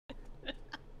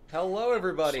Hello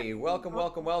everybody,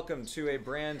 welcome to a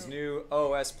brand new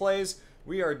OSPlays.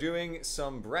 We are doing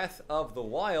some Breath of the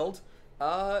Wild,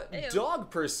 dog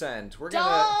percent. We're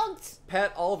gonna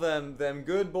pet all them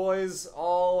good boys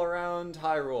all around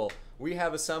Hyrule. We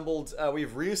have assembled,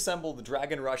 we've reassembled the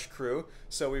Dragon Rush crew.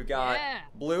 So we've got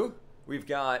Blue, we've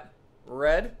got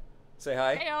Red, say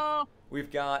hi. Heyo. We've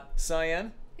got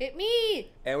Cyan. It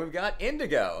me! And we've got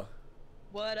Indigo.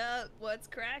 What up? What's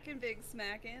cracking, Big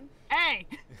Smackin'? Hey!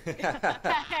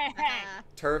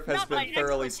 Turf has been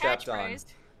thoroughly stepped on. catchphrase.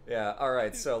 Yeah,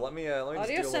 alright, so let me just do a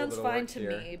Audio little sounds bit of fine work to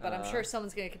here. me, but I'm sure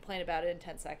someone's gonna complain about it in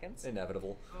 10 seconds.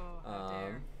 Inevitable. Oh, how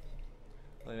dare.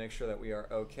 Let me make sure that we are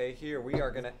okay here. We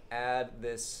are gonna add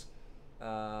this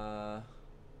fundraiser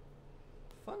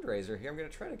here. I'm gonna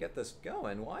try to get this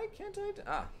going. Why can't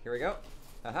I? Here we go.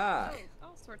 Aha! Oh,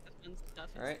 all sorts of fun stuff.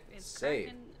 Alright, It's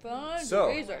save. Fundraiser.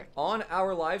 So, on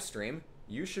our live stream,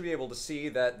 you should be able to see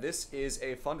that this is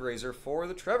a fundraiser for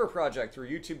the Trevor Project through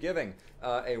YouTube Giving,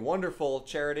 a wonderful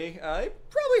charity. You've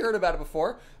probably heard about it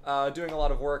before, doing a lot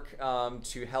of work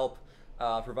to help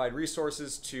provide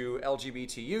resources to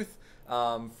LGBT youth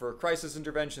for crisis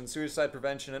intervention, suicide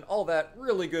prevention, and all that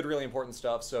really good, really important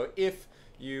stuff. So if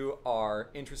you are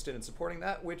interested in supporting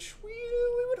that, which we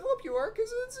would hope you are,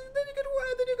 because they do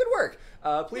good work.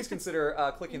 Please consider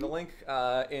clicking the link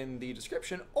in the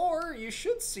description, or you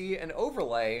should see an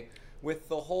overlay with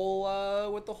the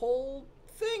whole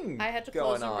thing. I had to going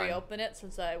close and on. reopen it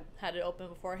since I had it open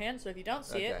beforehand, so if you don't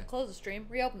see it, close the stream,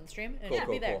 reopen the stream, and Cool, it should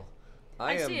cool, be there. cool.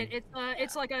 I see it.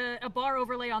 It's like a bar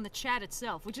overlay on the chat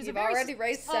itself, which is You've a very already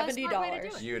raised smart way to $70. do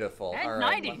it. Beautiful. And All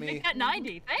right, 90. let me Make that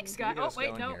 90. Thanks, let me guys. get Oh us wait,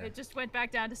 going no, here. it just went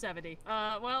back down to 70.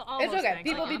 Well, almost. It's okay. Thanks.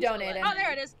 People be I'm still donating. alive. Oh,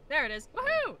 there it is. There it is.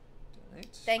 Woohoo!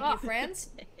 Donate. Thank Oh. you,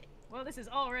 friends. Well, this is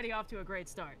already off to a great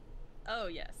start. Oh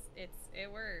yes,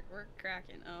 we're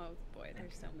cracking. Oh boy,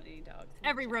 there's so many dogs.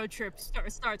 Every road trip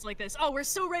starts like this. Oh, we're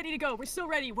so ready to go. We're so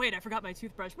ready. Wait, I forgot my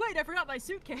toothbrush. Wait, I forgot my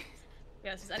suitcase.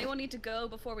 Yes. Does anyone need to go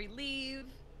before we leave?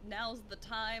 Now's the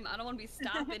time. I don't want to be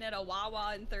stopping at a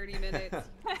Wawa in 30 minutes.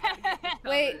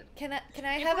 Wait, can I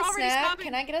have a snack?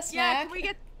 Can I get a snack? Yeah,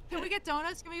 can we get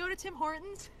donuts? Can we go to Tim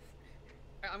Hortons?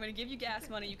 I'm gonna give you gas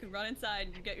money. You can run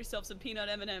inside and get yourself some peanut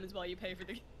M&Ms while you pay for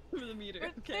the meter.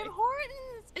 Okay. Tim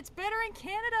Hortons. It's better in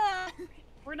Canada.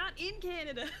 We're not in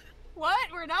Canada. What?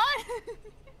 We're not?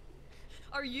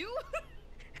 Are you?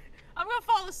 I'm gonna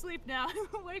fall asleep now.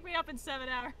 Wake me up in 7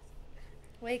 hours.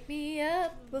 Wake me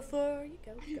up before you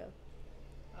go.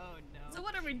 Oh no. So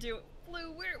what are we doing,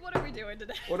 Blue? What are we doing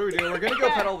today? What are we doing? We're gonna go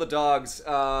pet all the dogs.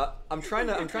 I'm trying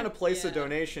to place a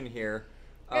donation here.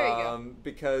 There you go.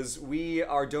 Because we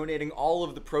are donating all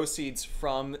of the proceeds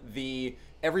from the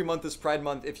Every Month is Pride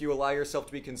Month If You Allow Yourself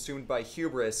to Be Consumed by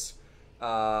Hubris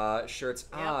shirts.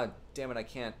 Yep. Ah, damn it, I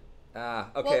can't.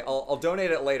 Okay, well, I'll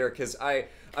donate it later because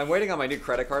I'm waiting on my new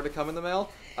credit card to come in the mail.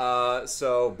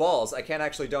 So balls, I can't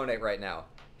actually donate right now.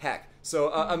 Heck.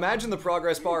 So imagine the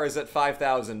progress bar is at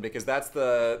 5,000 because that's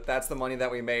the money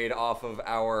that we made off of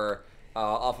our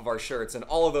shirts, and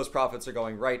all of those profits are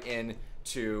going right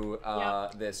into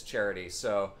this charity.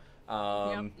 So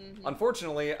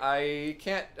unfortunately, I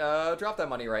can't drop that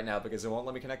money right now because it won't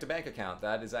let me connect a bank account.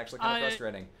 That is actually kind of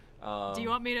frustrating. Do you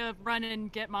want me to run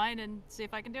and get mine and see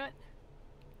if I can do it?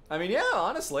 I mean, yeah,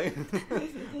 honestly.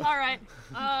 All right.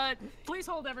 Please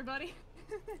hold, everybody.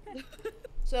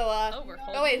 So,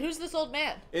 oh wait, who's this old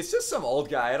man? It's just some old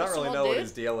guy. I don't really know what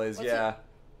his deal is. What's yeah.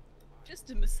 Just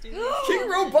a mysterious. King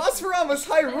Robosferamus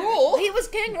Hyrule. He was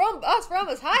King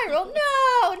Robosferamus Hyrule.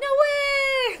 No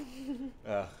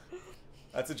way!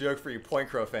 That's a joke for you Point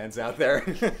Crow fans out there.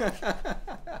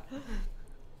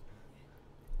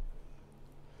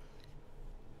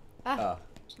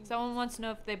 Someone wants to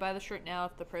know if they buy the shirt now,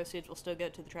 if the proceeds will still go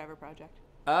to the Trevor Project.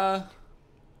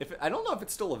 I don't know if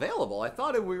it's still available. I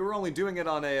thought we were only doing it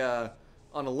on a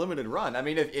limited run. I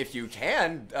mean, if you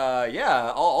can,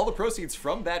 yeah, all the proceeds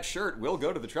from that shirt will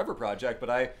go to the Trevor Project. But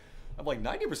I'm like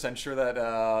 90% sure that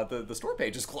the store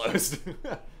page is closed.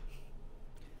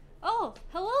 Oh,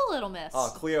 hello, little miss.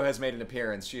 Oh, Cleo has made an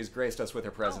appearance. She has graced us with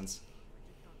her presence.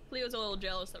 Cleo's a little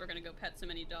jealous that we're gonna go pet so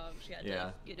many dogs. She had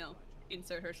to, you know,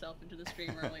 insert herself into the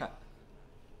stream early.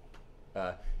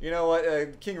 You know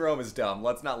what? King Rome is dumb.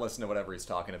 Let's not listen to whatever he's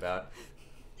talking about.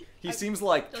 He seems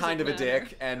like kind of a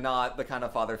dick and not the kind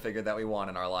of father figure that we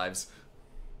want in our lives.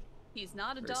 He's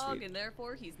not a Very dog, sweet. and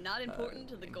therefore he's not important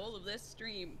to the goal of this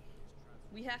stream.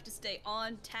 We have to stay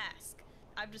on task.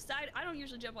 I've decided I don't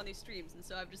usually jump on these streams, and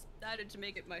so I've decided to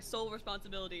make it my sole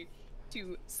responsibility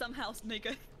to somehow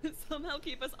somehow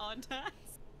keep us on task.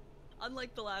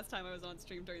 Unlike the last time I was on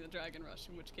stream during the Dragon Rush,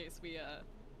 in which case we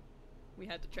we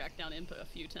had to track down input a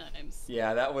few times.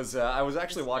 Yeah, that was. I was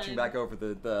actually watching back over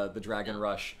the Dragon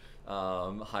Rush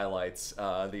highlights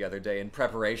the other day in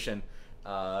preparation,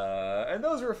 and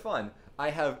those were fun.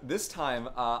 I have this time.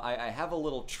 I have a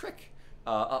little trick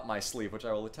up my sleeve, which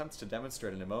I will attempt to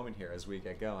demonstrate in a moment here as we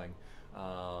get going.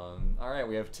 All right,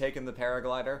 we have taken the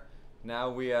paraglider.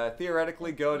 Now we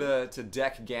theoretically go to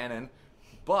deck Ganon,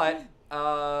 but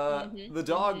the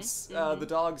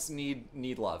dogs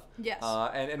need love. Yes.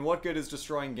 And what good is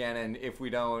destroying Ganon if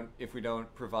we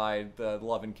don't provide the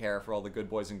love and care for all the good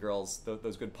boys and girls,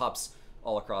 those good pups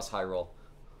all across Hyrule?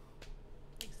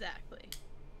 Exactly.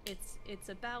 It's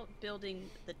about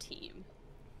building the team.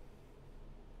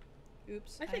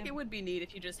 Oops. I think it would be neat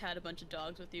if you just had a bunch of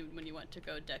dogs with you when you went to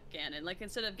go deck Ganon. Like,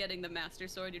 instead of getting the Master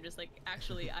Sword, you're just like,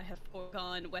 actually, I have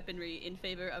foregone weaponry in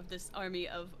favor of this army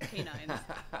of canines.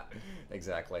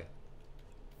 Exactly. I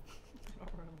don't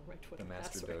remember my Twitter The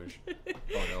Master password. Doge.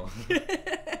 Oh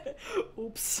no.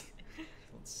 Oops.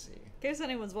 Let's see. In case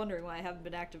anyone's wondering why I haven't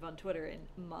been active on Twitter in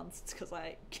months, it's because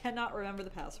I cannot remember the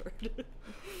password.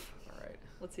 Alright.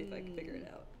 Let's see if I can figure it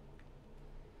out.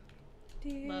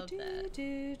 Love that.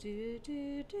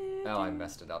 Oh, I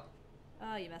messed it up.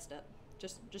 Oh, you messed up.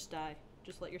 Just die.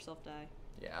 Just let yourself die.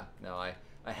 Yeah, no, I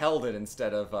held it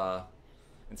instead of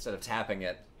tapping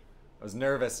it. I was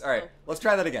nervous. All right, let's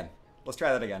try that again. Let's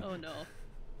try that again. Oh no.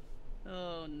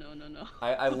 Oh no no no.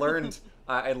 I learned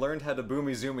how to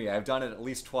boomy zoomy. I've done it at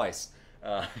least twice.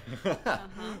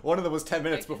 One of them was 10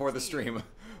 minutes before the stream.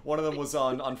 One of them was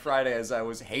on Friday as I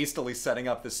was hastily setting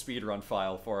up this speedrun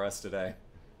file for us today.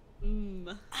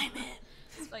 I'm in.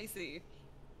 Spicy.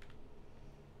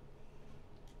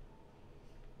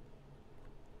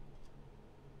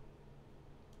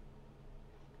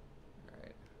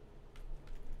 Alright.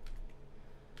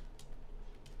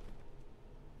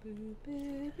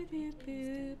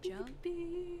 Jump.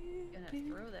 Gonna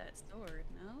throw that sword.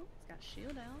 No, it's got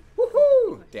shield out.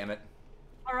 Woohoo! Damn it.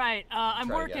 All right, I'm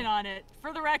Try working again. on it.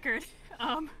 For the record,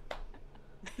 I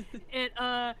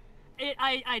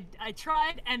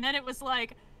tried, and then it was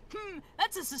like,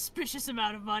 that's a suspicious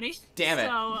amount of money. Damn it.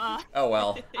 So, Oh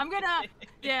well. I'm gonna,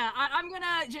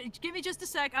 give me just a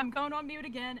sec. I'm going on mute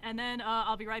again, and then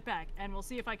I'll be right back, and we'll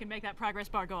see if I can make that progress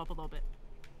bar go up a little bit.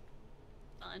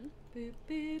 Fun.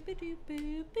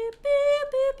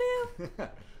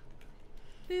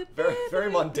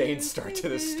 Very mundane start to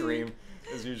this stream,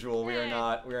 as usual. We are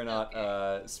not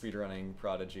speedrunning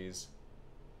prodigies.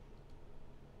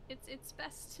 It's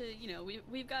best to, you know,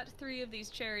 we've got 3 of these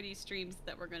charity streams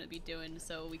that we're gonna be doing,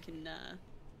 so we can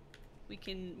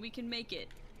make it.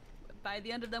 By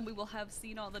the end of them, we will have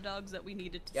seen all the dogs that we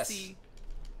needed to see,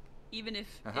 even if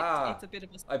it's a bit of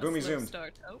a boomy slow zoomed.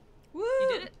 start. Oh, Woo! you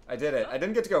did it. I did it. I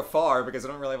didn't get to go far because I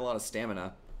don't really have a lot of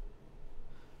stamina.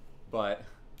 But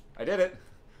I did it.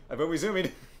 I boomy zoomed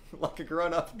like a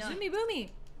grown up. No. Zoomy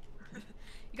boomy!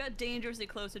 You got dangerously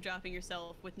close to dropping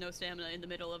yourself with no stamina in the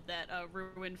middle of that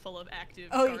ruin full of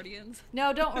active guardians.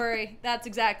 No, don't worry. That's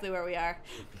exactly where we are.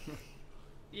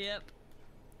 Yep.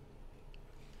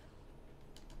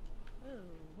 Oh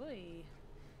boy.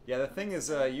 Yeah, the thing is,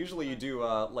 usually you do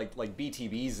like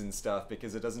BTBs and stuff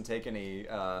because it doesn't take any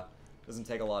doesn't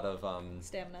take a lot of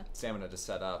stamina to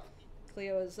set up.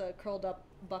 Cleo is curled up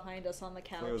behind us on the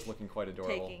couch. Cleo's looking quite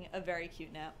adorable. Taking a very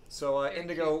cute nap. So,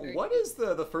 Indigo, what is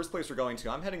the first place we're going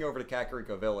to? I'm heading over to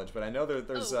Kakariko Village, but I know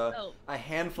there's a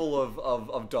handful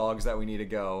of dogs that we need to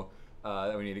go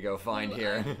find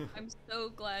here. I'm so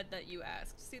glad that you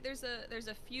asked. See, there's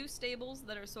a few stables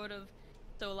that are sort of,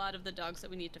 so a lot of the dogs that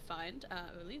we need to find, I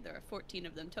believe there are 14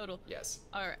 of them total. Yes.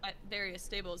 Are at various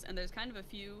stables, and there's kind of a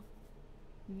few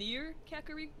near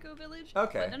Kakariko Village.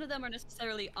 Okay. But none of them are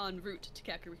necessarily en route to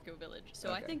Kakariko Village.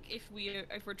 So I think if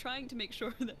we're trying to make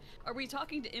sure that, are we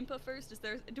talking to Impa first?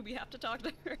 Do we have to talk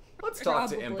to her? Let's talk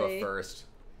to Impa first.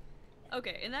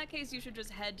 Okay, in that case, you should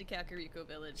just head to Kakariko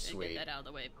Village and Sweet. get that out of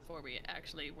the way before we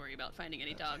actually worry about finding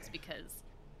any dogs, because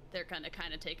they're gonna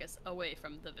kind of take us away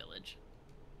from the village.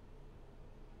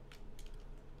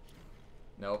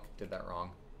 Nope, did that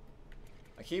wrong.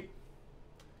 I keep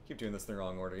doing this in the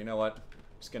wrong order. You know what?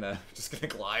 Just gonna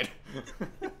glide.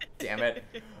 Damn it.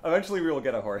 Eventually we will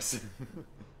get a horse.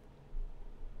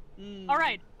 All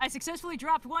right, I successfully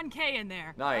dropped 1K in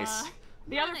there. Nice.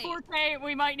 The other 4K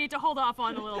we might need to hold off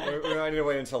on a little bit. We might need to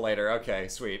wait until later. Okay,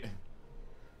 sweet.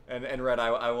 And Red,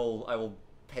 I will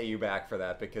pay you back for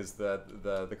that because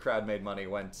the crowd made money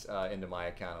went into my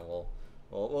account, and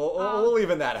we'll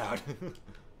even that out.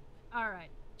 All right,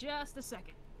 just a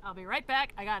second. I'll be right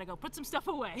back. I gotta go put some stuff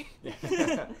away.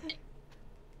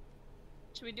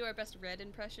 Should we do our best Red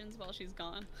impressions while she's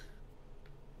gone?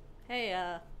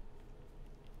 Hey,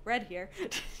 Red here.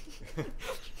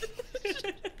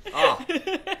 Ah,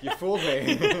 you fooled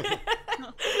me.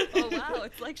 Oh wow,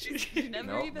 it's like she's never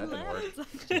Nope, even that didn't left. work. It's like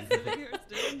she's sitting here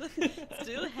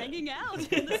still hanging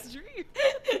out in the stream.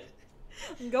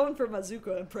 I'm going for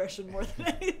Mazuka impression more than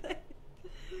anything.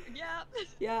 Yeah.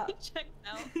 Yeah. Checks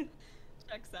out.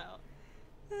 Checks out.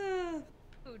 Oh,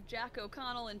 Jack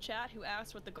O'Connell in chat who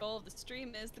asked what the goal of the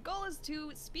stream is. The goal is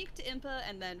to speak to Impa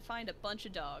and then find a bunch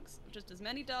of dogs. Just as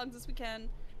many dogs as we can.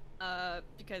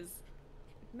 Because,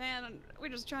 man, we're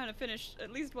just trying to finish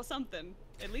at least something.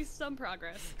 At least some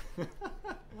progress.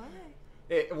 Why?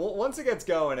 Once it gets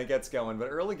going, but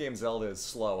early game Zelda is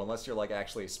slow, unless you're like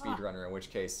actually a speedrunner, in which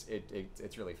case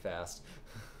it's really fast.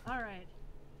 Alright,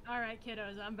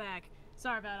 kiddos, I'm back.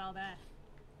 Sorry about all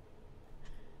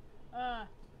that.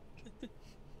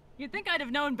 You'd think I'd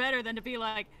have known better than to be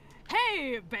like,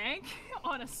 hey, bank,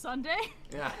 on a Sunday?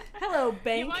 Yeah. Hello, You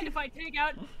bank. mind if I take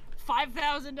out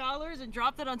 $5,000 and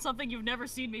drop that on something you've never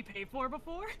seen me pay for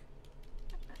before?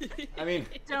 I mean,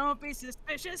 Don't be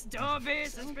suspicious, don't be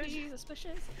Don't be suspicious.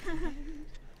 suspicious.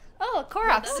 Oh, That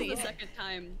Korok was the seed. second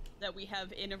time that we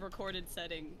have, in a recorded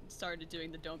setting, started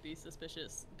doing the "Don't be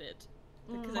suspicious" bit.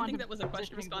 Because I think that was a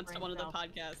question response to one of the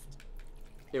podcasts.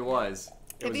 it was.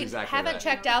 It If was you exactly haven't that.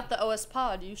 checked out the OS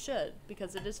Pod, you should,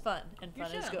 because it is fun, and You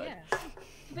fun is should, good. yeah.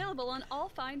 Available on all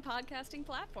fine podcasting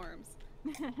platforms.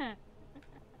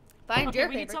 Find Okay, your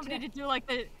we need favorite somebody too. to do like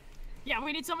the... Yeah,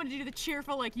 we need someone to do the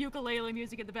cheerful, like, ukulele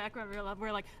music in the background.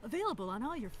 We're like, available on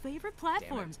all your favorite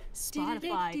platforms.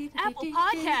 Spotify, Apple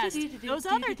Podcasts, those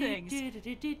other things.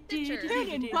 Stitcher. Tune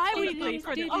in bi-weekly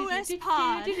for the OS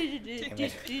Pod. Oh,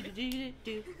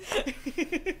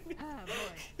 boy.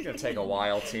 It's gonna take a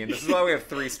while, team. This is why we have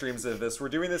 3 streams of this. We're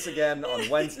doing this again on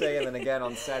Wednesday and then again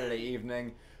on Saturday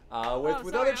evening with sorry,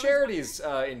 other I was- charities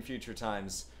in future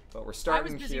times. But we're I was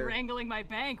starting busy here. wrangling my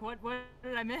bank. What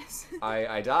did I miss?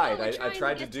 I died. Oh, we're I trying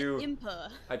tried to get do.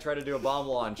 Impa. I tried to do a bomb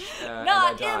launch and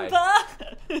Not I died.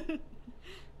 Impa!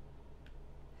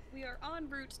 We are en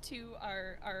route to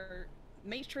our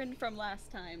matron from last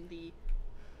time, the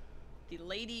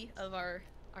lady of our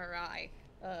eye,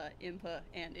 Impa,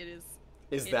 and it is.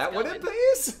 Is it's that what going. Impa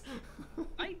is?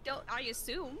 I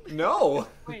assume. No.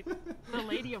 Wait, the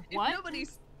lady of If what?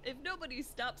 If nobody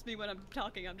stops me when I'm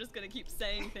talking, I'm just gonna keep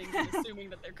saying things and assuming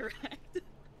that they're correct.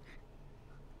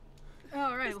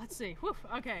 All right, let's see. Whew,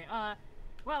 okay.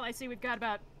 Well, I see we've got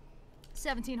about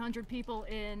 1,700 people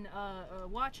in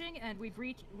watching, and we've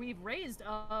raised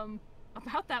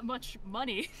about that much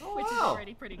money, Oh, which is wow.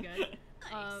 already pretty good.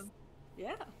 Nice.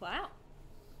 Yeah, wow.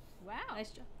 Wow. Nice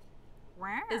job.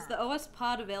 Wow. Is the OS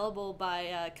Pod available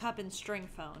by cup and string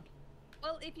phone?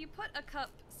 Well, if you put a cup,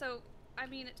 so I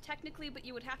mean technically, but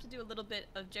you would have to do a little bit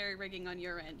of jerry-rigging on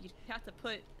your end. You'd have to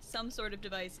put some sort of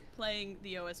device playing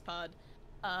the OS Pod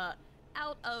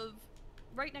out of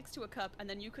right next to a cup, and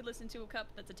then you could listen to a cup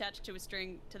that's attached to a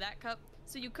string to that cup.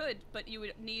 So you could, but you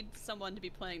would need someone to be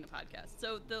playing the podcast.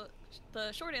 So the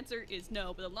short answer is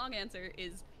no, but the long answer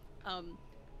is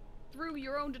through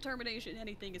your own determination,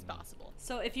 anything is possible.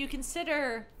 So if you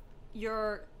consider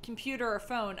your computer or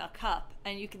phone a cup,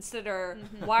 and you consider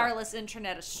wireless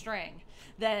internet a string,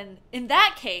 then in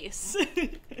that case,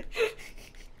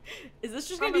 is this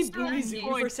just From gonna a be Boomy certain Zoom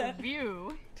point %? of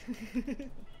view.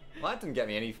 Well, that didn't get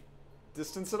me any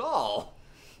distance at all.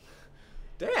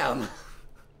 Damn.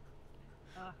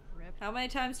 Rip. How many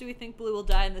times do we think Blue will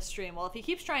die in the stream? Well, if he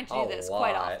keeps trying to do A this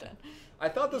quite lot. often. I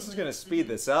thought this was gonna speed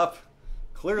this up.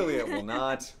 Clearly, it will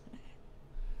not.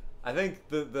 I think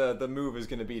the move is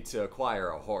gonna be to acquire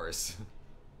a horse.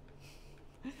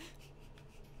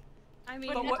 I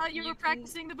mean, But I thought you were can-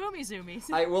 practicing the boomy zoomies.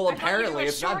 Well, I thought you were apparently a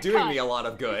it's not doing me a shortcut. lot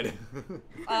of good.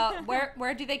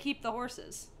 Where do they keep the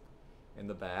horses? In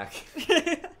the back.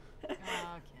 Okay.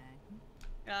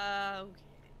 Okay,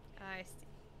 I see.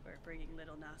 We're bringing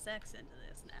Little Nas X into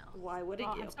this now. Why wouldn't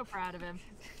Oh, you? I'm so proud of him.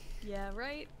 Yeah,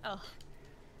 right? Oh,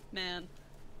 man.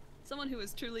 Someone who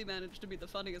has truly managed to be the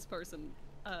funniest person,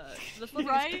 the funniest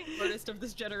Right? artist of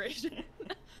this generation.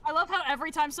 I love how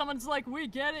every time someone's like, we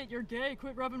get it, you're gay,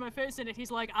 quit rubbing my face in it, he's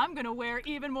like, I'm gonna wear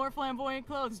even more flamboyant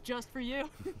clothes just for you.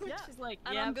 Which Yeah, is like,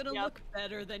 and yep, I'm gonna yep. look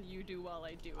better than you do while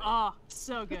I do it. Oh,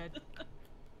 so good.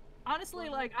 Honestly,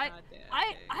 Oh, like, goddamn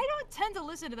I thing. don't tend to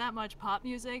listen to that much pop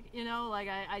music, you know? Like,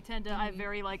 I tend to, I have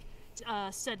very, like,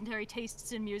 sedentary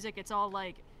tastes in music. It's all,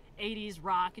 like, 80s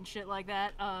rock and shit like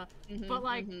that. But,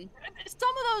 like,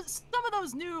 some of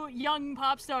those new young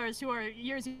pop stars who are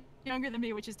years younger than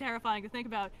me, which is terrifying to think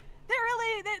about, they're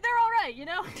all right, you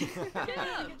know?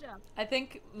 Yeah. Good job. I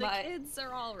think The my kids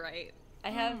are all right.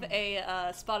 I have a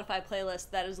Spotify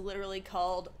playlist that is literally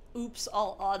called "Oops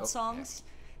All Odd Okay. Songs,"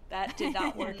 That did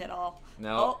not work at all.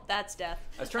 No. Oh, that's death.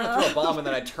 I was trying to throw a bomb and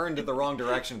then I turned it the wrong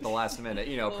direction at the last minute.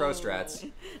 You know, pro strats.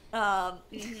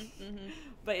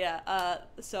 But yeah,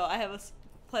 so I have a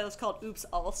playlist called Oops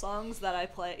All Songs that I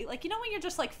play. Like, you know when you're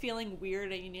just like feeling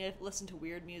weird and you need to listen to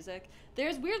weird music?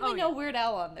 There's weirdly no Weird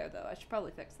Al on there though. I should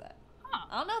probably fix that. Huh.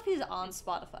 I don't know if he's on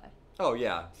Spotify. Oh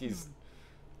yeah, he's.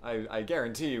 I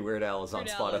guarantee you, Weird Al is on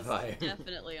Weird Al is Spotify.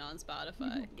 definitely on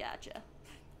Spotify. Gotcha.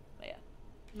 But yeah.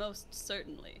 Most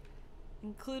certainly.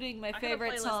 Including my I have a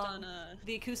favorite playlist song, on,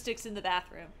 The Acoustics in the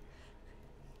Bathroom.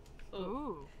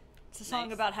 Ooh. It's a song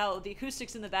Nice. about how the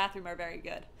acoustics in the bathroom are very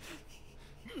good.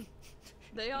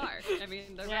 They are. I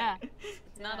mean, they're Yeah. right.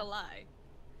 It's not a lie.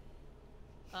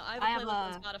 I have a I have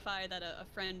playlist on Spotify that a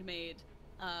friend made.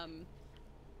 A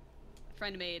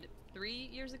friend made 3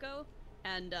 years ago,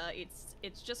 and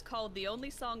it's just called "The Only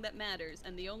Song That Matters,"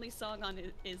 and the only song on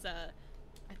it is I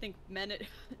think "Men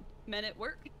at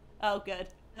Work." Oh, good.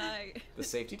 The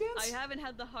safety dance? I haven't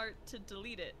had the heart to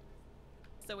delete it,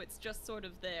 so it's just sort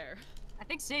of there. I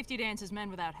think Safety Dance is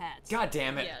Men Without Hats. God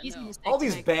damn it. Yeah, Easy no. mistake All to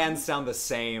these make. bands sound the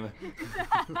same.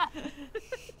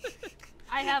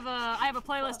 I have a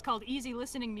playlist called Easy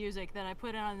Listening Music that I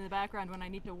put on in the background when I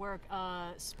need to work.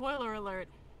 Spoiler alert,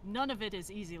 none of it is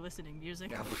easy listening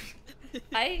music.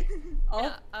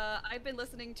 I've been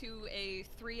listening to a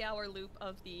 3-hour loop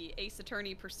of the Ace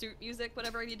Attorney Pursuit music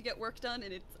whenever I need to get work done,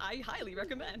 and I highly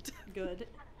recommend. Good.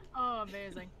 Oh,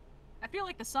 amazing. I feel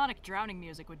like the Sonic drowning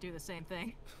music would do the same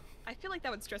thing. I feel like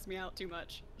that would stress me out too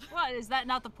much. What, is that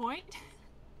not the point?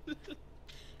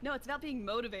 No, it's about being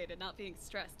motivated, not being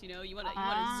stressed. You know, you want to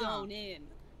Ah. zone in.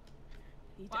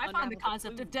 Need to Well, I find the unravel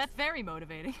concept of clues. death very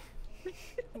motivating.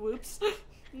 Whoops.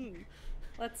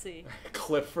 Let's see.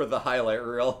 Clip for the highlight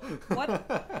reel. What?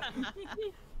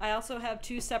 I also have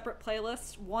 2 separate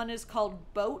playlists. One is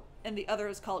called Boat, and the other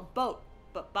is called Boat,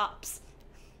 but Bops.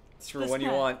 It's for This when you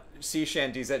guy. want sea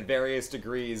shanties at various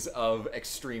degrees of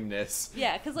extremeness.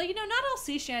 Yeah, because, like, you know, not all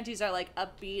sea shanties are, like,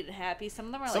 upbeat and happy. Some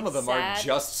of them are, Some like, of them sad. are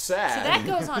just sad. So that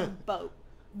goes on Boat.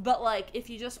 But, like,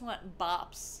 if you just want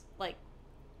bops, like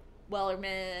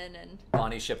Wellerman and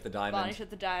Bonnie Ship the Diamond. Bonnie Ship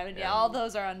the Diamond, yeah, Yeah. all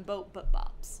those are on Boat, but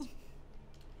bops.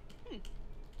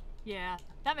 Yeah,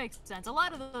 that makes sense. A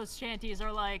lot of those shanties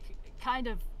are like kind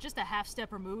of just a half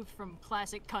step removed from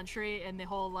classic country and the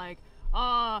whole like,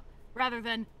 rather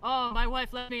than, my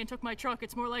wife left me and took my truck,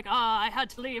 it's more like, I had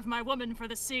to leave my woman for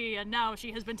the sea and now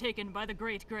she has been taken by the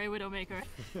great Grey Widowmaker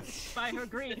by her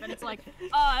grief. And it's like,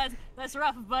 that's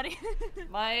rough, buddy.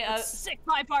 My Sick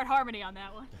 5-part harmony on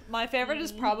that one. my favorite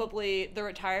is probably the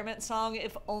retirement song,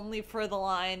 if only for the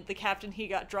line, "The captain, he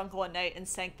got drunk one night and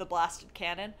sank the blasted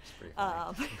cannon." pretty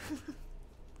funny.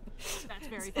 That's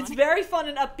very funny. It's very fun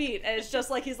and upbeat, and it's just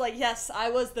like he's like, "Yes, I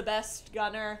was the best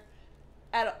gunner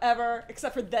ever,"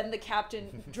 except for then the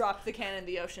captain dropped the cannon in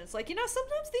the ocean. It's like, you know,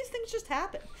 sometimes these things just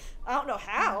happen. I don't know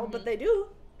how, but they do.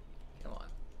 Come on.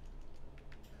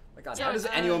 My God, So, how does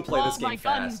anyone play this all my game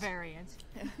gun fast? variants.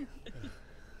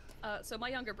 So my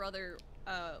younger brother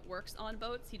works on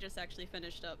boats. He just actually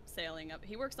finished up sailing up.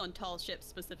 He works on tall ships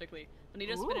specifically, and he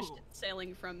just finished Ooh.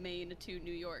 sailing from Maine to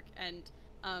New York. And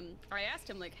I asked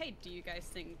him like, "Hey, do you guys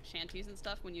sing shanties and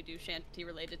stuff when you do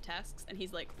shanty-related tasks?" And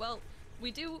he's like, "Well,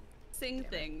 we do sing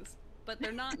things, but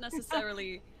they're not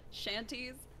necessarily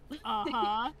shanties."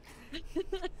 Uh-huh.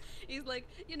 He's like,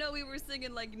 you know, we were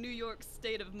singing like New York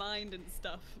State of Mind and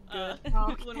stuff Good.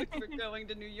 when we were going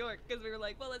to New York, because we were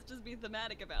like, well, let's just be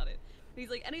thematic about it. And he's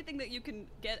like, anything that you can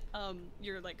get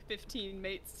your like 15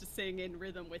 mates to sing in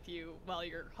rhythm with you while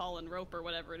you're hauling rope or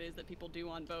whatever it is that people do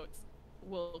on boats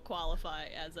will qualify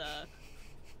as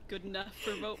good enough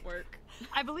for boat work.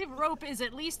 I believe rope is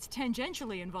at least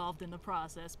tangentially involved in the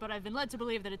process, but I've been led to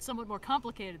believe that it's somewhat more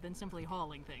complicated than simply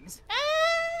hauling things.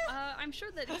 I'm sure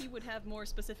that he would have more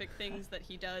specific things that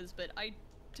he does, but I,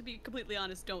 to be completely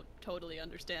honest, don't totally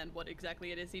understand what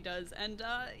exactly it is he does, and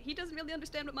he doesn't really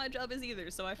understand what my job is either,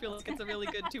 so I feel like it's a really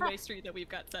good two-way street that we've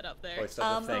got set up there. Hoist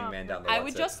up the thing, man, down the I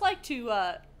would just like to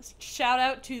shout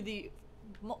out to the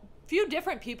few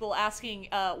different people asking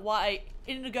why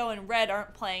Indigo and Red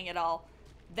aren't playing at all.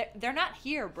 They're not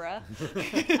here, bruh.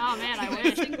 Oh man, I It's a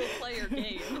wish. single-player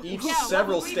game. Each Yeah, what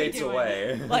several would we be states doing?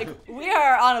 away. Like, we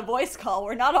are on a voice call.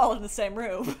 We're not all in the same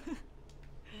room.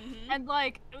 And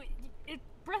like,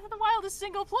 Breath of the Wild is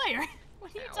single player.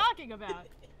 What are you talking about?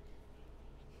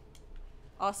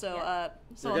 Also, You're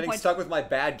someone getting points- stuck with my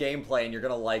bad gameplay and you're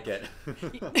gonna like it.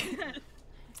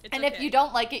 It's and okay. if you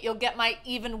don't like it, you'll get my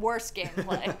even worse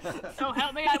gameplay. So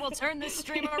help me, I will turn this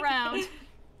stream around.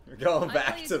 We're going I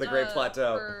back played, to the Great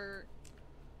Plateau.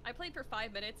 I played for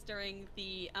 5 minutes during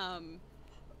the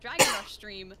Dragon Rush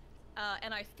stream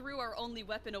and I threw our only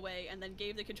weapon away and then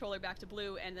gave the controller back to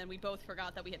Blue, and then we both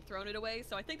forgot that we had thrown it away.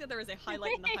 So I think that there is a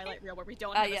highlight in the highlight reel where we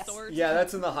don't have a sword. Yeah,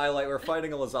 that's in the highlight. We're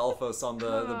fighting a Lizalfos on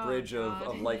the bridge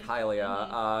of Lake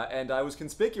Hylia, and I was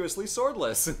conspicuously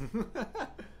swordless.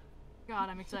 God,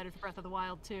 I'm excited for Breath of the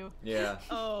Wild too. Yeah.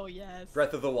 Oh, yes.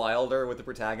 Breath of the Wilder with the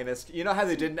protagonist. You know how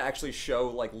they didn't actually show,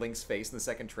 like, Link's face in the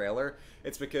second trailer?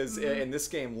 It's because in this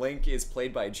game, Link is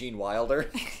played by Gene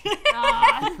Wilder.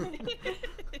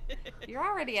 You're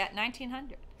already at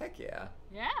 1900. Heck yeah.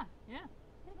 Yeah.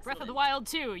 Breath of the Wild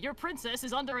 2, your princess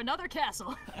is under another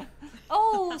castle.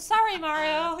 Oh, sorry,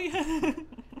 Mario.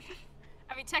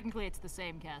 I mean, technically it's the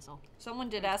same castle. Someone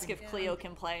did ask if Cleo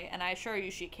can play, and I assure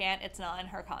you she can't. It's not in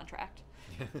her contract.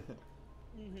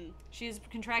 She's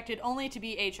contracted only to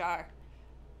be HR.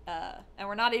 And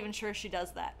we're not even sure she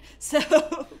does that. So.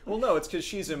 Well, no, it's because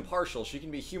she's impartial. She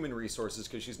can be human resources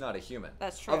because she's not a human.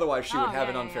 That's true. Otherwise, she would have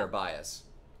an unfair bias.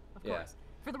 Of course.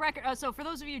 For the record, so for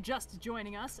those of you just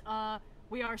joining us,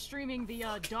 we are streaming the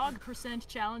dog %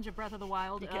 challenge of Breath of the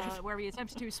Wild, where we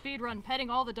attempt to speedrun petting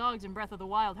all the dogs in Breath of the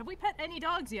Wild. Have we pet any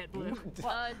dogs yet, Blue? No.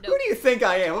 Who do you think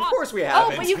I am? Of course we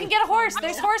haven't. Oh, but you can get a horse.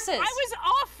 There's horses. I was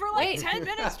off for like 10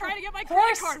 minutes trying to get my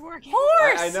credit card working.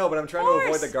 Horse! I know, but I'm trying to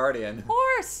avoid the Guardian.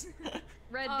 Horse!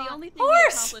 Red, the only thing we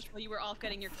accomplished while you were off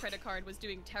getting your credit card was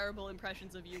doing terrible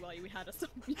impressions of you while you had us.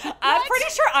 I'm pretty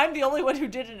sure I'm the only one who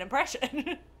did an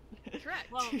impression.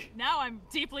 Correct. Well, now I'm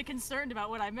deeply concerned about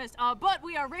what I missed. But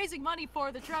we are raising money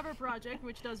for the Trevor Project,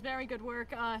 which does very good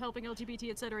work helping LGBT,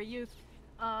 etc. youth.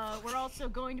 We're also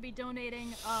going to be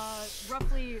donating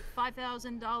roughly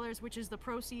 $5,000, which is the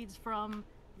proceeds from...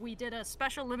 We did a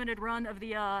special limited run of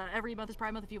the Every Month is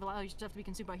Pride Month if you've allowed your stuff to be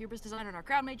consumed by Hubris Designer in our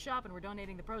crowdmade shop, and we're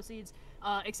donating the proceeds.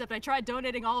 Except I tried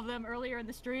donating all of them earlier in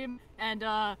the stream, and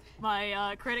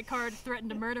my credit card threatened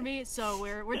to murder me, so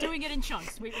we're doing it in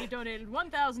chunks. We donated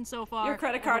 1,000 so far. Your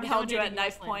credit card held you at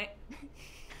knife point.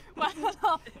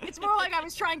 Well, it's more like I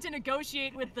was trying to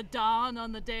negotiate with the Don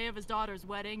on the day of his daughter's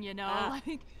wedding, you know?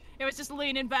 Like, it was just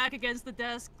leaning back against the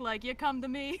desk, like, you come to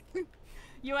me.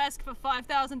 You ask for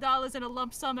 $5,000 in a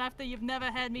lump sum after you've never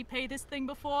had me pay this thing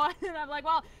before? And I'm like,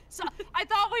 well, so I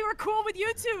thought we were cool with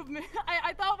YouTube.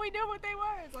 I thought we knew what they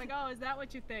were. It's like, oh, is that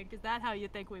what you think? Is that how you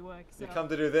think we work? So, You come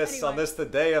to do this on the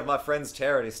day of my friend's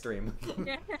charity stream.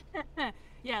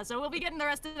 Yeah, so we'll be getting the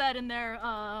rest of that in there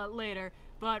later.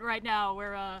 But right now,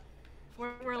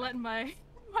 we're letting my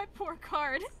poor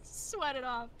card sweat it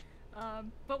off.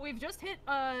 But we've just hit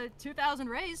 2,000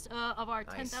 raised of our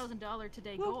 $10,000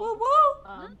 today goal. Woo, woo,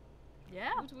 woo.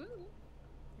 Yeah. Woo.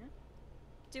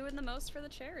 Doing the most for the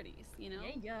charities, you know?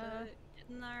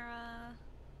 Getting our,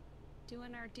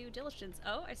 doing our due diligence.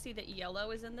 Oh, I see that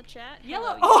Yellow is in the chat.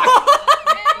 Yellow.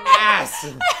 Hello,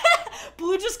 Ass!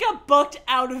 Blue just got booked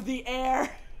out of the air.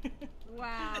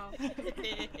 Wow.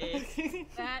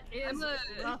 That is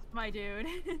rough, my dude.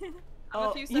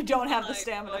 Oh, you don't have the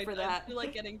stamina for that. I feel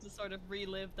like getting to sort of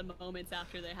relive the moments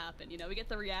after they happen. You know, we get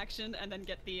the reaction and then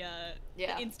get the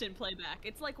instant playback.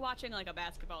 It's like watching like a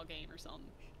basketball game or something.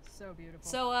 So beautiful.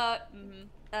 So,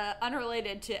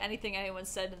 unrelated to anything anyone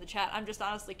said in the chat, I'm just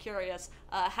honestly curious.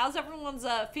 How's everyone's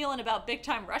feeling about Big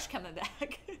Time Rush coming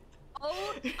back?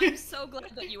 Oh, I'm so glad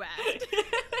that you asked.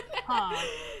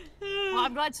 Well,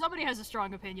 I'm glad somebody has a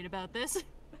strong opinion about this.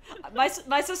 My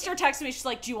sister texted me, she's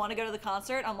like, do you want to go to the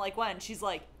concert? I'm like, when? She's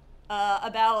like,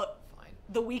 about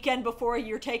the weekend before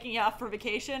you're taking off for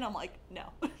vacation. I'm like, no.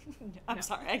 I'm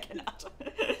sorry, I cannot.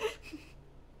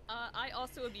 I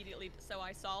also immediately, so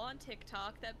I saw on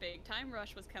TikTok that Big Time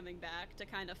Rush was coming back to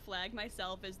kind of flag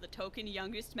myself as the token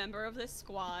youngest member of this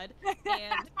squad,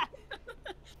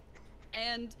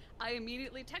 and I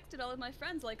immediately texted all of my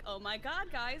friends like, oh my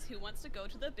god, guys, who wants to go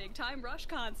to the Big Time Rush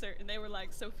concert? And they were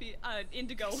like, Sophie,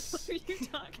 Indigo, what are you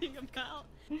talking about?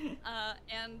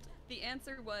 And the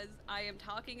answer was, I am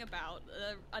talking about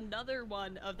another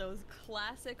one of those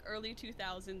classic early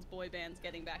 2000s boy bands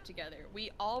getting back together.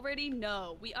 We already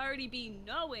be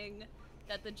knowing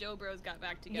that the Joe Bros got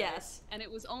back together. Yes. And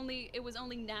it was only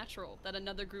natural that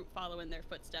another group follow in their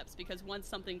footsteps, because once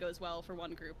something goes well for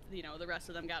one group, you know, the rest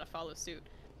of them gotta follow suit.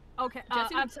 Okay,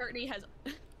 Jesse McCartney has...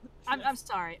 I'm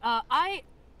sorry. I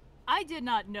did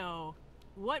not know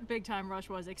what Big Time Rush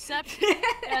was, except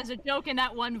as a joke in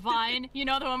that one Vine. You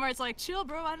know, the one where it's like, chill,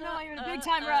 bro, I don't know why you're in a Big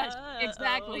Time Rush.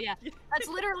 Exactly, yeah. That's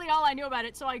literally all I knew about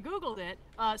it, so I Googled it,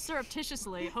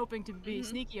 surreptitiously, hoping to be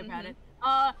sneaky about it.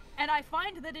 And I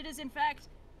find that it is, in fact,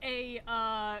 a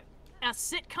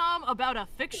sitcom about a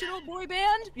fictional boy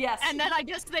band. Yes. And then I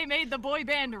guess they made the boy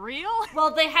band real.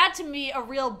 Well, they had to be a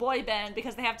real boy band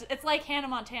because they have to. It's like Hannah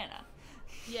Montana.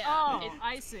 Yeah. Oh,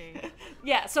 I see.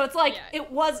 Yeah, so it's like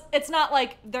Yeah. it's not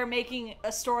like they're making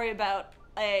a story about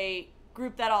a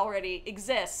group that already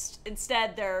exists.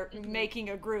 Instead, they're making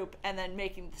a group and then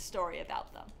making the story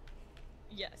about them.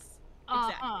 Yes.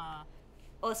 Exactly.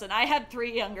 Listen, I had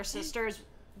 3 younger sisters.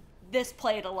 This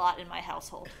played a lot in my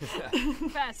household.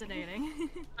 Fascinating.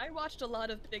 I watched a lot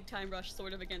of Big Time Rush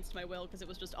sort of against my will because it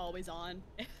was just always on.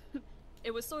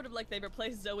 It was sort of like they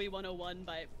replaced Zoe 101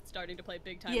 by starting to play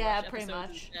Big Time Rush pretty episodes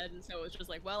much. instead, and so it was just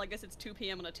like, well, I guess it's 2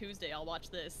 p.m. on a Tuesday, I'll watch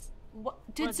this.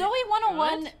 Did Was Zoe it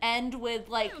 101 good? end with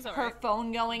like It was her alright.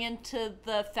 phone going into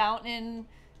the fountain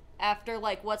after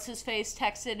like what's his face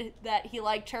texted that he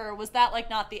liked her? Or was that like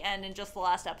not the end in just the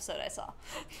last episode I saw?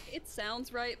 It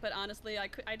sounds right, but honestly,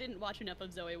 I didn't watch enough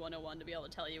of Zoe 101 to be able to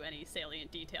tell you any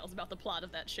salient details about the plot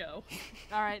of that show.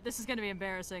 All right, this is gonna be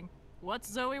embarrassing.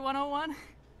 What's Zoe 101?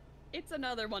 It's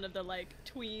another one of the, like,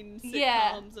 tween sitcoms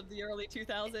Yeah. of the early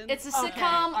 2000s. It's a Okay,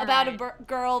 sitcom about a alright.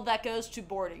 girl that goes to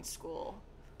boarding school,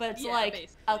 but it's Yeah, like a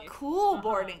basically. cool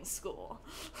boarding school.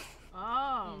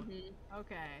 Oh, Mhm.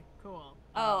 okay, cool.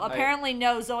 Oh, apparently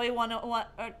no. Zoe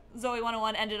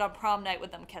 101 ended on prom night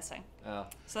with them kissing. Oh.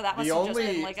 So that must The have just been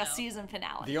only- like a season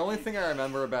finale. The only thing I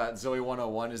remember about Zoe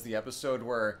 101 is the episode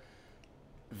where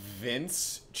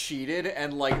Vince cheated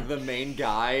and like the main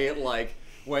guy like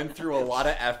went through a lot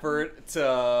of effort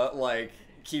to like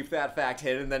keep that fact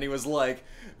hidden, and then he was like,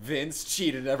 Vince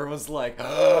cheated, and everyone's like,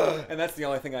 ugh! And that's the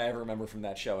only thing I ever remember from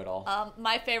that show at all.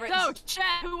 My favorite. So,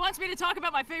 chat, who wants me to talk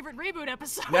about my favorite reboot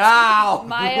episode? Now!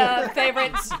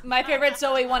 My favorite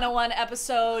Zoe 101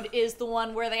 episode is the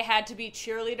one where they had to be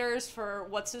cheerleaders for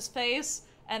what's his face,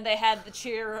 and they had the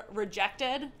cheer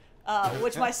rejected,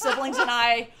 which my siblings and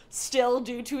I still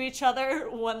do to each other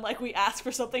when like we ask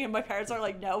for something and my parents are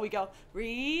like no, we go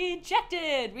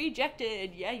rejected.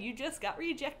 Yeah, you just got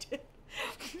rejected.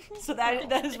 So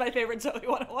that is my favorite Zoe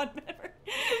 101 member.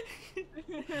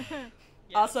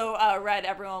 Also, Red,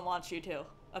 everyone wants you too.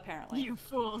 Apparently. You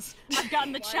fools. I've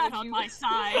gotten the Why chat would on you- my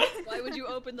side. Why would you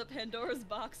open the Pandora's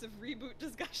box of reboot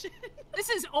discussion? This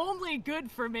is only good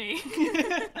for me.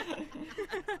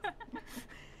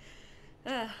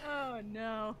 Oh,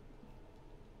 no.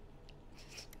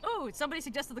 Oh, somebody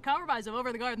suggested The Compromise of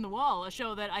Over the Garden the Wall, a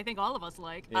show that I think all of us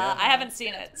like. Yeah. I haven't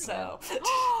seen it, so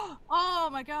Oh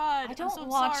my god. I don't I'm so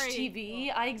watch sorry.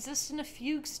 TV. I exist in a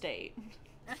fugue state.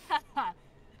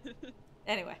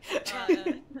 Anyway.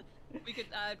 We could.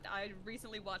 I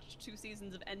recently watched 2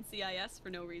 seasons of NCIS for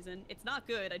no reason. It's not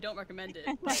good. I don't recommend it.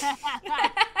 But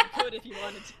you could if you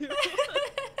wanted to.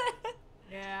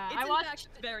 Yeah, It's I in watched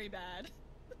fact very bad.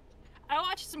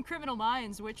 some Criminal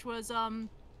Minds, which was Oh,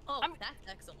 I'm- that's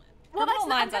excellent. well, Criminal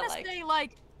that's Minds I I'm gonna like. say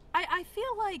like I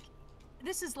feel like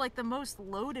this is like the most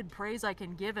loaded praise I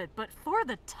can give it, but for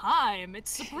the time, it's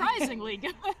surprisingly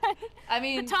good. I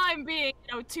mean, The time being,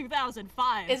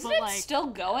 2005. isn't but it like, still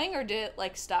going, or did it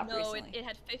like stop No, recently? it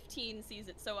had 15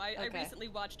 seasons. So I Okay. recently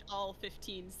watched all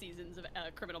 15 seasons of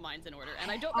Criminal Minds in order, and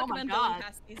I don't Oh my recommend going God.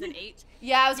 past season 8.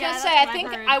 Yeah, I was Yeah, gonna that's say, I what I think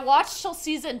heard. I watched till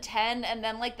season 10, and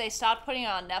then like they stopped putting it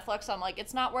on Netflix. So I'm like,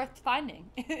 it's not worth finding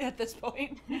at this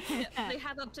point. They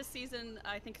have up to season,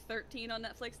 I think, 13 on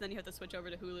Netflix, and then you have to switch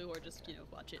over to Hulu or just,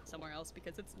 watch it somewhere else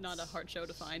because it's not a hard show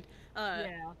to find.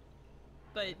 yeah.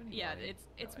 But yeah,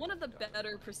 it's one of the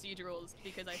better procedurals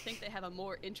because I think they have a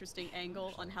more interesting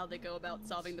angle on how they go about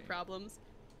solving the problems.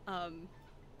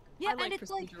 Yeah, I like and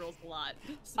it's like, procedurals a lot.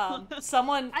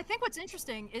 Someone. I think what's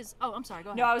interesting is, oh, I'm sorry, go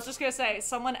ahead. No, I was just gonna say,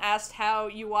 someone asked how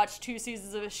you watch 2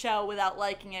 seasons of a show without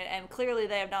liking it, and clearly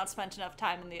they have not spent enough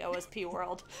time in the OSP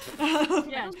world. Yeah, I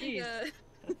don't think, jeez.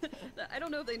 I don't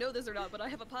know if they know this or not, but I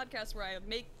have a podcast where I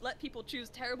let people choose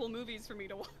terrible movies for me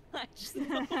to watch.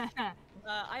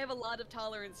 I have a lot of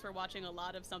tolerance for watching a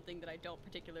lot of something that I don't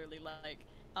particularly like.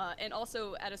 And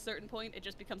also, at a certain point, it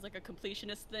just becomes like a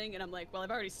completionist thing, and I'm like, well, I've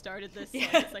already started this, so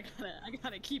I guess I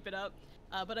gotta keep it up.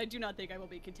 But I do not think I will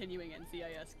be continuing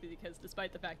NCIS because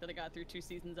despite the fact that I got through 2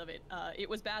 seasons of it, it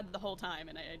was bad the whole time,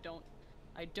 and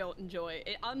I don't enjoy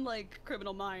it. Unlike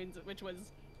Criminal Minds, which was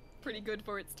pretty good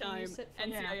for its Can you time, sit for-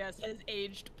 NCIS has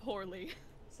aged poorly.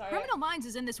 Sorry. Criminal Minds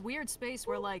is in this weird space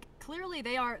where, like, clearly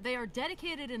they are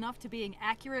dedicated enough to being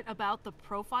accurate about the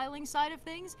profiling side of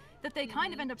things that they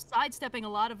kind of end up sidestepping a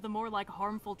lot of the more like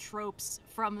harmful tropes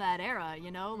from that era.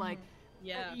 Like.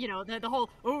 Yeah. The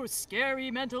whole scary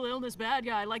mental illness bad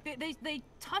guy, like they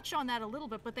touch on that a little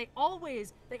bit, but they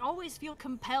always feel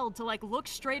compelled to like look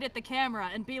straight at the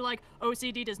camera and be like,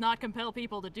 OCD does not compel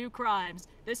people to do crimes.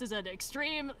 This is an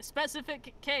extreme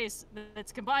specific case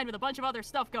that's combined with a bunch of other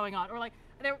stuff going on. Or like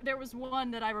there was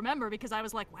one that I remember because I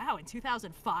was like, wow, in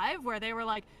 2005, where they were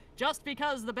like, just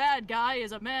because the bad guy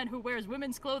is a man who wears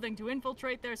women's clothing to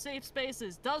infiltrate their safe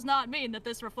spaces does not mean that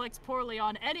this reflects poorly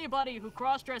on anybody who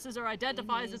cross-dresses or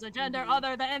identifies as a gender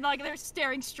other than, and like they're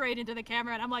staring straight into the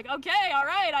camera, and I'm like, okay, all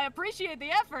right, I appreciate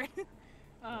the effort.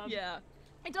 Yeah.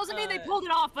 It doesn't mean they pulled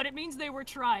it off, but it means they were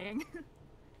trying.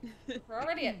 We're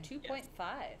already at 2.5.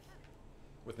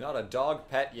 With not a dog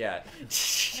pet yet.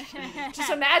 Just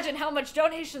imagine how much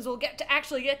donations we'll get to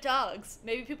actually get dogs.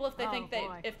 Maybe people, if they think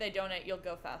if they donate, you'll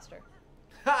go faster.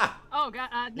 Ha! Oh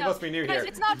god, no. You must be new Guys, here.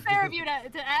 it's not fair of you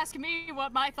to ask me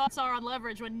what my thoughts are on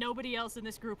Leverage when nobody else in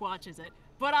this group watches it.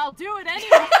 But I'll do it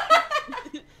anyway.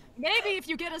 Maybe if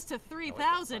you get us to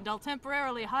 3,000, I'll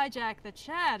temporarily hijack the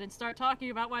chat and start talking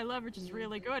about why Leverage is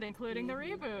really good, including the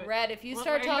reboot. Red, if you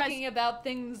start talking about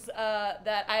things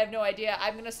that I have no idea,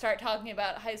 I'm gonna start talking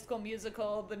about High School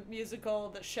Musical,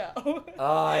 the show. Oh,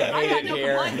 I hate got it no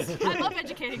here. complaints. I love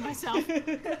educating myself.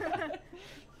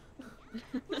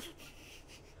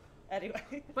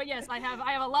 Anyway. But yes, I have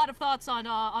a lot of thoughts on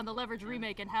the Leverage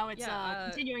remake and how it's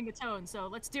continuing the tone. So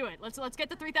let's do it. Let's get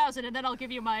to 3,000, and then I'll give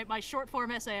you my short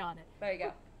form essay on it. There you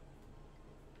go.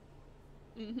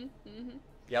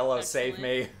 Yellow, Excellent. save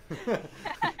me.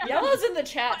 Yellow's in the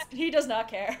chat. He does not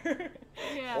care.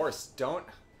 Yeah. Horse, don't.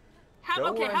 How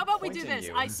Go where about I'm we do pointing this?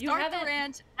 you. I start the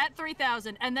rant at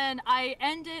 3,000, and then I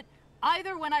end it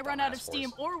either when I run out of Dumbass steam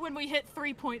horse. or when we hit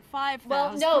 3.5.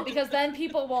 Well, no, because then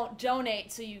people won't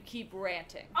donate, so you keep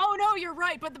ranting. Oh no, you're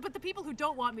right. But the people who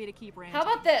don't want me to keep ranting. How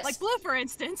about this? Like Blue, for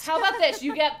instance. How about this?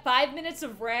 You get 5 minutes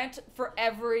of rant for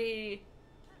every,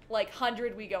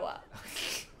 100 we go up.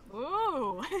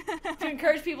 Ooh. To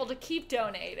encourage people to keep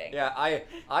donating. Yeah,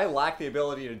 I lack the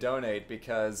ability to donate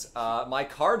because my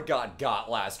card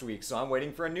got last week, so I'm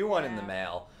waiting for a new one in the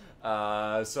mail.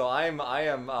 So I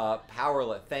am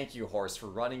powerless. Thank you, horse, for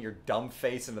running your dumb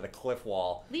face into the cliff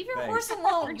wall. Leave your Thanks. horse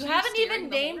alone. Aren't You you haven't steering even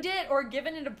the named it or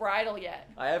given it a bridle yet.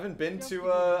 I haven't been to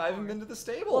the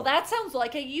stable. Well, that sounds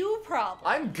like a you problem.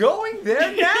 I'm going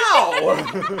there now.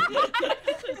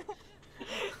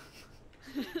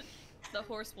 The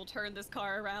horse will turn this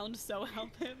car around, so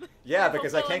help him. Yeah,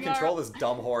 because I can't Fulfilling our- control this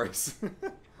dumb horse.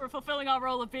 We're fulfilling our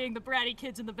role of being the bratty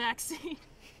kids in the backseat.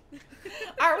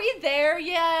 Are we there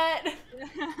yet?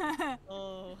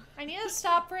 Oh. I need to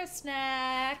stop for a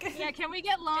snack. Yeah, can we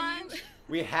get lunch?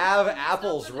 We have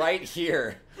apples right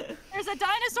here. There's a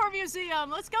dinosaur museum.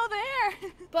 Let's go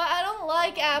there. But I don't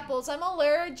like apples. I'm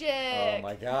allergic. Oh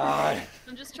my god.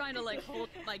 I'm just trying to hold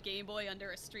my Game Boy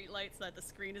under a street light so that the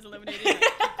screen is illuminated and I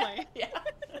can keep playing. Yeah.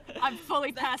 I'm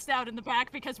fully passed out in the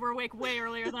back because we're awake way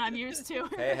earlier than I'm used to.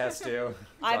 Hey, Hestu.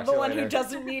 I'm Talk the to you one who later.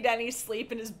 doesn't need any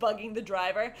sleep and is bugging the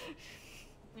driver.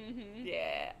 Mm-hmm.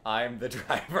 Yeah. I'm the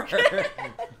driver.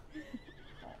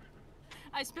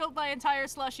 I spilled my entire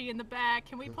slushie in the back.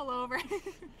 Can we pull over?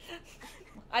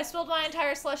 I spilled my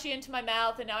entire slushie into my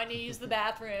mouth and now I need to use the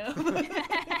bathroom.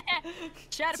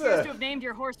 Chad It's appears a- to have named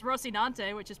your horse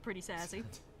Rocinante, which is pretty sassy.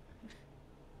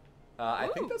 I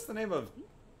think Ooh. that's the name of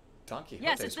Don Quixote's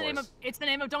Yes, it's the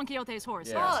name of Don Quixote's horse.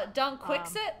 Yeah. Oh, Don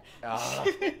Quixit?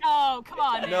 Oh, come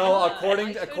on, man. No, I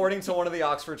according to one of the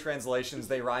Oxford translations,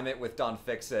 they rhyme it with Don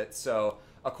Fixit. So,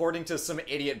 according to some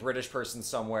idiot British person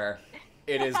somewhere,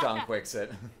 it is Don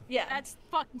Quixit. Yeah. That's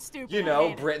fucking stupid. You I know,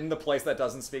 hate it. Britain, the place that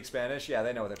doesn't speak Spanish. Yeah,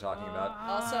 they know what they're talking about.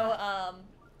 Also,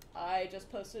 I just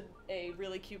posted a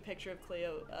really cute picture of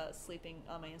Cleo sleeping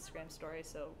on my Instagram story,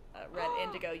 so Red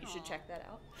Indigo, you should check that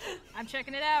out. I'm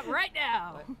checking it out right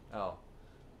now. Oh,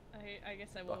 I guess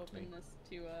I will Fucked open me. this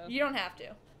to You don't have to.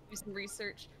 do some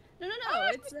research. No,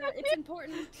 it's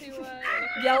important to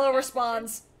Yellow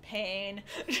responds, pain.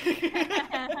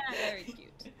 Very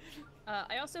cute.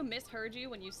 I also misheard you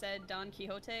when you said Don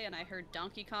Quixote, and I heard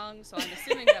Donkey Kong, so I'm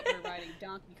assuming that we're riding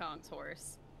Donkey Kong's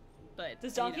horse. But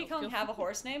Does Donkey Kong have a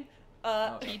horse name?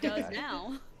 He does Okay.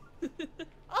 now.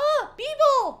 Oh,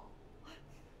 Beeble!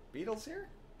 Beatles here?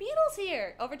 Beetle's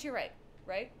here! Over to your right.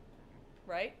 Right?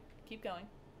 Right? Keep going.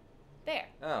 There.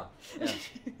 Oh,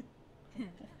 yeah.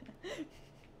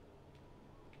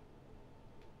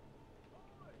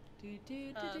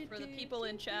 For the people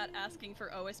in chat asking for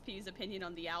OSP's opinion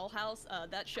on the Owl House,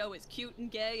 that show is cute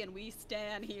and gay, and we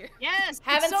stan here. Yes. it's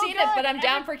Haven't so seen good. it, but I'm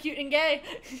down for cute and gay.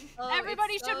 Oh,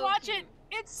 Everybody it's should so watch cute. it.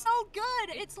 It's so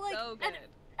good. It's like so good.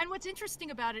 And what's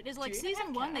interesting about it is like Do you even season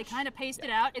have one, they cash? kind of paced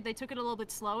it out. They took it a little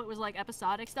bit slow. It was like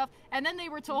episodic stuff. And then they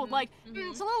were told like,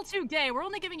 it's a little too gay. We're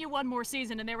only giving you one more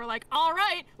season. And they were like, all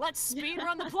right, let's speed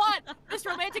run the plot. This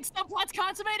romantic subplot's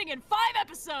consummating in 5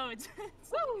 episodes.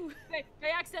 Woo! They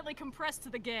accidentally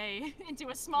compressed the gay into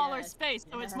a smaller Yes, space,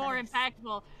 so it's more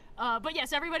impactful. But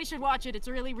yes, everybody should watch it. It's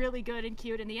really, really good and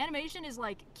cute. And the animation is,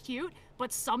 like, cute,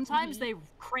 but sometimes they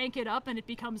crank it up and it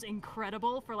becomes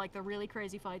incredible for, like, the really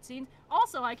crazy fight scenes.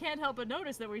 Also, I can't help but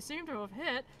notice that we seem to have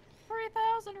hit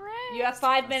 3,000 rays. You have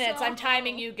 5 minutes. So- I'm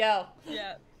timing you. Go.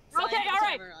 Yeah. Okay, Sign the all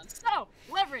right. timer on. So,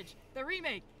 Leverage, the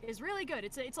remake, is really good.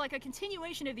 It's like a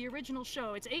continuation of the original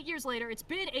show. It's 8 years later. It's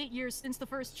been 8 years since the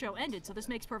first show ended, so this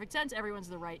makes perfect sense. Everyone's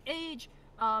the right age.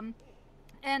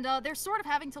 And they're sort of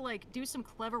having to, like, do some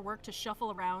clever work to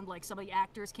shuffle around. Like, some of the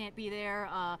actors can't be there.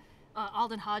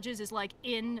 Alden Hodges is, like,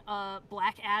 in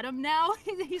Black Adam now.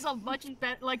 He's a much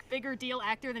bigger deal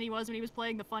actor than he was when he was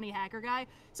playing the funny hacker guy.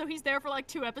 So he's there for, like,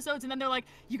 2 episodes, and then they're like,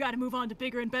 you gotta move on to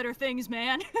bigger and better things,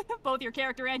 man. Both your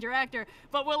character and your actor.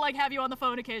 But we'll, like, have you on the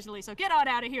phone occasionally, so get on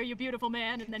out of here, you beautiful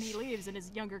man. And then he leaves, and his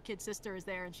younger kid sister is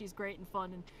there, and she's great and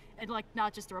fun, and like,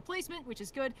 not just a replacement, which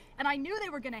is good. And I knew they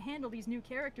were gonna handle these new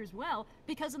characters well,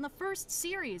 because in the first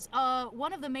series,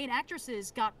 one of the main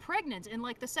actresses got pregnant in,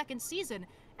 like, the 2nd season.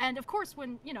 And of course,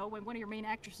 when one of your main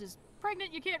actresses is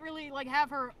pregnant, you can't really, like, have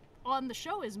her on the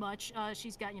show as much.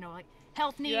 She's got, like,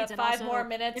 health needs. You have and 5 also, more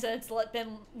minutes, and it's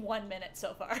been 1 minute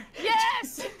so far.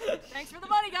 Yes! Thanks for the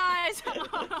money, guys!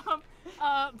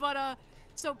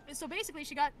 So basically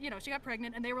she got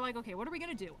pregnant, and they were like, okay, what are we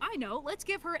gonna do? I know, let's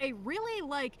give her a really,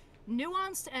 like,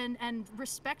 nuanced and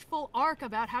respectful arc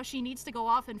about how she needs to go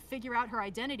off and figure out her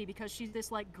identity, because she's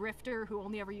this, like, grifter who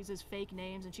only ever uses fake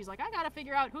names, and she's like, I gotta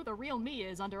figure out who the real me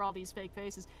is under all these fake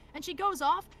faces. And she goes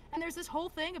off, and there's this whole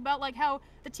thing about, like, how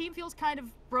the team feels kind of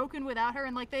broken without her,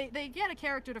 and, like, they get a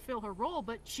character to fill her role,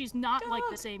 but she's not, like,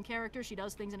 the same character. She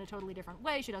does things in a totally different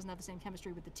way. She doesn't have the same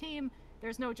chemistry with the team.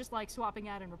 There's no just, like, swapping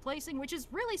out and replacing, which is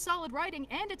really solid writing,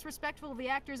 and it's respectful of the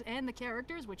actors and the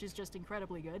characters, which is just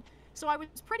incredibly good. So I was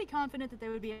pretty confident that they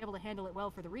would be able to handle it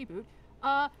well for the reboot.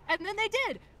 And then they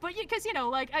did. But because,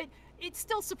 it's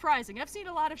still surprising. I've seen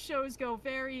a lot of shows go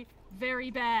very, very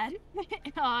bad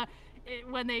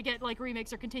when they get, like,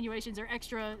 remakes or continuations or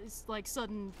extra, like,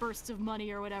 sudden bursts of money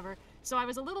or whatever. So I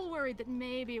was a little worried that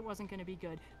maybe it wasn't going to be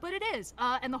good. But it is.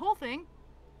 And the whole thing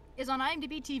is on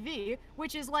IMDb TV,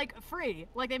 which is, like, free.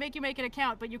 Like, they make you make an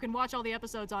account, but you can watch all the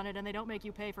episodes on it, and they don't make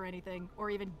you pay for anything or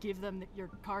even give them your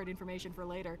card information for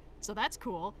later. So that's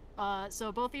cool. So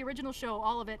both the original show,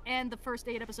 all of it, and the first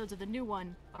 8 episodes of the new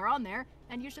one are on there,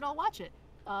 and you should all watch it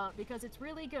because it's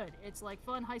really good. It's, like,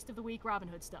 fun heist of the week Robin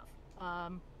Hood stuff.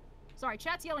 Sorry,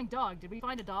 chat's yelling dog. Did we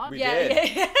find a dog? We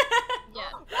did. Yeah.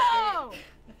 Oh!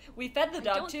 We fed the I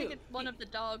dog don't too. think it's one of the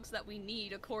dogs that we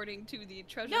need according to the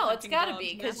treasure. No, it's gotta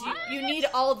be, because you need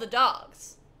all the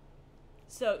dogs.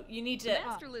 So you need The to.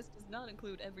 master list does not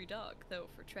include every dog, though,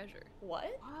 for treasure.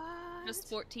 What? Just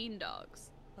 14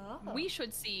 dogs. Oh. We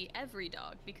should see every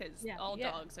dog, because Yeah. all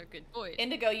Yeah. dogs are good boys.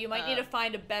 Indigo, you might need to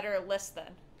find a better list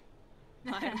then.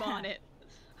 I'm on it.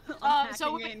 I'm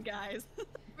so hacking in, guys.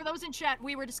 For those in chat,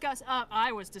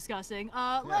 I was discussing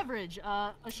Leverage,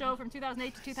 a show from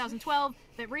 2008 to 2012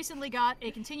 that recently got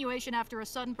a continuation after a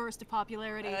sudden burst of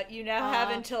popularity. You now have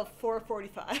until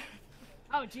 4:45.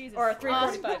 Oh, Jesus. Or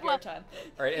 3:45 your time.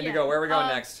 All right, Indigo, where are we going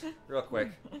next? Real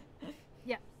quick.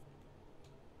 Yeah.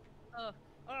 Hack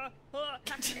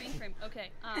the mainframe.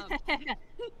 Okay.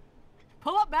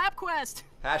 Pull up MapQuest!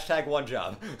 Hashtag one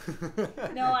job.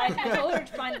 No, I told her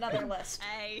to find another list.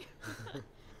 Hey.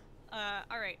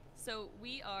 Alright, so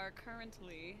we are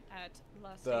currently at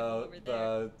La The- Stable over there.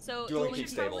 the So Dueling we Keep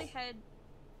should probably Stable. head.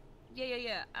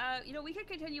 Yeah. We could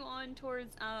continue on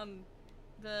towards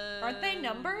the. Aren't they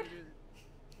numbered?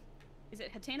 Is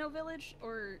it Hateno Village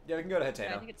or? Yeah, we can go to I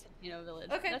Hateno. think it's Hateno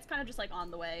Village. Okay. That's kind of just like on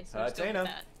the way. So just go with Hateno.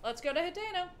 that. Let's go to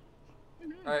Hateno.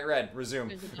 All right, Red, resume.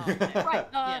 There's a dog there. Right,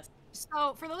 Yes.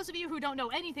 So, for those of you who don't know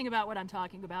anything about what I'm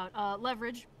talking about,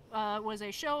 Leverage was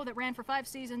a show that ran for 5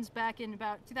 seasons back in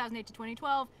about 2008 to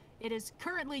 2012. It is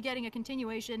currently getting a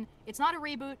continuation. It's not a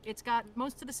reboot. It's got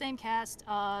most of the same cast.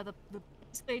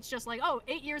 It's just like,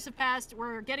 8 years have passed.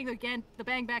 We're getting the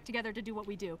bang back together to do what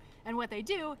we do. And what they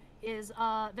do is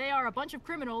they are a bunch of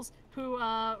criminals who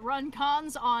run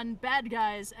cons on bad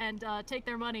guys and take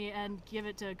their money and give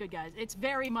it to good guys. It's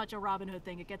very much a Robin Hood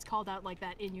thing. It gets called out like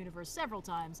that in universe several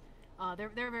times.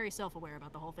 They're very self-aware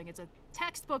about the whole thing. It's a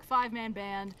textbook 5-man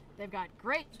band. They've got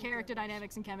great character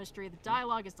dynamics and chemistry. The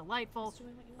dialogue is delightful.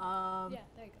 Yeah,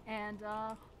 there you go. And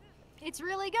it's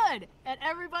really good. And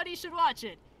everybody should watch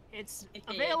it. It's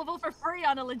available for free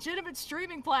on a legitimate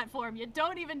streaming platform. You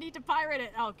don't even need to pirate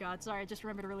it. Oh god, sorry, I just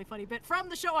remembered a really funny bit from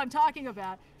the show I'm talking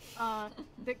about.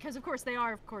 Because of course they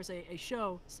are, of course, a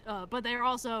show, but they're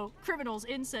also criminals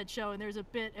in said show. And there's a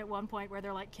bit at one point where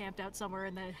they're like camped out somewhere,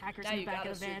 and the hacker's in the back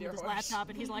of the van with his laptop,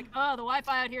 and he's like, "Oh, the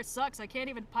Wi-Fi out here sucks. I can't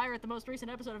even pirate the most recent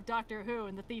episode of Doctor Who."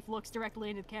 And the thief looks directly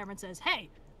into the camera and says, "Hey,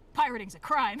 pirating's a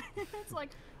crime." It's like,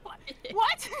 what?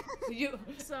 What?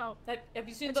 Have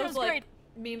you seen those like great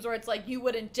memes where it's like you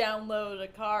wouldn't download a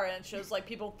car and it shows like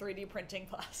people 3D printing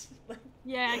glass?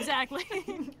 Yeah, exactly.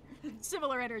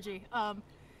 Similar energy.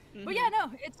 But yeah,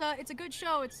 no, it's a good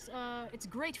show. It's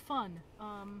great fun.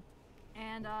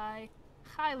 And I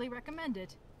highly recommend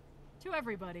it to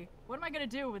everybody. What am I gonna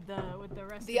do with the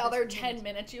rest? The of other this 10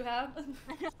 minutes you have?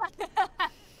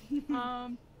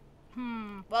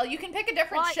 Well, you can pick a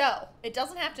different show. It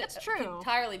doesn't have to That's true.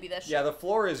 entirely be this show. Yeah, the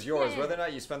floor is yours. Yeah. Whether or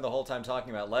not you spend the whole time talking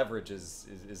about leverage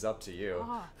is up to you.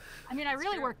 Oh, I mean, I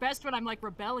really work best when I'm like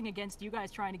rebelling against you guys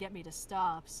trying to get me to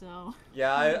stop. So.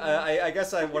 Yeah, I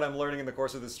guess what I'm learning in the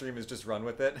course of the stream is just run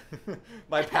with it.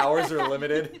 My powers are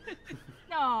limited.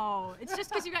 No, it's just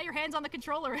because you got your hands on the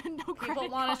controller and no credit. People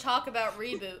want to talk about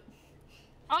Reboot.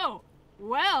 Oh,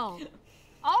 well,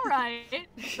 all right.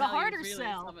 The harder really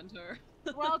sell. Her.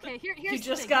 Well, okay. Here's you the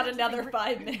just thing. got another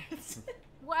 5 minutes.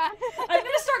 Wow. I'm gonna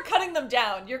start cutting them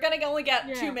down. You're gonna only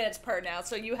get 2 minutes per now,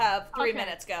 so you have 3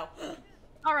 minutes. Go.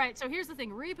 All right, so here's the thing.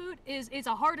 Reboot is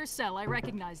a harder sell. I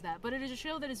recognize that, but it is a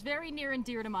show that is very near and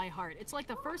dear to my heart. It's like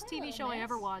the first TV show I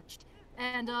ever watched,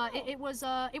 and it was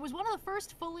one of the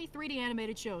first fully 3D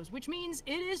animated shows, which means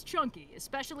it is chunky,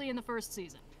 especially in the first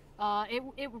season.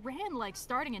 It ran like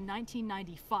starting in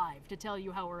 1995 to tell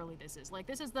you how early this is. Like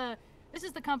this is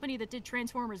the company that did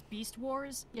Transformers Beast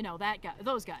Wars, you know,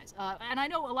 those guys. And I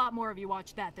know a lot more of you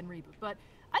watched that than Reboot, but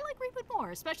I like Reboot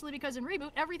more, especially because in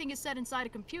Reboot, everything is set inside a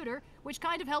computer, which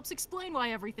kind of helps explain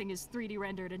why everything is 3D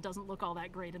rendered and doesn't look all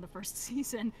that great in the first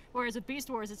season. Whereas with Beast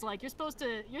Wars, it's like,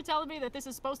 you're telling me that this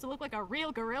is supposed to look like a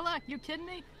real gorilla? You kidding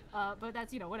me? But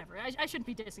that's, you know, whatever. I shouldn't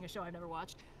be dissing a show I've never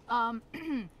watched.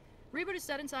 Reboot is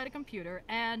set inside a computer,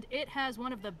 and it has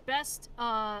one of the best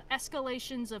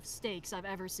escalations of stakes I've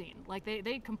ever seen. Like,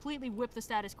 they completely whip the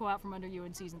status quo out from under you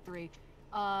in Season 3.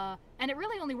 And it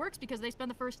really only works because they spend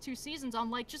the first 2 seasons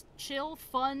on, like, just chill,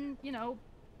 fun, you know,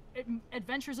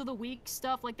 adventures of the week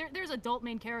stuff. Like, there's adult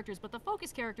main characters, but the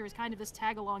focus character is kind of this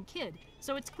tag-along kid.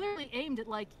 So it's clearly aimed at,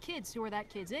 like, kids who are that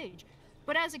kid's age.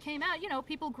 But as it came out, you know,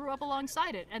 people grew up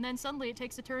alongside it, and then suddenly it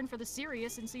takes a turn for the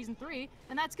serious in Season 3,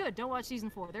 and that's good. Don't watch Season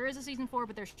 4. There is a Season 4,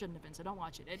 but there shouldn't have been, so don't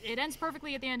watch it. It ends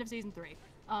perfectly at the end of Season 3.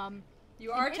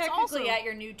 You are technically at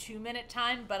your new 2-minute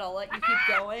time, but I'll let you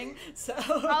keep going, so...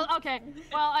 Okay,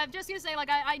 well, I'm just gonna say, like,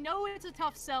 I know it's a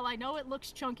tough sell, I know it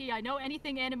looks chunky, I know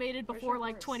anything animated before,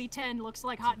 like, 2010 looks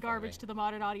like hot garbage to the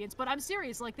modern audience, but I'm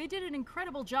serious, like, they did an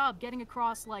incredible job getting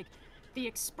across, like, the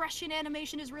expression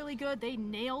animation is really good. They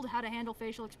nailed how to handle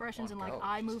facial expressions and like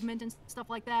eye movement and stuff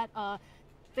like that.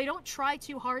 They don't try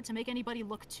too hard to make anybody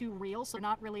look too real, so they're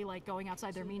not really like going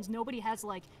outside their means. Nobody has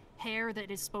like hair that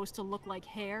is supposed to look like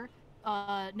hair.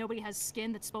 Nobody has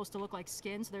skin that's supposed to look like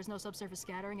skin, so there's no subsurface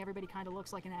scattering. Everybody kind of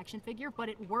looks like an action figure, but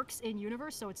it works in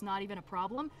universe, so it's not even a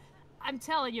problem. I'm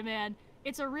telling you, man,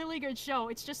 it's a really good show.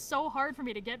 It's just so hard for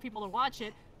me to get people to watch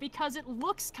it because it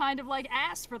looks kind of like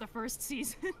ass for the first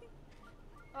season.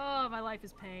 Oh, my life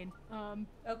is pain.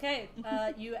 Okay,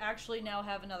 you actually now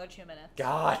have another 2 minutes.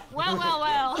 God. Well.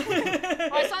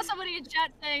 I saw somebody in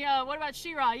chat saying, what about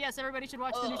She-Ra? Yes, everybody should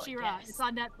watch the new She-Ra. Yes. It's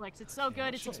on Netflix. It's so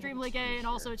good. It's extremely gay, and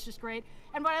also it's just great.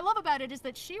 And what I love about it is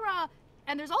that She-Ra,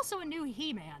 and there's also a new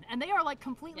He-Man, and they are like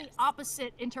completely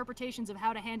opposite interpretations of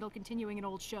how to handle continuing an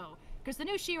old show. Because the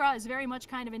new She-Ra is very much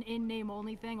kind of an in-name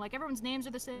only thing. Like, everyone's names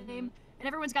are the same, and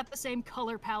everyone's got the same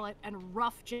color palette and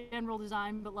rough general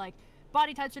design, but like,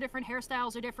 body types are different,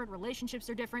 hairstyles are different, relationships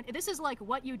are different. This is like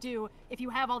what you do if you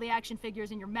have all the action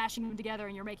figures and you're mashing them together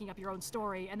and you're making up your own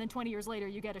story, and then 20 years later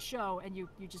you get a show and you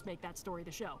just make that story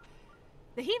the show.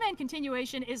 The He-Man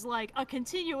continuation is like a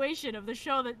continuation of the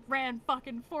show that ran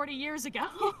fucking 40 years ago.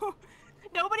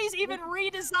 Nobody's even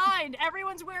redesigned.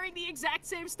 Everyone's wearing the exact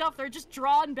same stuff. They're just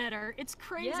drawn better. It's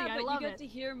crazy. Yeah, but I love you get it. to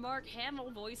hear Mark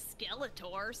Hamill voice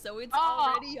Skeletor, so it's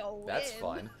already a win. That's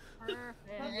fun. Perfect.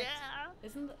 Yeah.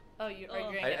 Isn't the... Oh, you're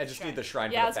I just need the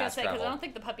shrine yeah, for I was the gonna fast say, because travel. I don't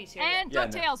think the puppy's here And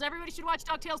yet. DuckTales. Everybody should watch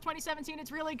DuckTales 2017.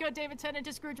 It's really good. David Tennant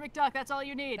to Scrooge McDuck. That's all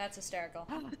you need. That's hysterical.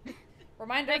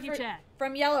 Reminder Thank you, chat.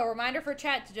 From Yellow, reminder for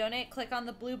chat to donate. Click on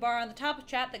the blue bar on the top of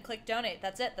chat, then click donate.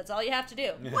 That's it. That's all you have to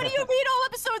do. What do you mean all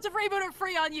episodes of Reboot are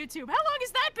free on YouTube? How long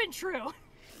has that been true?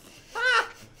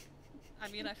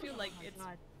 I mean, I feel like it's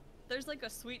there's like a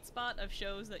sweet spot of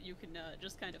shows that you can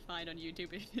just kind of find on YouTube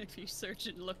if you search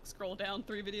and scroll down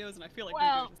 3 videos, and I feel like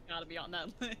Well, Reboot has got to be on that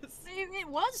list. It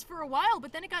was for a while,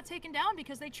 but then it got taken down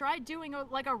because they tried doing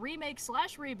a remake /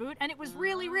 reboot, and it was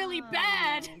really, really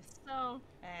bad. So.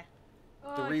 The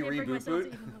I can't bring reboot myself to boot?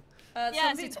 even look. Some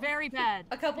Yes, peop- it's very bad.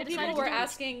 A couple They decided people to were do it.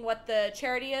 asking what the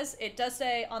charity is. It does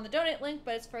say on the donate link,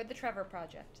 but it's for the Trevor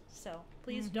Project. So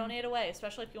please donate away,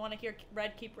 especially if you want to hear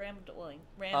Red keep rambling.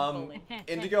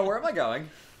 Indigo, where am I going?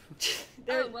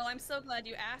 Oh, well, I'm so glad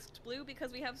you asked, Blue,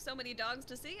 because we have so many dogs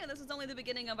to see, and this is only the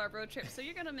beginning of our road trip, so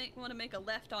you're gonna want to make a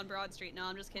left on Broad Street. No,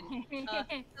 I'm just kidding.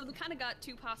 So we kind of got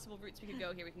 2 possible routes we could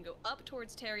go here. We can go up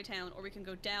towards Terrytown, or we can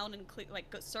go down and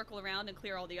circle around and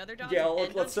clear all the other dogs. Yeah,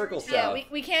 and let's circle Terrytown. south. Yeah,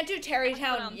 we can't do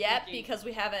Terrytown I'm yet thinking. because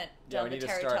we haven't Yeah, done we the need to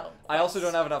Terrytown. start. I also quest.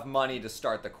 don't have enough money to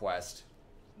start the quest.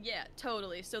 Yeah,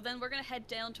 totally. So then we're gonna head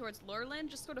down towards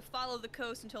Lurland, just sort of follow the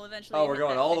coast until eventually. Oh, we we're hit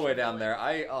going that all the way fishing down there.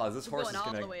 village. This We're horse is going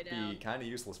all gonna the way be down. kind of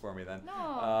useless for me then. No.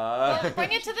 Uh, Well,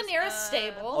 bring it to the nearest Uh,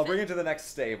 stable. I'll bring it to the next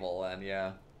stable, and yeah.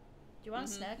 Do you want a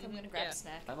snack? I'm gonna grab yeah. a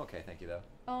snack. I'm okay, thank you though.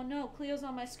 Oh no, Cleo's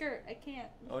on my skirt. I can't.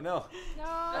 Oh no. No.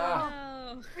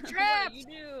 Ah. Oh, We're trapped! what do you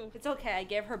do? It's okay. I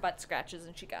gave her butt scratches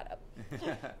and she got up.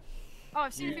 Oh,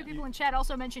 I've seen a few people in chat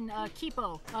also mention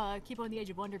Kipo, Kipo and the Age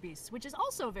of Wonder Beasts, which is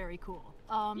also very cool.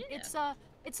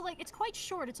 It's quite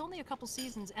short. It's only a couple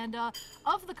seasons, and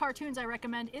of the cartoons I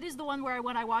recommend, it is the one where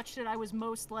when I watched it, I was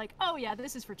most like, oh yeah,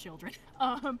 this is for children.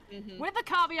 With the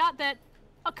caveat that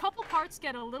a couple parts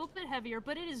get a little bit heavier,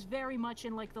 but it is very much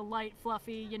in like the light,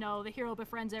 fluffy, the hero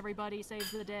befriends everybody,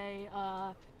 saves the day,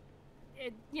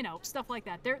 stuff like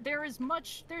that. There's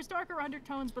darker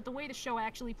undertones, but the way the show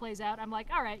actually plays out, I'm like,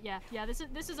 all right, yeah,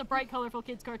 this is a bright, colorful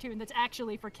kids cartoon that's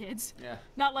actually for kids. Yeah.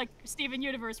 Not like Steven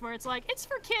Universe, where it's like, it's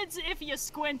for kids if you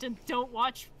squint and don't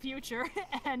watch Future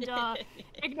and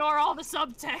ignore all the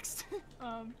subtext.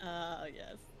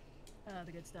 Yes.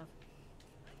 The good stuff.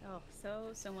 Oh,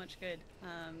 so much good.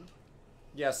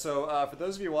 Yeah, so for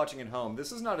those of you watching at home,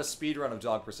 this is not a speed run of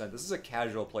Dog Percent. This is a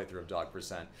casual playthrough of Dog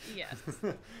Percent. Yes.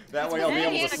 That way I'll be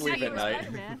Hey, able to sleep at Spectacular night.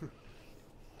 Spider-Man.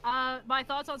 My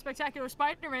thoughts on Spectacular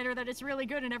Spider-Man are that it's really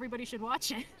good and everybody should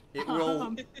watch it. It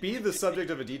will be the subject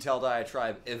of a detailed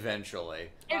diatribe eventually.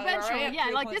 Eventually, Alright, yeah.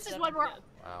 Like this is one where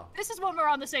Wow. this is one we're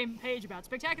on the same page about.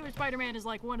 Spectacular Spider-Man is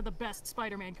like one of the best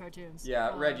Spider-Man cartoons.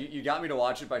 Yeah, Red, you got me to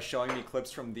watch it by showing me clips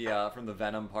from the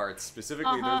Venom parts,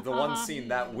 specifically the one scene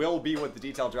that will be what the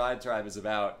detailed diatribe is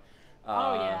about.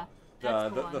 Oh, yeah.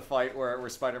 That's the one. The fight where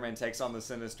Spider-Man takes on the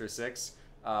Sinister Six.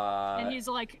 And he's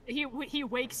like, he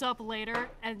wakes up later,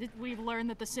 and we've learned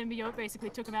that the symbiote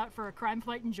basically took him out for a crime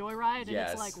fight in Joyride, and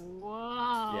Yes. it's like,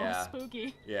 whoa, Yeah.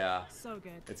 spooky. Yeah. So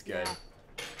good. It's good. Yeah.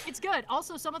 It's good.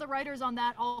 Also, some of the writers on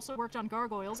that also worked on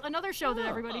Gargoyles, another show that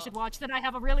everybody should watch that I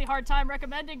have a really hard time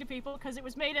recommending to people because it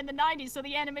was made in the 90s, so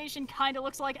the animation kind of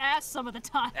looks like ass some of the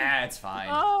time. It's fine.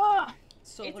 Oh!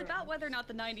 It's about whether or not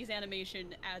the 90s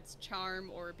animation adds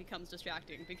charm or becomes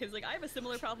distracting. Because, like, I have a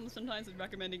similar problem sometimes with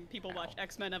recommending people watch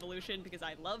X-Men Evolution because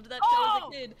I loved that show as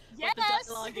a kid. Yes! But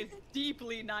the dialogue is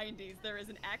deeply 90s. There is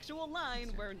an actual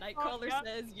line where Nightcrawler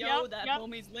says, yo, that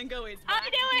homie's lingo is I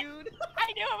whack, knew it! dude.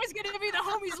 I knew it was gonna be the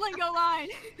homies lingo line!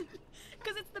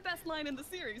 Because it's the best line in the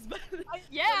series. But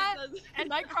Yeah, but it does-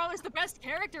 and Nightcrawler's the best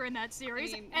character in that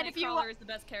series. I mean, and if Nightcrawler you, is the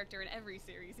best character in every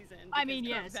series he's in. I mean,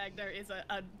 because yes. Kurt Wagner is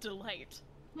a delight.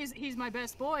 he's my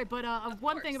best boy, but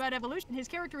one thing about Evolution, his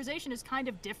characterization is kind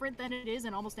of different than it is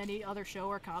in almost any other show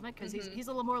or comic, because he's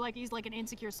a little more like, he's like an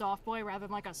insecure soft boy rather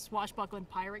than like a swashbuckling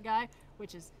pirate guy,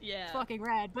 which is fucking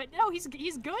rad. But no, he's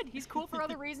good. He's cool for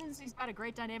other reasons. He's got a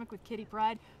great dynamic with Kitty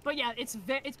Pryde. But yeah, it's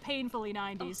painfully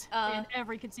 90s in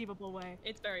every conceivable way.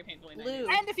 It's very painfully 90s. Blue.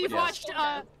 And if you've Yes. watched,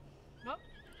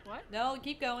 what? No,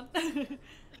 keep going. And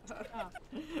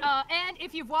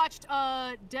if you've watched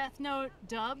Death Note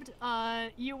dubbed,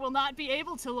 you will not be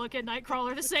able to look at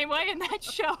Nightcrawler the same way in that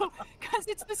show, because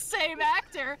it's the same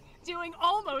actor doing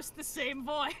almost the same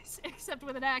voice, except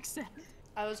with an accent.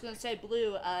 I was gonna say,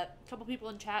 Blue, a couple people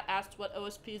in chat asked what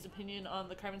OSP's opinion on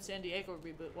the Carmen Sandiego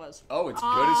reboot was. Oh, it's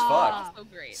good as fuck. So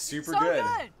great. Super So good.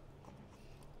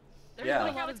 There's Yeah.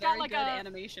 been a lot It's of got very like good a-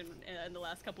 animation in the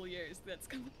last couple years that's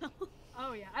come out.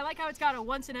 Oh yeah, I like how it's got a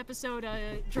once-an-episode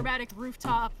dramatic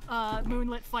rooftop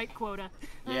moonlit fight quota.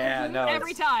 Yeah, no,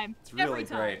 Every time. It's really Every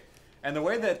time. great. And the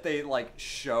way that they like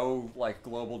show like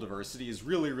global diversity is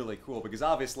really, really cool, because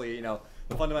obviously, you know,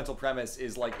 the fundamental premise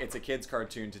is like it's a kids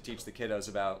cartoon to teach the kiddos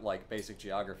about like basic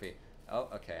geography. Oh,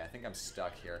 okay, I think I'm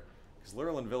stuck here. Because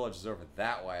Lurland Village is over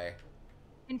that way.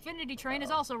 Infinity Train is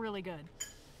also really good.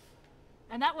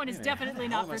 And that one is Wait a minute, how definitely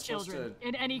the hell not am I for supposed children to-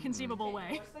 in any conceivable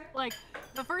way. Like,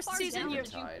 the first Far season down you...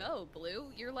 did you go, Blue?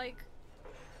 You're like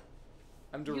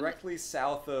I'm directly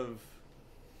south of.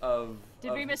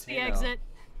 Did we miss the Hateno. exit?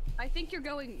 I think you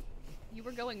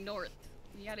were going north.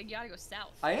 You gotta go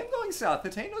south. I am going south.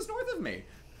 Hateno's north of me.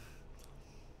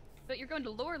 But you're going to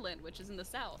Loreland, which is in the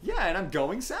south. Yeah, and I'm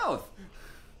going south.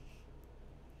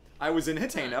 I was in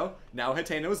Hateno. Now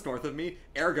Hateno is north of me.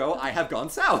 Ergo, I have gone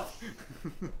south.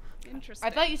 Interesting.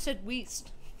 I thought you said west.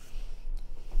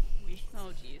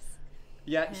 Oh, jeez.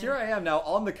 Yeah, here I am now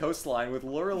on the coastline with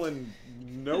Lurelin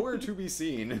nowhere to be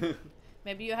seen.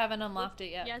 Maybe you haven't unlocked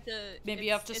it yet. Maybe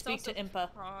you have to speak to Impa.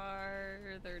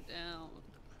 Farther down.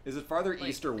 Is it farther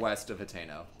east or west of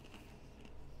Hateno?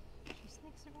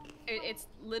 It's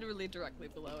literally directly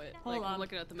below it. Hold on. I'm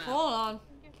looking at the map. Hold on.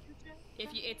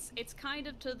 It's kind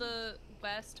of to the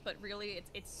west, but really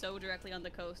it's so directly on the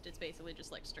coast. It's basically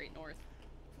just like straight north.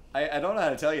 I don't know how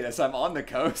to tell you this. I'm on the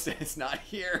coast and it's not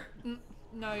here.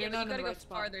 No, Yeah, you're but not you in gotta the go right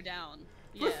spot. farther down.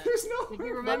 Yeah. There's no. Did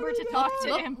you remember to talk to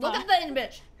Impa? Look at the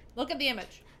image. Look at the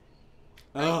image.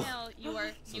 Right Ugh. now you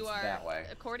it's that way.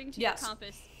 according to Yes. your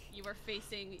compass, you are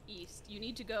facing east. You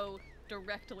need to go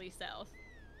directly south,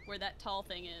 where that tall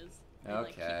thing is, and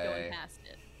like keep Okay. going past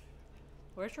it.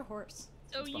 Where's your horse?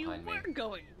 So It's you behind me. were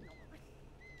going.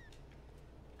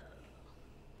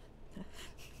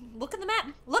 Look at the map.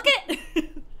 Look it.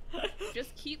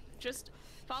 Just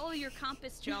follow your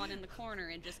compass, John, in the corner,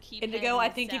 and just keep. Indigo, I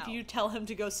heading think if south. you tell him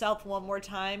to go south one more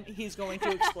time, he's going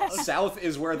to explode. South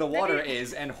is where the water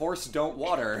is, and horse don't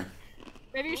water.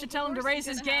 Maybe you should tell him to Horse raise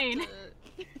is his gonna gain.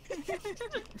 have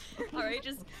to- All right,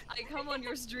 just I come on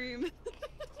your stream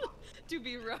to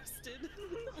be roasted.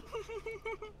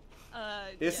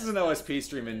 This yes, is an OSP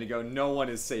stream, Indigo. No one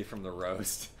is safe from the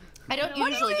roast. I don't What do you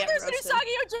usually mean get there's a roasted.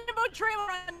 Usagi Yojimbo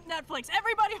trailer on Netflix?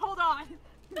 Everybody hold on!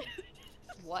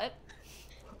 What?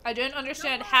 I didn't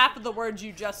understand half of the words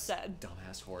you just said.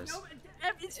 Dumbass horse. No,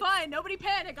 it's fine. Nobody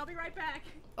panic. I'll be right back.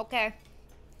 Okay.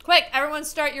 Quick, everyone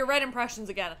start your red impressions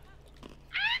again.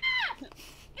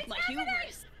 My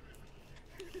hubris.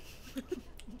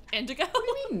 Indigo?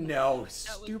 No,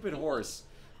 stupid horse.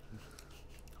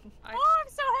 Oh, I'm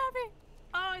so happy.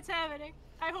 Oh, it's happening.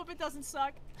 I hope it doesn't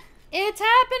suck. It's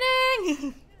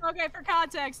happening! Okay, for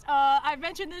context, I've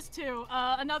mentioned this too.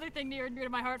 Another thing near and dear to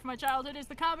my heart from my childhood is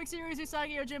the comic series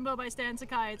Usagi Yojimbo by Stan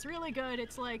Sakai. It's really good.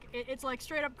 It's like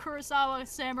straight up Kurosawa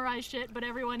samurai shit, but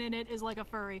everyone in it is like a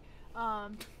furry.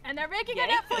 And they're making a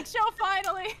Netflix show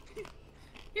finally.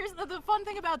 Here's the fun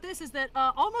thing about this is that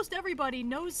almost everybody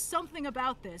knows something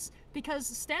about this because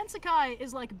Stan Sakai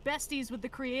is like besties with the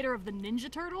creator of the Ninja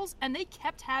Turtles, and they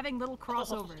kept having little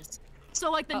crossovers. So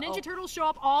like the Ninja Turtles show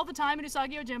up all the time in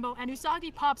Usagi Yojimbo, and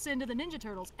Usagi pops into the Ninja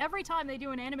Turtles. Every time they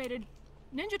do an animated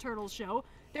Ninja Turtles show,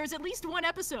 there's at least one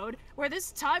episode where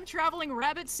this time-traveling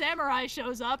rabbit samurai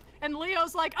shows up, and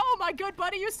Leo's like, "Oh, my good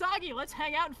buddy Usagi, let's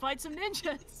hang out and fight some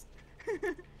ninjas."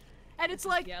 And it's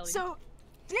like, so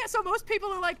most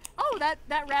people are like, "Oh, that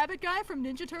rabbit guy from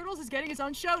Ninja Turtles is getting his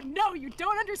own show." No, you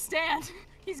don't understand.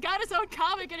 He's got his own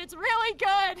comic, and it's really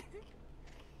good.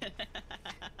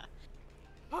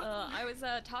 I was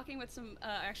talking with some,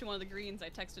 actually one of the Greens. I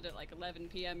texted at like 11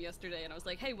 p.m. yesterday, and I was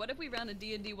like, "Hey, what if we ran a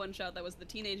D&D one-shot that was the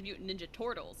Teenage Mutant Ninja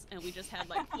Turtles, and we just had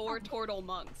like 4 turtle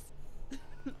monks?"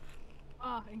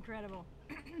 Oh, incredible.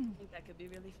 I think that could be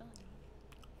really fun.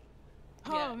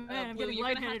 Oh man, I'm Blue, getting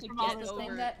you're gonna have lightheaded to from all get this.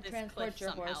 over that this transports cliff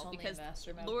your horse somehow, only in because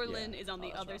master mode. Lorelin Yeah. is on the Oh,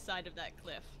 that's other rough. side of that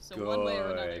cliff. So one way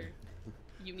or another,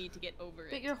 you need to get over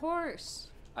But it. your horse.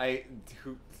 I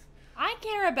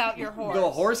care about your horse.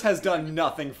 The horse has done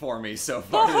nothing for me so The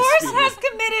far. this horse season. has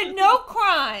committed no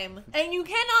crime, and you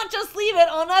cannot just leave it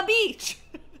on a beach.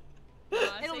 I It'll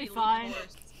say be you leave the fine.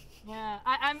 horse. Yeah,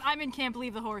 I'm in Camp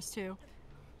Leave the Horse too.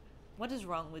 What is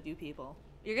wrong with you people?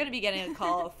 You're gonna be getting a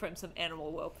call from some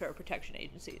animal welfare protection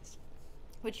agencies.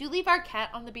 Would you leave our cat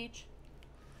on the beach?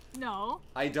 No.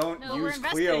 I don't No, we're use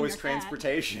investing Cleo in as your cat.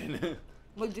 transportation.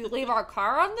 Would you leave our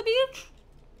car on the beach?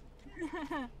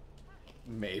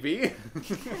 Maybe.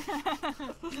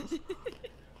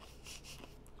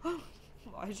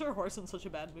 Why is your horse in such a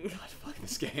bad mood? Fuck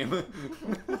this game.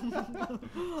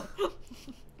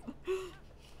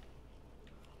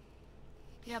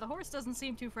 Yeah, the horse doesn't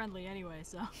seem too friendly anyway,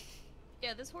 so.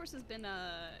 Yeah, this horse has been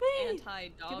Whee!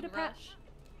 anti-dog Give it a pat. rush.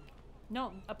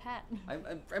 No, a pat.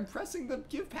 I'm pressing the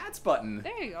give pats button.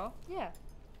 There you go. Yeah.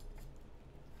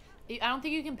 I don't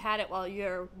think you can pat it while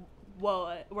you're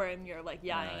wearing your like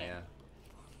Yeah, yai. yeah.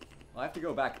 I'll have to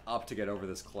go back up to get over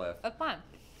this cliff. That's fine.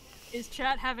 Is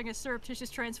chat having a surreptitious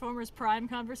Transformers Prime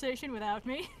conversation without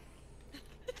me?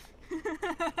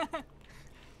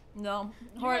 No.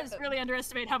 You guys really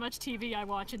underestimate how much TV I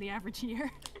watch in the average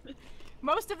year.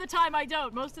 Most of the time I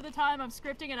don't. Most of the time I'm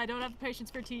scripting and I don't have the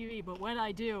patience for TV. But when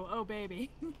I do, oh baby.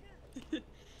 2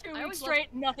 weeks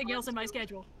straight, nothing else in my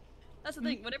schedule. That's the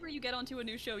thing. Whenever you get onto a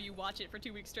new show, you watch it for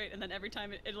 2 weeks straight, and then every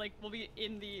time it like will be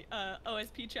in the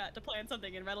OSP chat to plan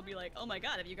something, and Red will be like, "Oh my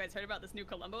god, have you guys heard about this new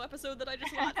Columbo episode that I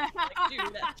just watched?" Like,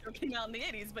 dude, that show came out in the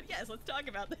 80s, but yes, let's talk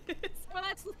about this. Well,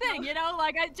 that's the thing, you know.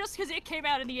 Like, just because it came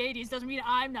out in the 80s doesn't mean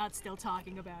I'm not still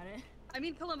talking about it. I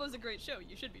mean, Columbo's a great show.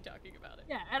 You should be talking about it.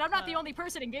 Yeah, and I'm not the only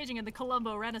person engaging in the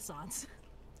Columbo Renaissance.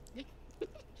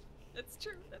 That's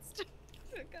true. That's true.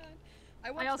 Oh god. I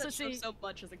I watched also that show see- so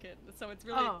much as a kid, so it's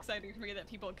really exciting for me that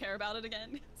people care about it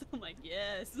again. So I'm like,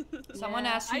 yes. Someone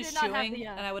Yeah, asked I who's did not have chewing, the,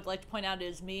 and I would like to point out it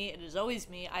is me. It is always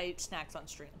me. I eat snacks on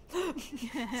stream.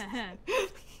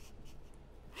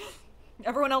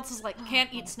 Everyone else is like,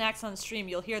 can't eat snacks on stream.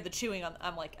 You'll hear the chewing on.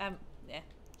 I'm like,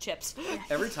 chips.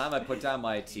 Every time I put down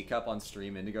my teacup on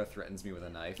stream, Indigo threatens me with a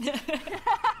knife.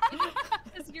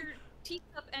 Because your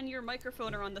teacup and your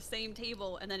microphone are on the same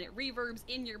table, and then it reverbs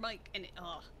in your mic, and it,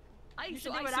 You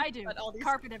should do what I do. supercut all these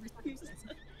Carpet every second. streams.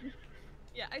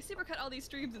 Yeah, I supercut all these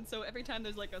streams, and so every time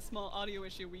there's like a small audio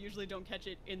issue, we usually don't catch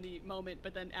it in the moment,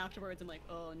 but then afterwards I'm like,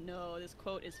 oh no, this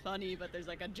quote is funny, but there's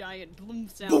like a giant boom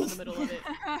sound in the middle of it.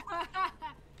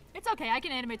 It's okay, I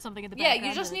can animate something in the Yeah, background.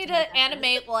 you just to need make to that better.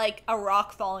 animate like a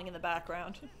rock falling in the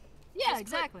background. Yeah, Just put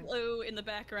exactly. Blue in the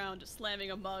background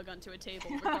slamming a mug onto a table,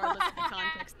 regardless of the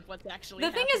context of what's actually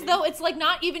The thing happening. is, though, it's like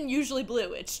not even usually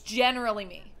Blue. It's generally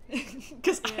me.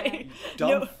 Because I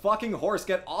Dumb fucking horse,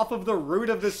 get off of the root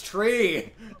of this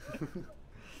tree!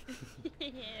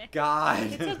 God.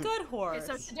 It's a good horse.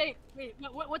 Okay, so today, wait,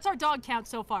 what's our dog count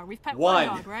so far? We've pet One.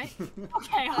 one dog, right?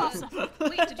 Okay, awesome.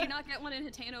 Wait, did you not get one in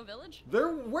Hitano Village? Where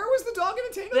was the dog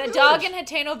in Atano The Village? dog in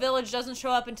Hitano Village doesn't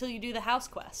show up until you do the house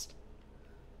quest.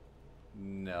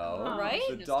 No. Right?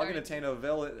 The dog in Atano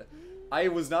Village. I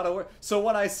was not aware. So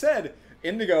when I said,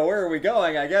 Indigo, where are we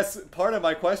going? I guess part of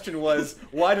my question was,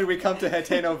 why did we come to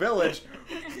Hitano Village?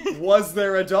 Was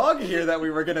there a dog here that we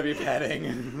were going to be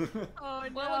petting? Oh no.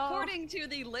 Well, according to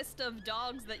the list of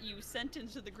dogs that you sent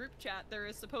into the group chat, there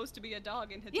is supposed to be a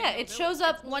dog in Hitano Yeah, it Village. shows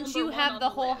up It's once number you one have on the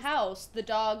whole list. house. The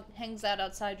dog hangs out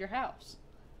outside your house.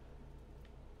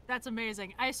 That's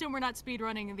amazing. I assume we're not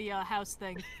speedrunning the house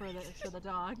thing for the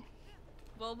dog.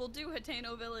 Well, we'll do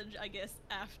Hitano Village, I guess,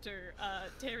 after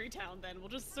Terrytown. Then we'll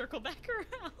just circle back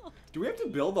around. Do we have to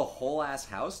build the whole ass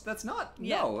house? That's not.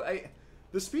 Yeah. No.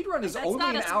 The speedrun is That's only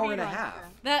not an a hour and a speedrun, half.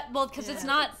 yeah. Because it's Yeah.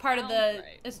 not part of the. Sounds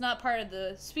right. It's not part of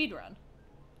the speed run.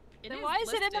 It Then why is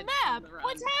it in the listed map? run.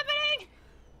 What's happening?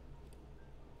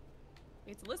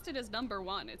 It's listed as number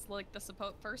 1. It's like the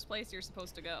first place you're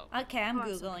supposed to go. Okay, I'm Oh,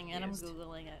 I'm so googling it. I'm confused.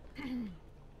 googling it.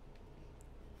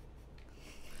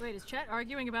 Wait, is chat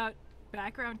arguing about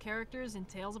background characters in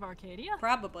Tales of Arcadia?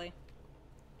 Probably.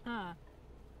 Huh.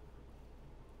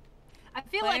 I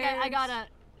feel like I Players. gotta.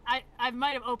 I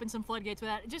might have opened some floodgates with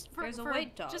that. Just for There's a for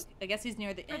white dog. just I guess he's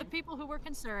near the for the end. people who were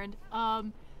concerned.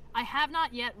 I have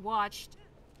not yet watched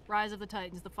Rise of the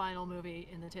Titans, the final movie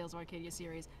in the Tales of Arcadia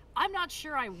series. I'm not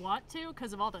sure I want to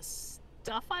because of all the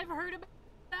stuff I've heard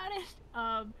about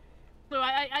it. So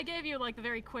I gave you like the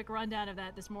very quick rundown of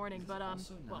that this morning, but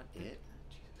Also well, not it.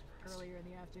 earlier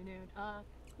in the afternoon.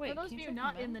 Wait, For those can of you you check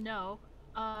not them in out?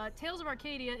 the know, Tales of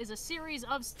Arcadia is a series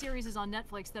of series on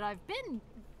Netflix that I've been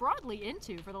broadly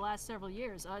into for the last several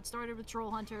years. It started with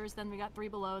Troll Hunters, then we got Three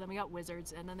Below, then we got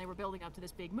Wizards, and then they were building up to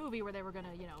this big movie where they were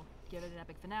gonna, give it an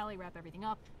epic finale, wrap everything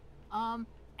up.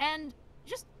 And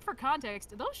just for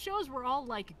context, those shows were all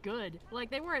like good. Like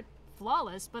they weren't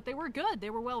flawless, but they were good. They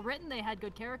were well written. They had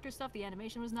good character stuff. The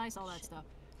animation was nice. All that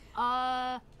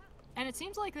stuff. And it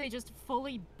seems like they just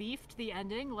fully beefed the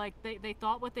ending. Like, they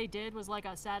thought what they did was like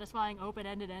a satisfying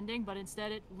open-ended ending, but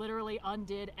instead it literally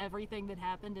undid everything that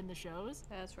happened in the shows.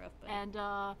 That's rough. But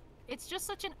And, it's just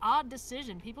such an odd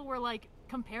decision. People were, like,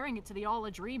 comparing it to the All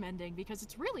a Dream ending because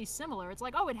it's really similar. It's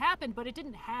like, oh, it happened, but it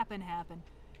didn't happen.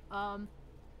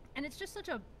 And it's just such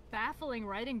a baffling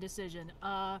writing decision,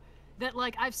 that,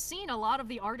 like, I've seen a lot of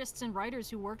the artists and writers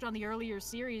who worked on the earlier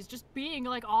series just being,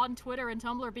 like, on Twitter and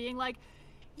Tumblr being like,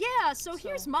 yeah, so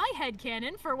here's my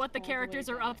headcanon for what the All the characters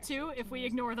way are up to if we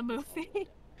ignore the movie.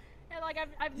 And, like,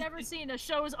 I've never seen a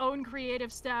show's own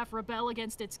creative staff rebel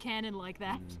against its canon like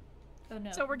that. oh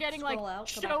no. So we're getting, like, Scroll out, go back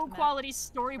to show the map. quality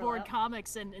Scroll storyboard out.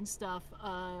 comics and stuff from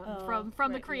right, the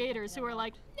you're creators talking who are about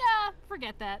like, yeah,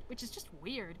 forget that, which is just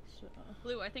weird.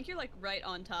 Blue, I think you're like right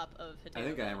on top of Hitano I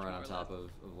think I am Village, right more on or top less.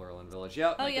 of Laurelin Village.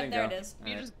 Yep. Oh, yeah, there bingo. it is. If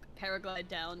you Alright. just paraglide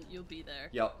down, you'll be there.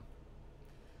 Yep.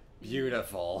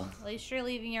 Beautiful. At least you're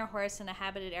leaving your horse in a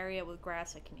habited area with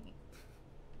grass it can eat.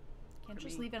 Can't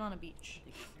just leave it on a beach.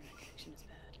 Internet connection is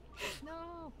bad.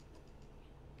 No.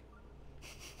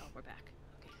 we're back.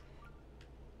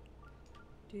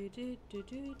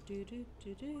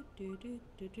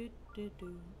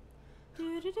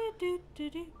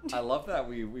 I love that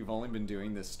we've only been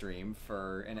doing this stream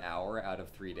for an hour out of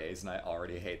 3 days, and I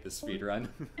already hate this speedrun.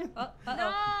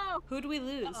 No! Who do we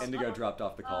lose? Indigo dropped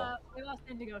off the call. We lost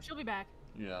Indigo. She'll be back.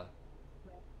 Yeah.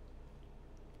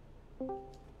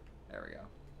 There we go.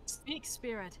 Speak,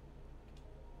 spirit.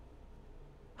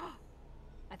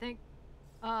 I think,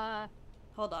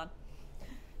 Hold on.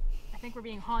 I think we're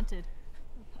being haunted.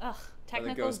 Ugh, By the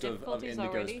technical ghost of difficulties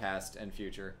Indigo's already. past and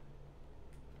future.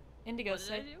 Indigo What did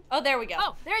I said. do? Oh, there we go.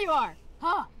 Oh, there you are!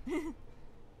 Huh!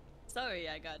 Sorry,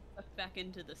 I got sucked back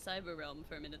into the cyber realm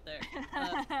for a minute there.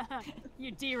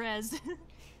 You D-res.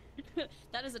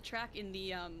 That is a track in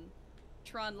the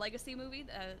Tron Legacy movie,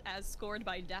 as scored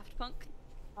by Daft Punk.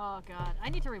 Oh god, I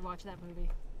need to rewatch that movie.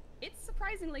 It's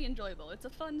surprisingly enjoyable. It's a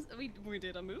fun. We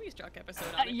did a movie struck episode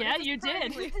on it. but Yeah, it's a you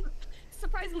did.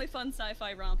 surprisingly fun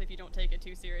sci-fi romp if you don't take it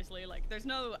too seriously. Like, there's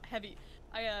no heavy.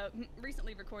 I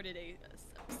recently recorded a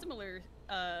similar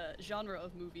genre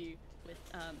of movie with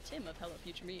Tim of Hello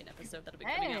Future Me, an episode that'll be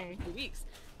coming out in a few weeks.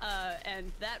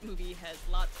 And that movie has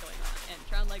lots going on. And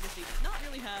Tron Legacy does not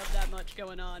really have that much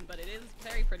going on, but it is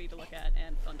very pretty to look at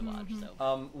and fun to watch.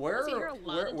 So.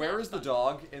 Where is the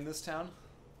dog in this town?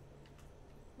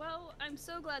 Well, I'm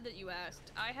so glad that you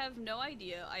asked. I have no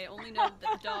idea. I only know that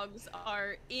the dogs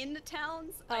are in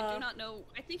towns. I do not know.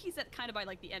 I think he's at kind of by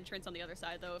like the entrance on the other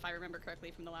side, though, if I remember correctly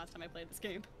from the last time I played this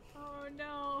game. Oh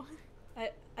no.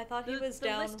 I thought he was the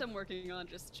down. list I'm working on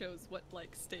just shows what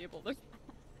like stable.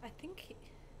 I think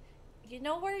you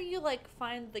know where you like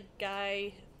find the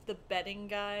guy, the betting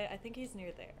guy. I think he's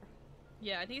near there.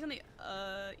 Yeah, I think he's on the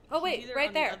Oh wait, he's either right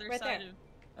on there, the other right side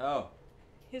there. Of... Oh.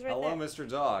 He's right Hello, there. Mr.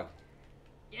 Dog.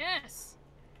 Yes!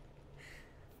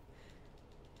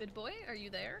 Good boy, are you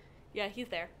there? Yeah, he's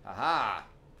there. Aha!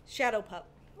 Shadow pup.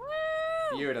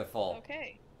 Woo! Beautiful.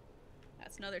 Okay.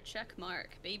 That's another check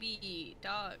mark. Baby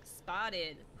dog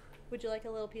spotted. Would you like a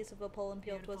little piece of a pull and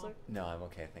peel Beautiful. Twizzler? No, I'm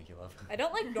okay, thank you, love. I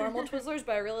don't like normal Twizzlers,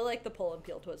 but I really like the pull and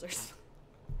peel Twizzlers.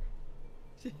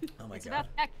 Oh my It's god. about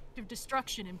active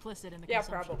destruction implicit in the Yeah,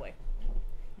 consumption. probably.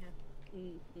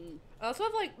 Mm-hmm. I also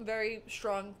have like very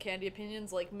strong candy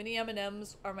opinions. Like mini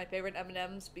M&Ms are my favorite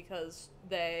M&Ms because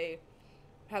they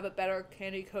have a better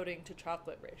candy coating to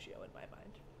chocolate ratio in my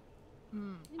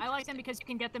mind. I like them because you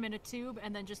can get them in a tube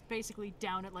and then just basically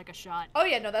down it like a shot. Oh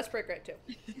yeah, no, that's pretty great too.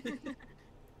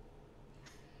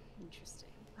 Interesting.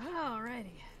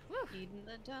 Alrighty. Feeding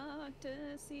the dog to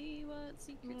see what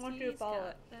secrets I want you to he's follow got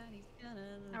it. that he's gonna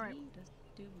All right. lead us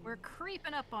to. We're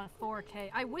creeping up on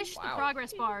 4K. I wish the Wow.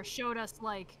 progress bar showed us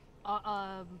like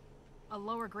a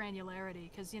lower granularity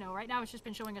because, you know, right now it's just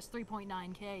been showing us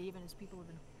 3.9K even as people have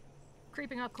been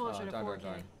creeping up closer to 4K.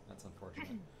 Darn. That's unfortunate.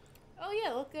 Oh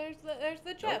yeah, look, there's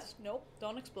the chest. Nope,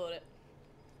 don't explode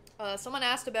it. Someone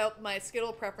asked about my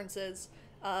Skittle preferences.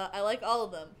 I like all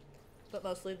of them, but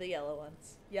mostly the yellow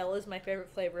ones. Yellow is my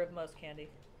favorite flavor of most candy.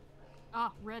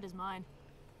 Ah, red is mine.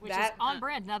 Which That- is on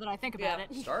brand now that I think about Yeah.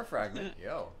 it. Star Fragment,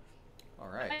 yo.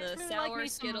 Alright. I The just really like sour me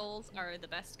some- Skittles are the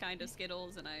best kind of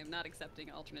Skittles, and I am not accepting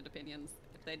alternate opinions.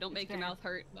 If they don't make your fair. mouth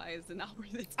hurt, why is it not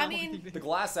worth it? I mean- The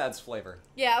glass adds flavor.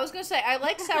 Yeah, I was gonna say I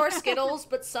like sour Skittles,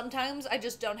 but sometimes I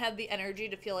just don't have the energy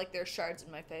to feel like there's shards in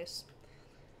my face.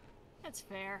 That's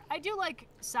fair. I do like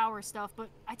sour stuff, but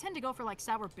I tend to go for like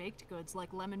sour baked goods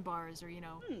like lemon bars or, you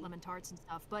know, lemon tarts and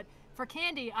stuff. But for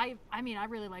candy, I mean, I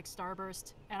really like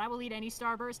Starburst, and I will eat any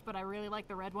Starburst, but I really like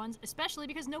the red ones, especially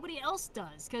because nobody else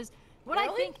does. Because what I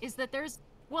Really? think is that there's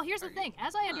well, here's the thing.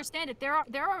 As I understand it, there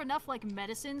are enough like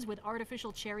medicines with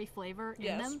artificial cherry flavor in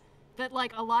Yes. them that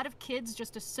like a lot of kids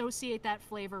just associate that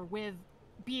flavor with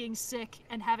being sick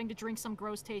and having to drink some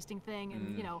gross tasting thing,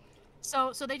 and you know.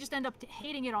 So they just end up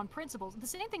hating it on principles. The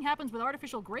same thing happens with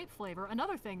artificial grape flavor,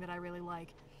 another thing that I really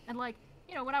like. And like,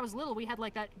 you know, when I was little, we had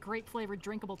like that grape flavored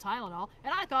drinkable Tylenol,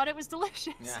 and I thought it was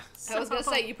delicious. Yeah. I was gonna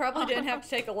say you probably didn't have to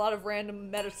take a lot of random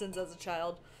medicines as a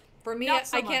child. For me, Not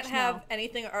so I can't much, have no.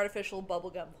 anything artificial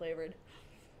bubblegum flavored.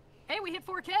 Hey, we hit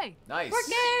 4K. Nice.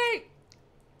 Okay.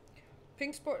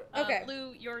 Pink sport. Okay.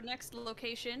 Blue, your next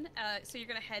location. So you're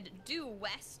gonna head due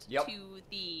west Yep. to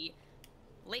the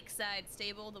lakeside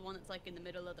stable, the one that's like in the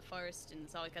middle of the forest, and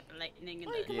it's always got the lightning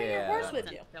and Oh, you the can bring your horse Yeah.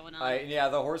 with you. going on. Yeah,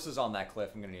 the horse is on that cliff.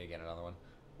 I'm gonna need to get another one.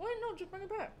 Why no? Just bring it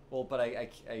back. Well, but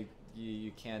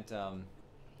you can't, So,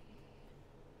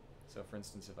 for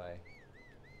instance, if I...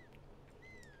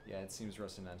 Yeah, it seems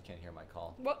Rosinant can't hear my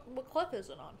call. What cliff is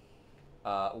it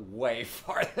on? Way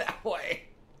far that way.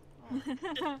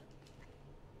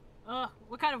 Ugh,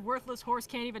 what kind of worthless horse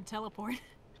can't even teleport?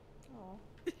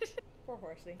 Oh. Poor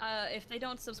horsey. If they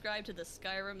don't subscribe to the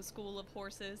Skyrim School of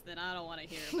Horses, then I don't want to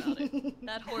hear about it.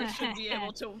 That horse should be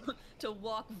able to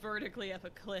walk vertically up a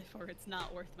cliff, or it's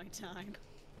not worth my time.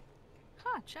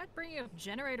 Huh, chat bringing up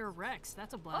Generator Rex.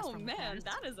 That's a blast Oh from the man, past.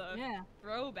 that is a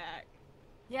throwback.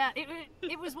 Yeah,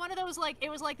 it was one of those, like, it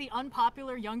was like the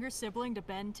unpopular younger sibling to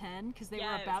Ben 10, because they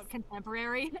were about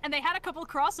contemporary, and they had a couple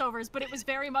crossovers, but it was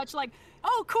very much like,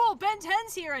 oh, cool, Ben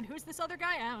 10's here, and who's this other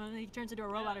guy? I don't know, he turns into a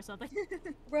robot or something.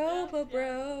 Bro.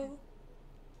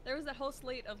 There was that whole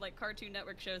slate of like Cartoon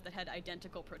Network shows that had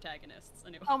identical protagonists.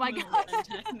 And it Oh my was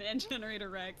god. and Generator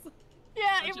Rex.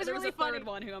 Yeah, it was there really was a funny. third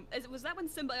one who was that when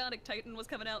Symbiotic Titan was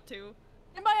coming out too?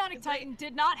 Symbiotic Titan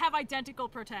did not have identical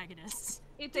protagonists.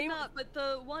 It did not, but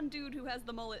the one dude who has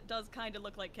the mullet does kind of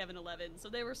look like Kevin 11, so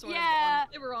they were sort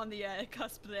of on the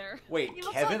cusp there. Wait, He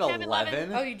looks Kevin like Kevin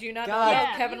 11? Oh, you do not know God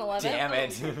about Kevin 11? damn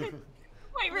it.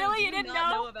 Wait, really? You Do didn't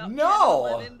not know? about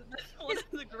No! Kevin 11, one of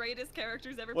the greatest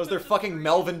characters ever. Was put there to the fucking screen.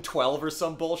 Melvin 12 or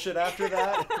some bullshit after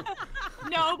that?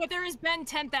 No, but there is Ben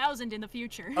 10,000 in the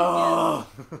future. Oh.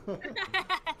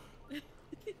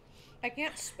 I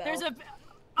can't spell. There's a,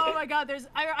 oh my god,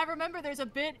 I remember there's a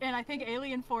bit in I think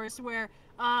Alien Force where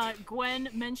Gwen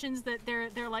mentions that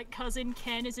their like cousin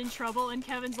Ken is in trouble, and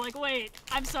Kevin's like, wait,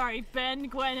 I'm sorry, Ben,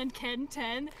 Gwen, and Ken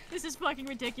 10? This is fucking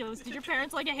ridiculous. Did your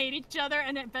parents like hate each other?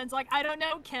 And then Ben's like, I don't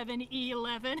know, Kevin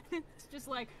E11. It's just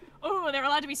like, oh, they're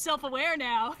allowed to be self-aware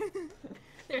now.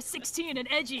 They're 16 and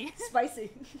edgy.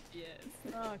 Spicy. Yes.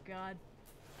 Oh god.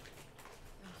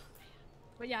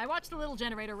 But yeah, I watched the Little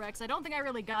Generator Rex. I don't think I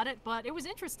really got it, but it was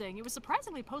interesting. It was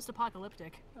surprisingly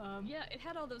post-apocalyptic. Yeah, it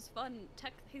had all those fun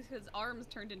tech. His arms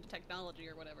turned into technology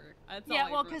or whatever. That's Yeah,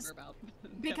 all well, I remember about.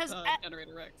 because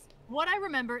Generator Rex. What I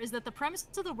remember is that the premise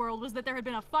of the world was that there had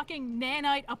been a fucking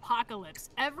nanite apocalypse.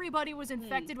 Everybody was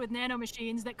infected with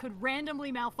nanomachines that could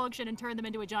randomly malfunction and turn them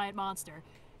into a giant monster.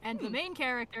 And the main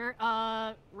character,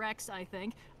 Rex, I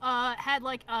think, had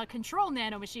like a control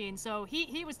nanomachine, so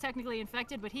he was technically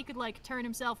infected, but he could like turn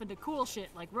himself into cool shit,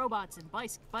 like robots and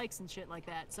bikes and shit like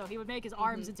that. So he would make his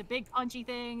arms into big punchy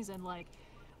things and like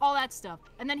all that stuff.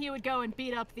 And then he would go and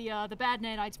beat up the bad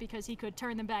nanites because he could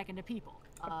turn them back into people.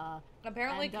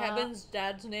 Apparently Kevin's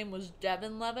dad's name was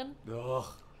Devin Levin. Ugh.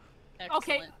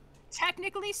 Okay. Excellent.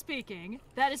 Technically speaking,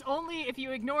 that is only if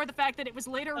you ignore the fact that it was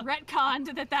later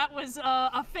retconned that was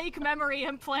a fake memory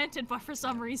implanted for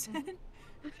some reason.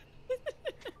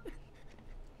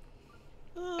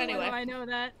 Anyway. Why do I know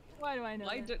that? Why do I know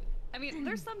that? I mean,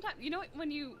 there's sometimes, you know, when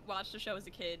you watched a show as a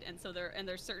kid, and so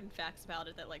there's certain facts about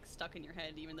it that like stuck in your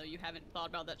head, even though you haven't thought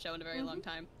about that show in a very long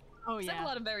time. Oh I've yeah. had a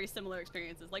lot of very similar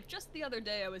experiences. Like just the other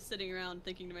day, I was sitting around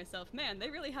thinking to myself, man, they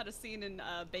really had a scene in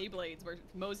Beyblades where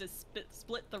Moses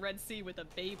split the Red Sea with a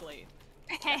Beyblade.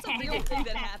 That's a real thing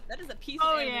that happened. That is a piece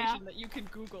of animation that you can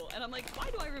Google. And I'm like,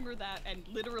 why do I remember that and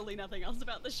literally nothing else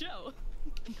about the show?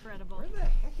 Incredible. Where the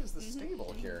heck is the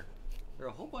stable here? There are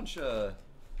a whole bunch of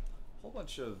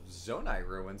Zonai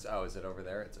ruins. Oh, is it over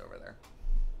there? It's over there.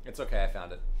 It's okay, I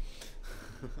found it.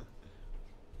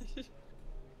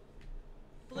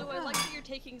 Blue, I like that you're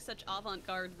taking such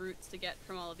avant-garde routes to get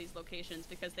from all of these locations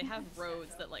because they have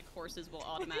roads that like horses will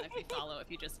automatically follow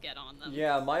if you just get on them.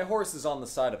 Yeah, my horse is on the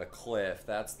side of a cliff.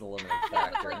 That's the limiting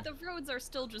factor. But the roads are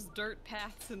still just dirt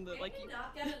paths and the like. Can you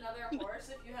not get another horse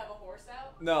if you have a horse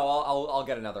out? No, I'll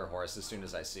get another horse as soon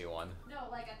as I see one. No,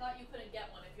 like I thought you couldn't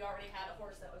get one if you already had a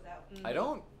horse that was out. I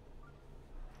don't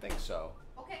think so.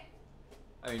 Okay.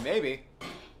 I mean, maybe.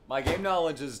 My game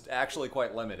knowledge is actually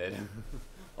quite limited,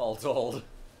 all told.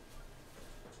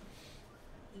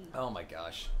 Oh my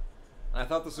gosh. I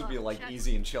thought this would be like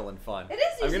easy and chill and fun. It is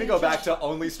I'm easy gonna and go chill. back to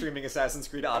only streaming Assassin's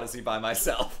Creed Odyssey by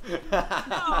myself. Oh,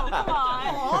 come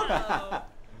on.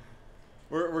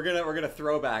 We're gonna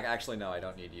throw back. Actually, no, I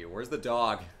don't need you. Where's the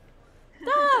dog?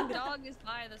 The dog is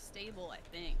by the stable, I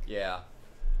think. Yeah.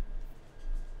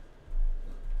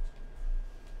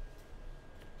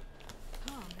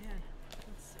 Oh man.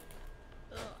 Let's see.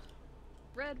 Ugh.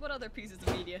 Red, what other pieces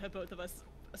of media have both of us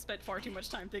spent far too much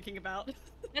time thinking about?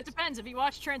 It depends. Have you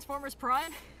watched Transformers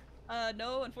Prime?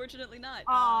 No, unfortunately not.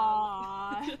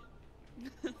 Aww.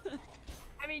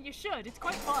 I mean, you should. It's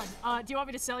quite fun. Do you want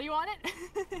me to sell you on it?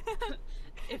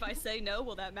 If I say no,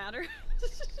 will that matter?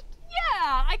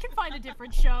 Yeah, I can find a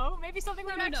different show. Maybe something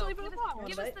we No, would actually Give move us, on.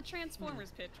 give us the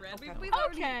Transformers pitch, Red.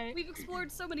 Okay. We've explored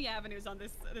so many avenues on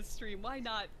this stream. Why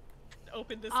not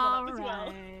open this one up as well?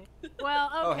 Alright. Well,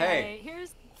 okay. Oh, hey.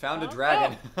 Here's... Found a Oh.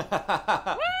 dragon.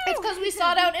 It's because we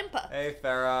sought out Impa. Hey,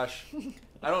 Farash.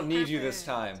 I don't need you this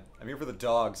time. I'm here for the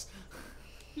dogs.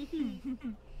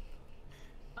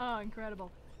 Oh,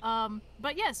 incredible.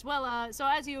 But yes, well, so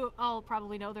as you all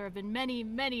probably know, there have been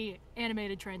many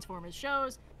animated Transformers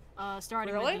shows,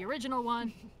 starting with the original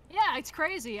one. Yeah, it's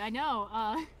crazy, I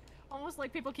know. Almost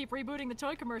like people keep rebooting the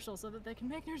toy commercial so that they can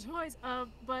make their toys.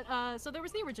 So there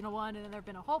was the original one, and then there have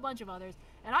been a whole bunch of others,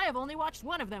 and I have only watched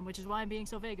one of them, which is why I'm being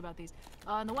so vague about these.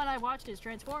 And the one I watched is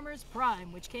Transformers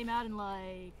Prime, which came out in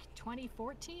like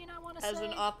 2014, I want to say. As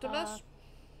an Optimus?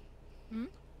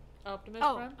 Optimus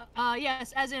Prime?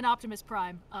 Yes, as in Optimus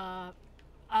Prime.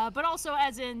 But also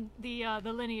as in the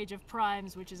lineage of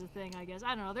primes, which is a thing, I guess.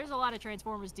 I don't know. There's a lot of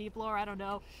Transformers deep lore. I don't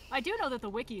know. I do know that the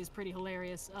wiki is pretty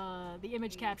hilarious. The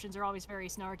image captions are always very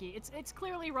snarky. It's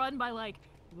clearly run by like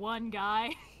one guy.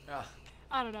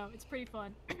 I don't know. It's pretty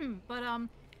fun. But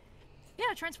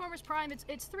yeah, Transformers Prime.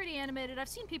 It's 3D animated. I've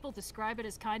seen people describe it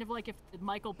as kind of like if the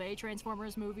Michael Bay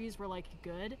Transformers movies were like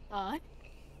good.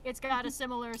 It's got a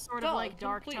similar sort of like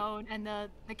dark tone, and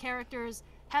the characters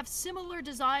have similar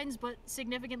designs but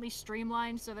significantly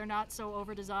streamlined, so they're not so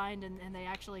over-designed, and they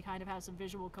actually kind of have some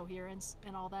visual coherence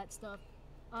and all that stuff.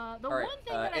 One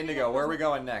thing that Indigo, where are we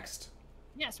going next?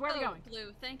 Yes, where are we going?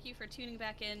 Blue, thank you for tuning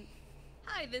back in.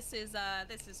 Hi, this is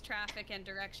Traffic and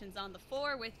Directions on the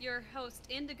 4 with your host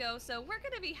Indigo. So we're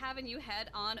going to be having you head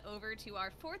on over to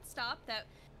our 4th stop. That,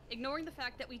 ignoring the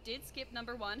fact that we did skip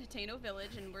number 1, Hateno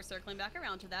Village, and we're circling back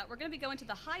around to that, we're going to be going to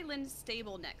the Highland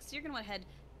Stable next. So you're going to want to head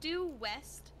due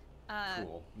west,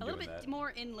 Cool. a little bit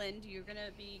more inland. You're going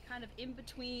to be kind of in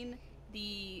between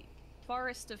the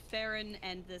Forest of Farron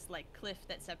and this like cliff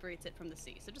that separates it from the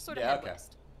sea. So just sort of head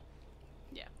west.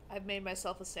 Yeah. I've made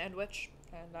myself a sandwich,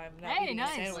 and I'm now Hey, eating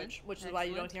nice. a sandwich, which is why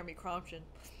you don't hear me crunching.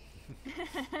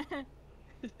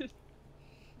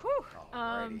 Whew.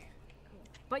 Alrighty.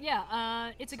 But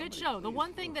yeah, it's a good show. The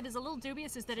one thing that is a little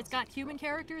dubious is that it's got human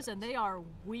characters, and they are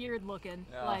weird looking.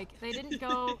 Yeah. Like, they didn't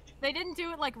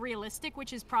do it like realistic,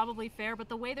 which is probably fair, but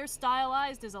the way they're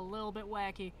stylized is a little bit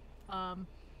wacky.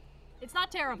 It's not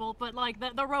terrible, but like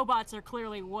the robots are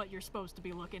clearly what you're supposed to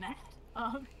be looking at.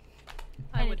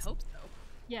 I would hope so.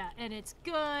 Yeah, and it's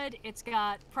good. It's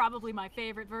got probably my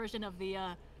favorite version of the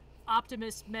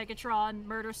Optimus Megatron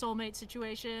murder soulmate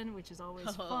situation, which is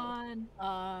always fun.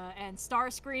 And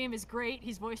Starscream is great.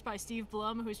 He's voiced by Steve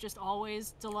Blum, who's just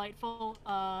always delightful.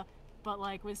 But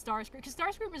like with Starscream, because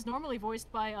Starscream is normally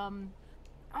voiced by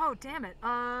oh damn it,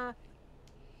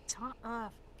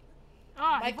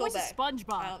 he voices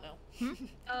SpongeBob. I don't know.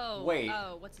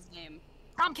 Oh, what's his name?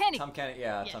 Tom Kenny. Tom Kenny,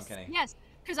 yeah, Yes. Tom Kenny. Yes,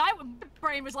 because my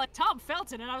brain was like Tom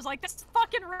Felton, and I was like, that's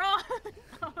fucking wrong.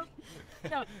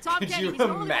 No, Tom Could Kenny. you he's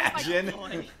normally imagine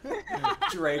voiced by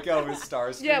Draco with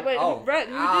Starscream? Yeah, wait, oh, Brett,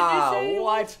 who did you say?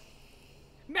 What?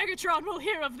 Megatron will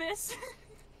hear of this.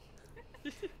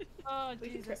 Oh We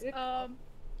can Jesus.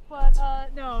 try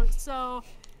it. No. So,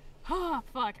 oh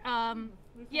fuck.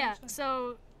 Yeah.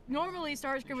 So normally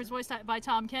Starscream was voiced by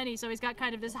Tom Kenny, so he's got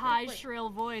kind of this high, shrill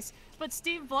voice. But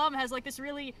Steve Blum has like this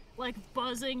really like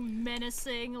buzzing,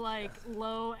 menacing, like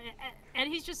low,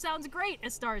 and he just sounds great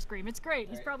as Starscream. It's great.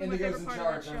 He's probably my favorite part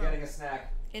of the show. I'm getting a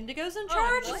snack. Indigo's in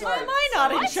charge? what? Why am I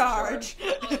not in What? charge?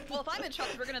 Well, if I'm in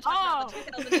charge, we're going to talk about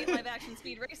the 2008 live-action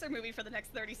Speed Racer movie for the next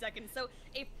 30 seconds. So,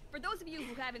 for those of you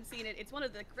who haven't seen it, it's one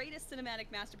of the greatest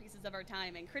cinematic masterpieces of our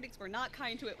time, and critics were not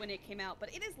kind to it when it came out, but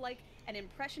it is like an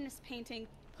impressionist painting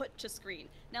put to screen.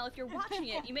 Now, if you're watching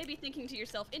it, you may be thinking to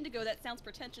yourself, Indigo, that sounds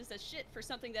pretentious as shit for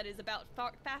something that is about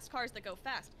fast cars that go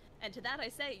fast. And to that I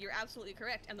say, you're absolutely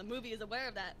correct, and the movie is aware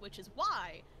of that, which is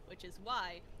why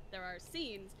there are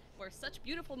scenes where such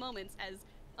beautiful moments as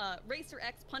Racer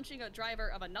X punching a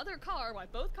driver of another car while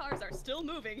both cars are still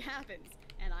moving happens.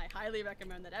 And I highly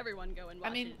recommend that everyone go and watch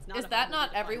I mean, it. It's not is a that horror not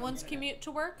movie to watch. everyone's commute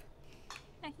to work?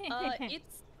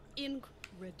 It's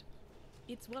incredible.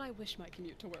 It's what I wish my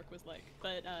commute to work was like.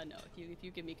 But no, if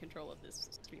you give me control of this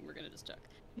stream, we're gonna just chuck.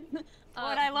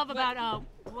 What I love about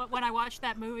when I watched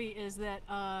that movie is that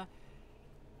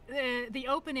the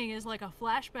opening is like a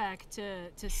flashback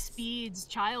to Speed's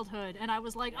childhood, and I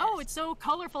was like, oh, it's so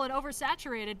colorful and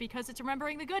oversaturated because it's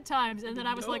remembering the good times, and then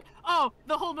I was like, oh,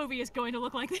 the whole movie is going to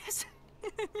look like this.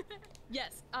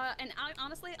 Yes, and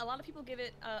honestly, a lot of people give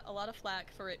it a lot of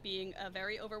flack for it being a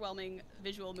very overwhelming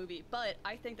visual movie, but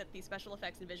I think that the special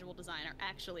effects and visual design are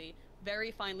actually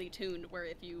very finely tuned, where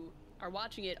if you are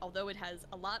watching it, although it has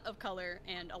a lot of color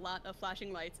and a lot of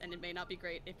flashing lights, and it may not be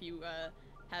great if you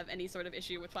have any sort of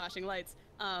issue with flashing lights,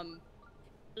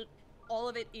 all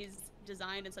of it is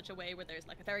designed in such a way where there's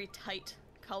like a very tight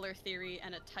color theory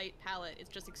and a tight palette. It's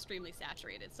just extremely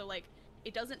saturated. So like,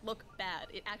 it doesn't look bad.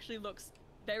 It actually looks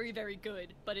very, very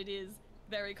good, but it is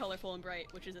very colorful and bright,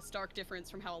 which is a stark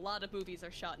difference from how a lot of movies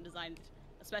are shot and designed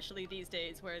especially these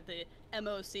days where the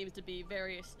MO seems to be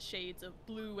various shades of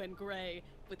blue and gray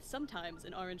with sometimes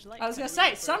an orange light. I was gonna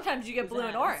say, sometimes you get blue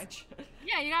and orange.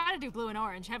 Yeah, you gotta do blue and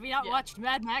orange. Have you not watched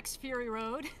Mad Max Fury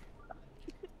Road?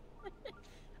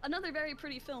 Another very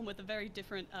pretty film with a very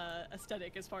different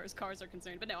aesthetic as far as cars are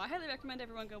concerned. But no, I highly recommend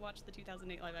everyone go watch the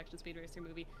 2008 live-action Speed Racer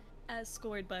movie, as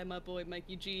scored by my boy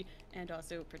Mikey G, and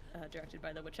also directed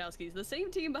by the Wachowskis, the same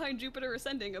team behind Jupiter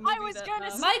Ascending, a movie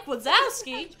Mike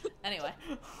Wazowski! Anyway.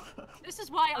 This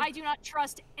is why I do not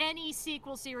trust any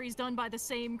sequel series done by the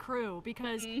same crew,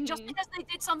 because just because they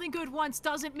did something good once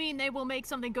doesn't mean they will make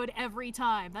something good every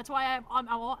time. That's why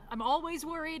I'm always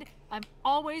worried. I'm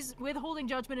always withholding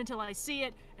judgment until I see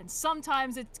it, and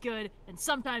sometimes it's good, and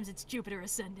sometimes it's Jupiter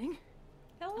Ascending.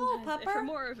 Hello, Pupper. For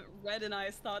more of Red and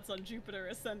I's thoughts on Jupiter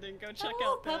Ascending, go check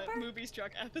out the Movie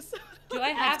Struck episode. Do I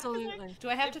have Absolutely. Do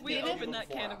I have to If we feed him? open that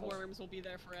can of worms, we'll be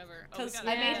there forever. Because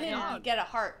I made him get a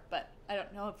heart, but I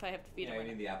don't know if I have to feed him. Yeah, you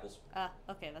need the apples.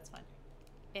 Okay, that's fine.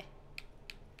 Yeah.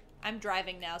 I'm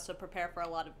driving now, so prepare for a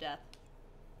lot of death.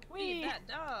 Feed that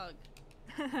dog.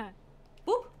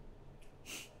 Boop!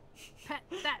 Pet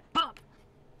that pup.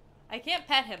 I can't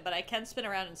pet him, but I can spin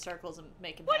around in circles and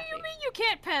make him What happy. do you mean you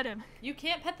can't pet him? You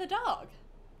can't pet the dog.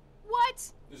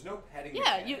 What? There's no petting.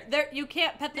 Yeah, you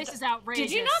can't pet the dog. This is outrageous.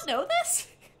 Did you not know this?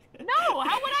 No,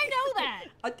 how would I know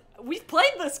that? We've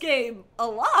played this game a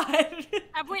lot.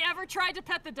 Have we ever tried to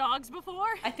pet the dogs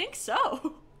before? I think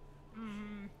so.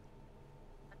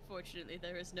 Unfortunately,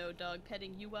 there is no dog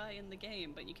petting UI in the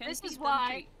game, but you can This feed is them why.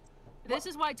 treats. This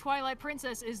is why Twilight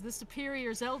Princess is the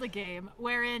superior Zelda game,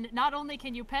 wherein not only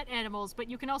can you pet animals, but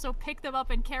you can also pick them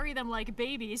up and carry them like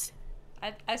babies.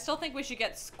 I still think we should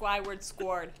get Skyward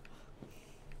Sword.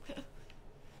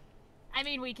 I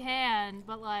mean, we can,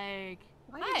 but like...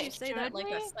 Why did you say that should like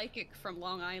we? a psychic from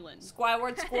Long Island?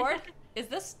 Skyward Sword? Is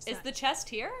the chest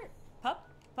here? Pup?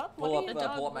 Pull What are up, you? pull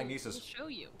up We'll Magnesis. show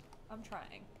you. I'm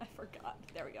trying. I forgot.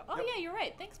 There we go. Oh Yep. yeah, you're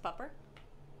right. Thanks, Pupper.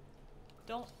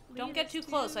 Don't get too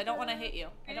close. I don't want to hit you.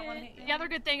 I don't want to hit you. The other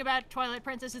good thing about Twilight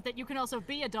Princess is that you can also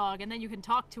be a dog, and then you can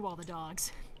talk to all the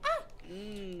dogs.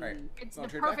 Right. It's Wanna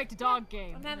the trade back? perfect dog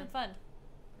game. I'm having fun.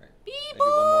 Right. Beep Maybe one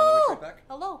more and then we trade back?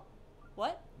 Hello.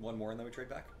 What? One more and then we trade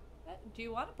back? Do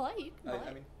you want to play? You can play.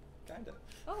 I mean, kinda.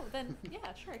 Oh, then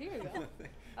yeah, sure. Here you go.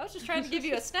 I was just trying to give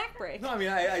you a snack break. No, I mean,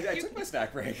 I took my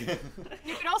snack break.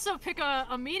 You could also pick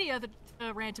a media that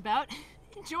rant about.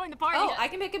 Join the party. Oh, I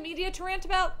can make a media to rant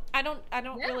about. I don't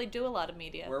really do a lot of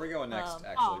media. Where are we going next,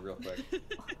 actually, real quick?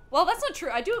 Well, that's not true.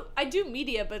 I do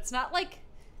media, but it's not like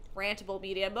rantable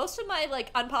media. Most of my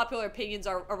like unpopular opinions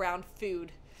are around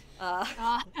food.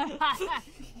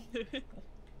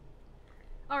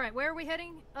 All right, where are we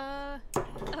heading?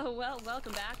 Oh, well,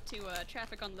 welcome back to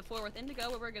Traffic on the Floor with Indigo,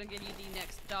 where we're going to give you the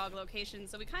next dog location.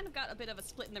 So we kind of got a bit of a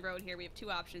split in the road here. We have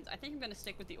two options. I think I'm going to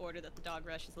stick with the order that the dog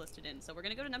rush is listed in. So we're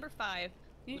going to go to number 5,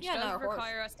 which does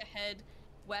require us to head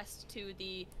west to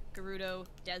the Gerudo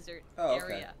Desert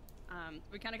area.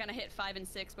 We kind of hit 5 and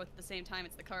 6 both at the same time.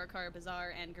 It's the Karakara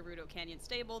Bazaar and Gerudo Canyon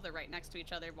Stable. They're right next to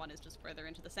each other. One is just further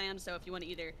into the sand. So if you want to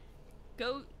either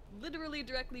go literally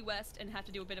directly west and have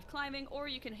to do a bit of climbing, or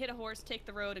you can hit a horse, take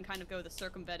the road, and kind of go the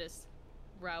circumventus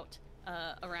route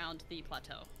around the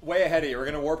plateau. Way ahead of you. We're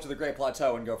going to warp to the Great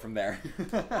Plateau and go from there.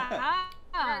 I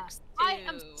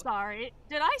am sorry.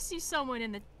 Did I see someone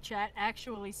in the chat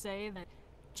actually say that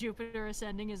Jupiter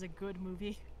Ascending is a good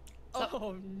movie?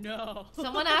 Oh no.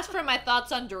 Someone asked for my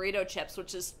thoughts on Dorito chips,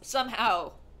 which is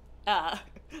somehow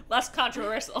less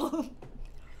controversial.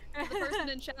 The person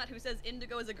in chat who says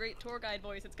Indigo is a great tour guide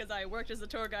voice, it's because I worked as a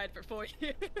tour guur for 4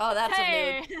 years. Oh, that's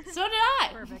a mood. So did I.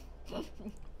 Perfect.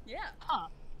 Yeah. Huh.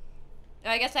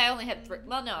 I guess I only had 3.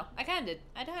 Well, no, I kind of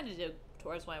did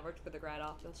tours when I worked for the grad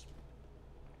office.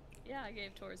 Yeah, I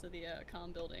gave tours of the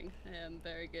comm building.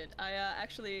 Very good. I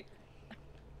actually,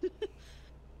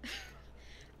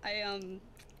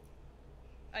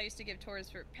 I used to give tours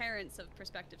for parents of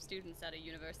prospective students at a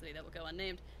university that will go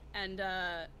unnamed, and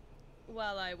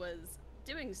while I was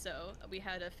doing so, we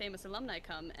had a famous alumni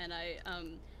come, and I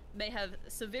may have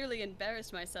severely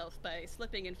embarrassed myself by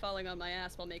slipping and falling on my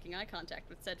ass while making eye contact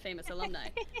with said famous alumni.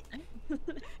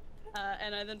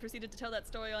 And I then proceeded to tell that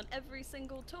story on every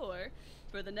single tour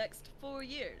for the next 4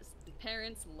 years.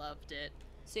 Parents loved it.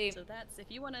 See, So that's if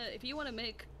you wanna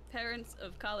make parents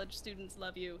of college students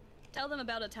love you, tell them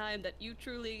about a time that you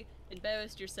truly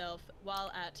embarrassed yourself while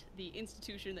at the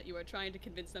institution that you are trying to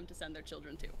convince them to send their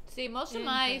children to. see, most of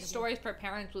my stories for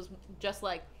parents was just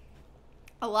like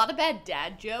a lot of bad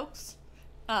dad jokes.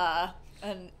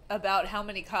 and about how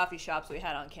many coffee shops we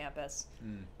had on campus.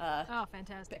 Oh,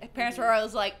 fantastic. Parents were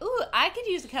always like, ooh, I could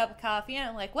use a cup of coffee. And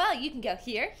I'm like, well, you can go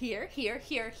here, here, here,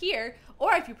 here, here.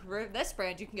 Or if you prefer this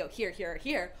brand, you can go here, here,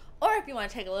 here. Or if you want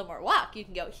to take a little more walk, you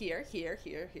can go here, here,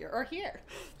 here, here, or here.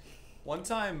 One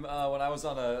time when I was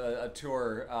on a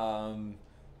tour,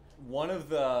 one of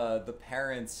the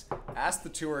parents asked the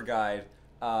tour guide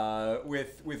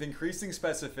with increasing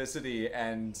specificity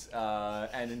and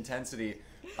intensity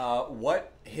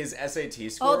what his SAT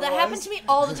score was. Oh, that happened to me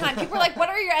all the time. People are like, what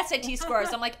are your SAT scores?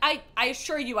 I'm like, I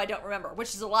assure you I don't remember,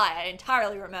 which is a lie. I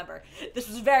entirely remember. This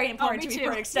was very important to me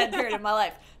for an extended period of my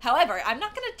life. However, I'm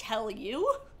not going to tell you.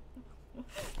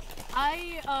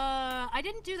 I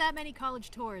didn't do that many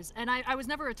college tours, and I was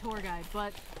never a tour guide,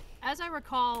 but as I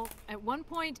recall, at one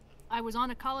point I was on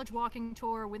a college walking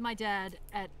tour with my dad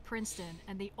at Princeton,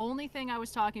 and the only thing I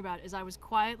was talking about is I was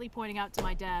quietly pointing out to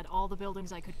my dad all the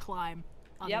buildings I could climb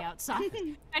on the outside.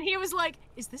 And he was like,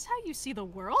 is this how you see the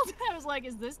world? I was like,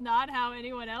 is this not how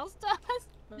anyone else does?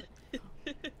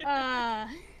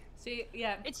 See,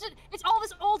 yeah. It's all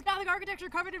this old Gothic architecture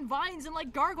covered in vines and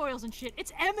like gargoyles and shit.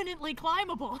 It's eminently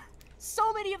climbable.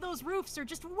 So many of those roofs are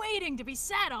just waiting to be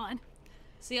sat on.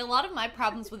 See, a lot of my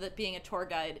problems with it being a tour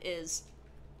guide is,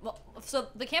 well, so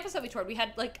the campus that we toured, we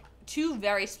had like 2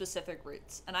 very specific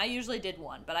routes, and I usually did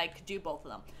one, but I could do both of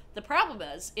them. The problem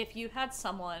is, if you had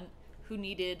someone who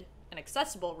needed an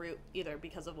accessible route, either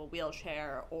because of a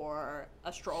wheelchair or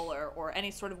a stroller or any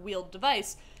sort of wheeled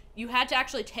device, you had to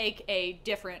actually take a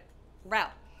different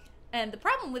route. And the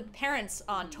problem with parents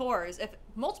on tours, if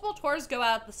multiple tours go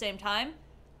out at the same time,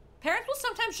 parents will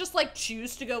sometimes just like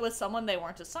choose to go with someone they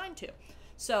weren't assigned to.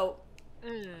 So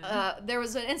there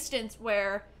was an instance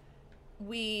where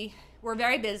we were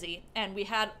very busy and we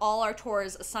had all our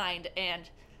tours assigned, and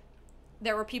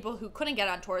there were people who couldn't get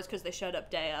on tours because they showed up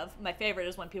day of. My favorite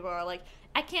is when people are like,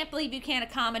 I can't believe you can't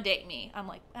accommodate me. I'm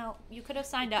like, well, you could have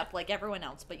signed up like everyone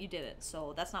else, but you didn't,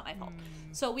 so that's not my fault.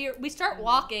 So we start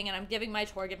walking, and I'm giving my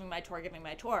tour,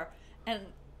 and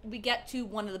we get to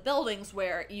one of the buildings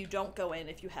where you don't go in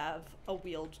if you have a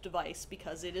wheeled device,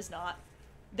 because it is not...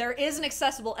 There is an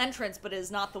accessible entrance, but it is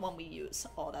not the one we use.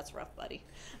 Oh, that's rough, buddy.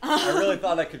 I really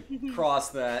thought I could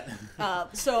cross that.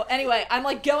 So anyway, I'm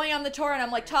like going on the tour, and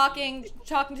I'm like talking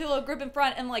to a little group in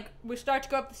front, and like we start to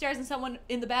go up the stairs, and someone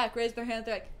in the back raised their hand.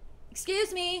 They're like,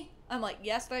 "Excuse me." I'm like,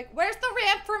 "Yes." They're like, "Where's the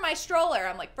ramp for my stroller?"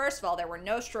 I'm like, first of all, there were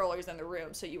no strollers in the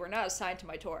room, so you were not assigned to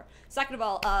my tour. Second of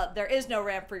all, there is no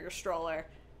ramp for your stroller.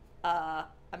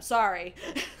 I'm sorry.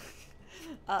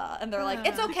 And they're like,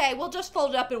 it's okay, we'll just fold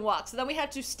it up and walk. So then we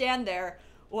had to stand there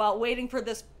while waiting for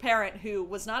this parent who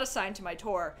was not assigned to my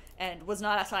tour and was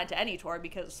not assigned to any tour,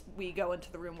 because we go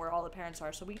into the room where all the parents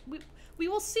are. So we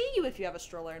will see you if you have a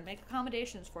stroller and make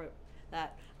accommodations for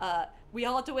that. We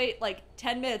all had to wait like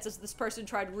 10 minutes as this person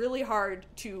tried really hard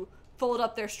to fold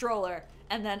up their stroller,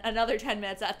 and then another 10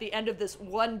 minutes at the end of this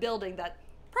one building that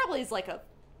probably is like a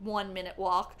 1-minute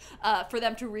walk for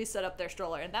them to reset up their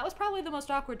stroller. And that was probably the most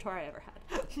awkward tour I ever had.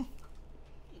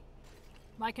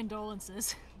 My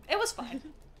condolences. It was fine.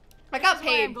 I got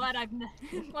paid. I'm glad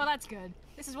well, that's good.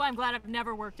 This is why I'm glad I've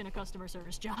never worked in a customer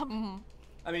service job. Mm-hmm.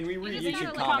 I mean, we read You just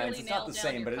YouTube gotta, comments. really It's not nail the down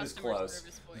same, your but it is customer close.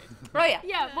 service voice. Oh yeah.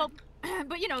 Yeah, well,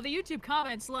 but you know, the YouTube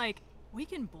comments, like, we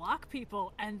can block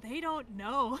people and they don't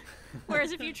know.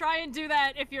 Whereas if you try and do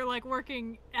that if you're like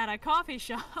working at a coffee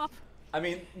shop. I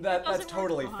mean, that's doesn't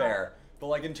totally work. fair. But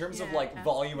like in terms of Yeah, like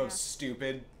volume yeah. of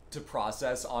stupid to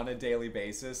process on a daily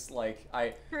basis, like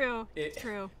True.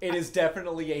 It is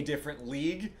definitely a different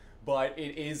league, but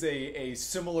it is a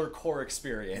similar core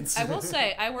experience. I will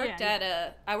say, I worked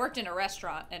Yeah, I worked in a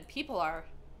restaurant, and people are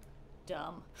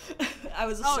dumb. I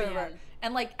was a Oh, server. yeah.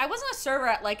 And like, I wasn't a server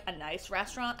at like a nice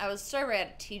restaurant. I was a server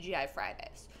at TGI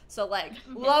Fridays. So like,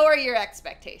 lower your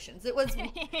expectations. It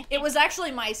was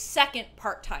actually my second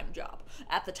part-time job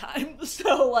at the time.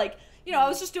 So like, you know, I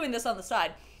was just doing this on the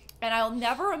side. And I'll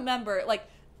never remember, like,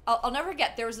 I'll never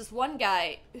forget, there was this one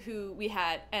guy who we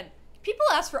had, and people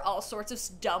ask for all sorts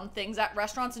of dumb things at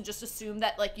restaurants and just assume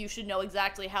that, like, you should know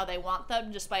exactly how they want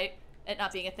them just by it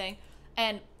not being a thing.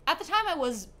 And at the time, I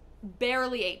was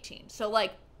barely 18. So,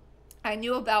 like, I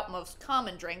knew about most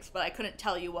common drinks, but I couldn't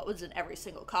tell you what was in every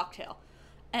single cocktail.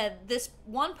 And this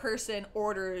one person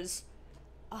orders,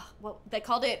 well, they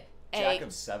called it Jack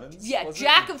of Sevens? Yeah, was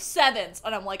Jack it? of Sevens.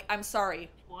 And I'm like, I'm sorry.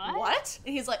 What?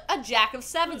 And he's like, a Jack of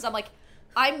Sevens. I'm like,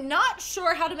 I'm not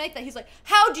sure how to make that. He's like,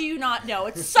 how do you not know?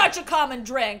 It's such a common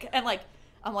drink. And like,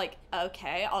 I'm like,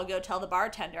 okay, I'll go tell the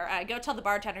bartender. And I go tell the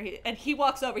bartender, and he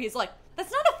walks over. He's like,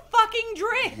 That's not a fucking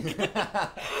drink.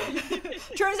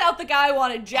 Turns out the guy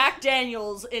wanted Jack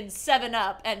Daniels in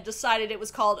 7-Up and decided it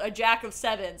was called a Jack of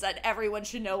Sevens, and everyone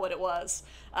should know what it was.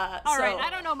 All right, I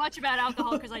don't know much about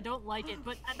alcohol because I don't like it,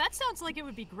 but that sounds like it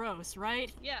would be gross,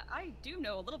 right? Yeah, I do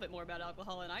know a little bit more about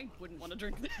alcohol, and I wouldn't want to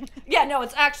drink that. Yeah, no,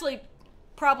 it's actually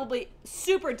probably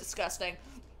super disgusting.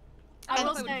 I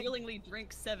would willingly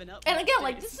drink 7-Up. And again,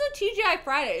 like, this is a TGI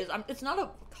Fridays. It's not a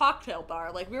cocktail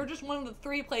bar. Like, we were just one of the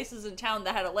 3 places in town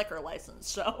that had a liquor license,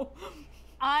 so...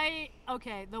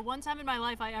 Okay, the one time in my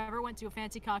life I ever went to a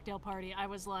fancy cocktail party, I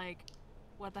was like,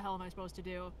 what the hell am I supposed to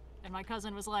do? And my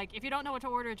cousin was like, if you don't know what to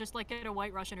order, just, like, get a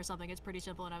White Russian or something. It's pretty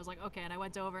simple. And I was like, okay. And I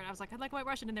went over and I was like, I'd like White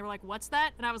Russian. And they were like, what's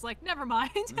that? And I was like, never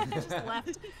mind. And I just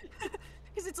left.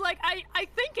 Because it's like, I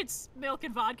think it's milk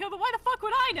and vodka, but why the fuck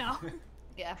would I know?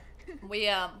 Yeah. We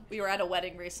were at a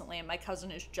wedding recently, and my cousin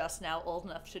is just now old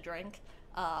enough to drink.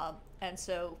 And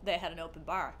so they had an open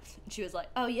bar. And she was like,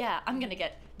 oh yeah, I'm gonna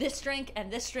get this drink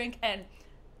and this drink. And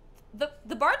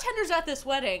the bartenders at this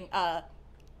wedding,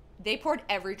 they poured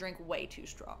every drink way too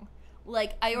strong.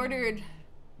 Like, I ordered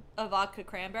a vodka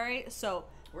cranberry, so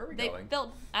Where are we they going?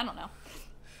 filled, I don't know.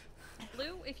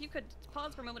 Lou, if you could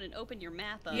pause for a moment and open your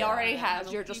map up. He already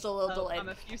has, you're just a little delayed. I'm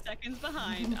a few seconds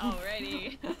behind.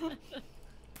 Alrighty.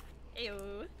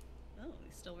 Ayo. Oh,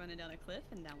 he's still running down a cliff,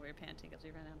 and now we're panting because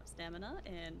we ran out of stamina,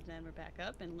 and then we're back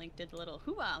up, and Link did the little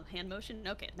hoo-ah hand motion.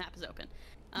 Okay, the map is open.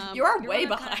 You are you're way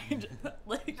gonna behind.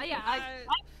 Like, Yeah,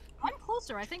 I'm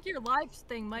closer. I think your live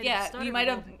thing might have yeah, started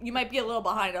you might be a little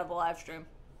behind on the live stream.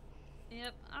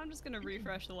 Yep, I'm just gonna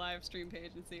refresh the live stream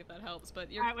page and see if that helps. But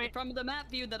from the map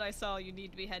view that I saw, you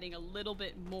need to be heading a little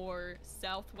bit more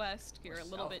southwest. You're a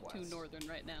little bit too northern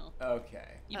right now. Okay.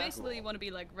 You basically want to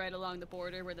be like right along the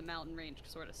border where the mountain range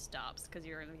sort of stops, because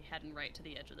you're gonna be heading right to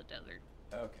the edge of the desert.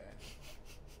 Okay.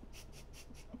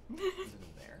 Is it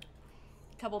in there?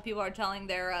 A couple people are telling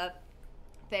their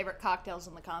favorite cocktails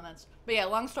in the comments. But yeah,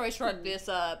 long story short, this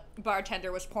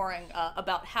bartender was pouring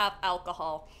about half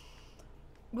alcohol,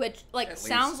 which like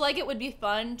sounds like it would be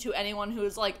fun to anyone who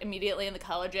is like immediately in the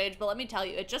college age, but let me tell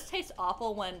you, it just tastes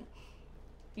awful when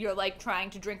you're like trying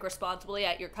to drink responsibly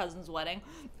at your cousin's wedding.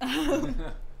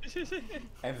 And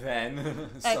then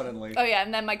suddenly. Oh yeah,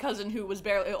 and then my cousin, who was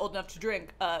barely old enough to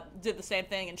drink, did the same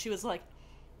thing, and she was like,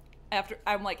 after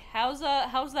I'm like, how's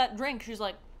that drink? She's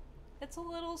like, it's a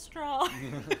little strong.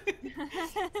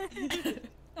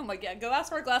 I'm like, yeah, go ask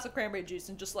for a glass of cranberry juice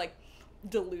and just like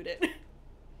dilute it.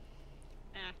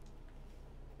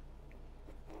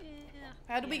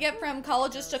 How do we get from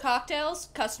colleges to cocktails?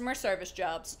 Customer service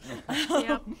jobs.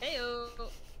 Yep. Heyo.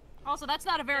 Also, that's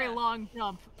not a very long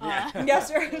jump. Yeah,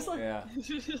 seriously. Yeah.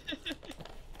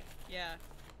 Yeah.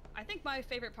 I think my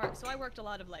favorite part, so I worked a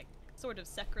lot of like sort of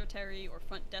secretary or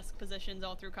front desk positions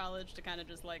all through college to kind of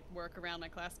just like work around my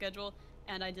class schedule,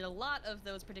 and I did a lot of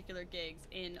those particular gigs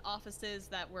in offices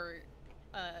that were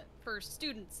for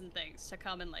students and things to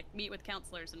come and like meet with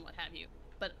counselors and what have you.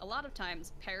 But a lot of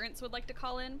times parents would like to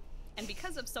call in, and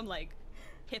because of some like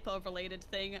HIPAA related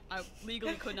thing, I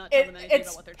legally could not tell them anything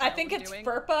about what their child was doing. I think it's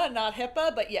FERPA, not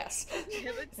HIPAA, but yes.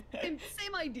 Yeah, but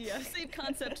same idea, same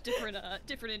concept,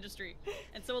 different industry.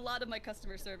 And so a lot of my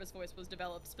customer service voice was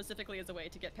developed specifically as a way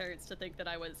to get parents to think that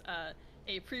I was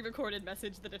a pre-recorded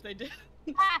message that if they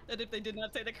did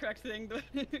not say the correct thing,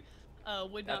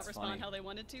 would not respond funny. how they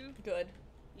wanted to. Good.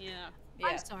 Yeah.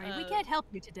 I'm sorry, we can't help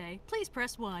you today. Please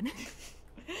press 1.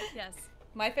 Yes.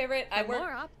 My favorite. For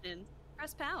more options,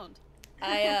 press pound.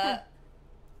 I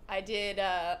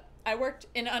worked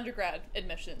in undergrad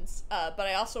admissions, but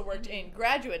I also worked in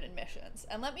graduate admissions.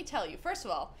 And let me tell you, first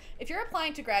of all, if you're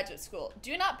applying to graduate school,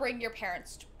 do not bring your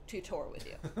parents to tour with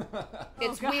you.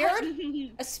 It's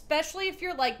weird, especially if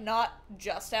you're like not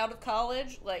just out of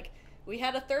college. Like, we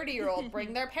had a 30-year-old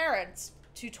bring their parents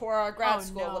to tour our grad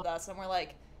school with us, and we're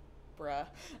like, bruh.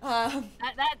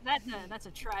 That's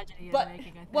a tragedy in but the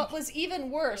making, I think. What was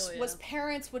even worse was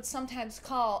parents would sometimes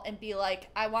call and be like,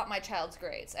 I want my child's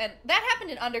grades. And that happened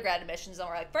in undergrad admissions, and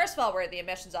we're like, first of all, we're at the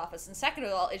admissions office, and second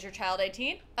of all, is your child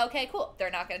 18? Okay, cool.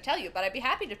 They're not going to tell you, but I'd be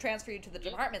happy to transfer you to the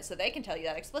department so they can tell you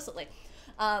that explicitly.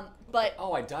 But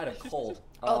oh, I died of cold.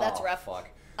 Oh, that's rough. Fuck.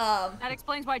 That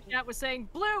explains why chat was saying,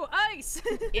 blue ice!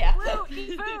 Yeah. Blue,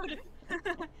 eat food!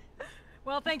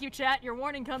 Well, thank you, chat. Your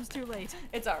warning comes too late.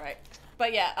 It's all right.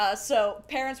 But yeah, so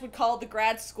parents would call the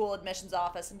grad school admissions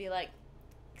office and be like,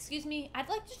 excuse me, I'd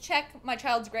like to check my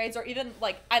child's grades, or even,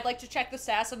 like, I'd like to check the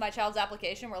status of my child's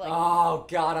application. We're like, oh,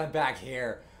 God, I'm back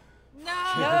here.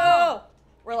 No!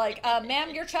 We're like,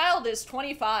 ma'am, your child is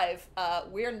 25.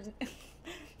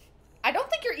 I don't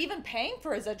think you're even paying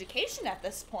for his education at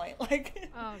this point. Like,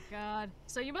 Oh god.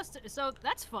 So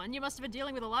that's fun. You must have been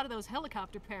dealing with a lot of those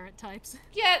helicopter parent types.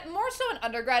 yeah, more so in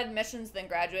undergrad admissions than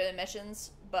graduate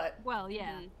admissions, but Well,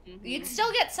 yeah. you'd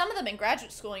still get some of them in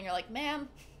graduate school, and you're like, ma'am,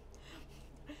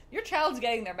 your child's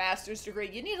getting their master's degree.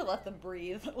 You need to let them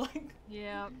breathe. Like,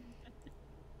 Yeah.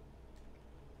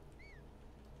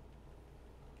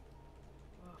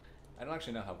 I don't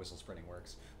actually know how whistle sprinting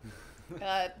works.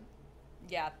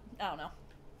 yeah, I don't know.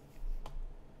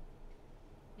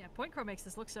 Yeah, Point Crow makes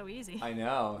this look so easy. I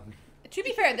know. To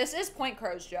be fair, this is Point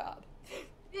Crow's job.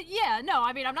 Yeah, no,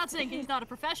 I mean, I'm not saying he's not a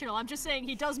professional. I'm just saying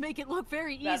he does make it look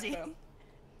very That's easy. true.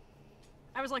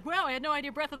 I was like, wow, I had no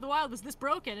idea Breath of the Wild was this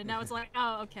broken, and now it's like,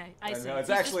 oh, okay, I see. know, it's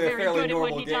He's just actually a very fairly good at what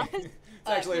normal he game. does. It's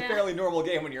actually a yeah. fairly normal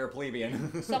game when you're a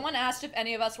plebeian. Someone asked if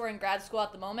any of us were in grad school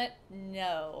at the moment.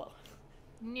 No.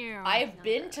 No. I've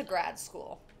been to grad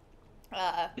school.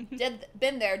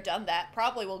 Been there, done that.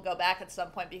 Probably will go back at some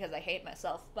point because I hate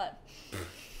myself, but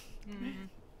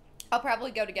I'll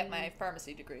probably go to get my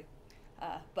pharmacy degree.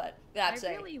 But that's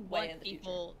I really a way want in the future.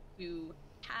 people to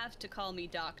have to call me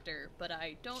doctor, but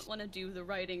I don't want to do the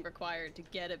writing required to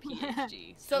get a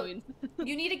PhD. So I mean,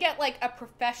 you need to get like a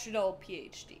professional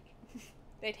PhD.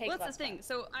 They take well, less that's the thing. time.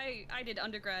 So I did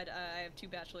undergrad. I have 2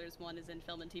 bachelors. One is in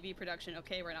film and TV production.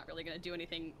 Okay, we're not really going to do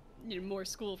anything, more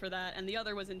school for that. And the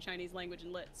other was in Chinese language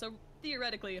and lit. So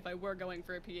theoretically, if I were going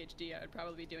for a PhD, I would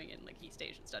probably be doing it in like East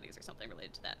Asian studies or something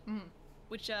related to that.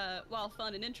 Which, while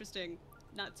fun and interesting,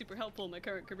 not super helpful in my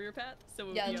current career path. So it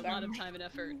would be a lot of time and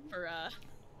effort for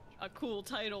a cool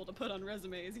title to put on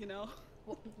resumes,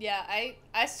 Well, yeah,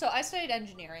 I studied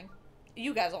engineering.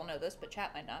 You guys all know this, but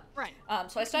chat might not. Right.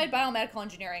 So I studied biomedical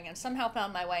engineering and somehow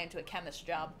found my way into a chemist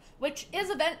job, which is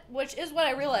what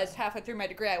I realized halfway through my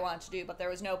degree I wanted to do, but there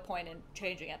was no point in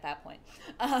changing at that point.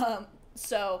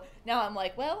 So now I'm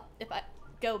like, well, if I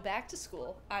go back to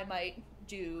school, I might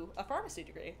do a pharmacy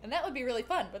degree, and that would be really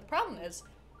fun. But the problem is,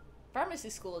 pharmacy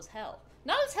school is hell.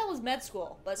 Not as hell as med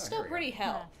school, but still here we pretty go.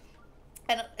 hell.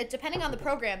 And depending on the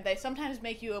program, they sometimes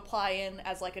make you apply in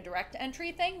as like a direct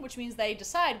entry thing, which means they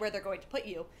decide where they're going to put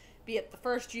you, be it the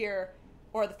first year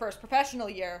or the first professional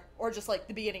year or just like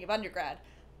the beginning of undergrad.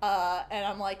 And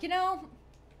I'm like,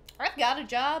 I've got a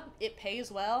job. It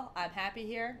pays well. I'm happy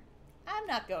here. I'm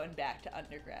not going back to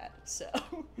undergrad. So,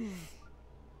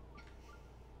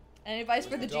 any advice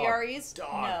for the Dog. GREs?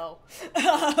 Dog.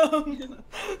 No.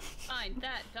 Find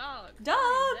that dog. Dog!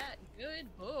 Find that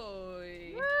good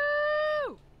boy.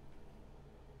 Woo!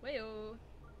 Wayo.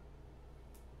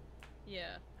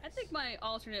 Yeah. I think my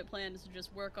alternate plan is to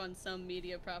just work on some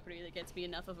media property that gets me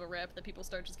enough of a rep that people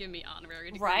start just giving me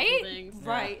honorary degrees Right? and things.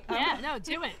 Right. Yeah, no,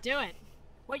 do it.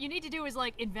 What you need to do is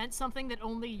like invent something that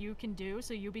only you can do,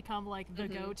 so you become like the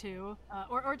go-to,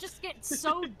 or just get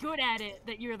so good at it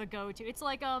that you're the go-to. It's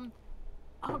like oh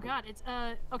god, it's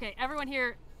okay. Everyone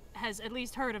here has at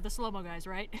least heard of the slow-mo guys,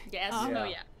 right? Yes. Oh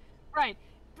yeah. Right.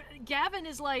 Gavin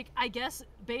is like, I guess,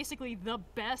 basically the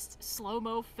best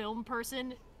slow-mo film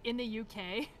person in the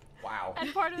UK. Wow.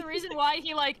 And part of the reason why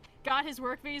he like got his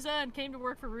work visa and came to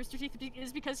work for Rooster Teeth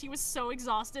is because he was so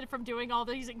exhausted from doing all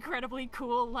these incredibly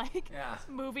cool like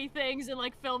movie things and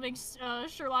like filming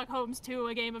Sherlock Holmes 2: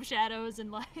 A Game of Shadows,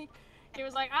 and like he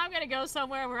was like, I'm gonna go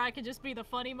somewhere where I can just be the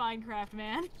funny Minecraft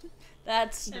man.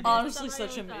 That's And honestly it's on my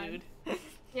such a own time. mood.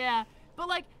 Yeah. But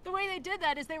like the way they did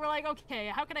that is they were like, okay,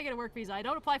 how can I get a work visa? I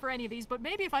don't apply for any of these, but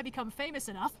maybe if I become famous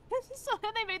enough. So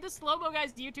then they made the Slow Mo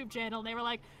Guys YouTube channel, and they were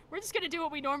like, we're just gonna do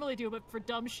what we normally do, but for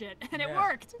dumb shit, and it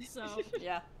worked. So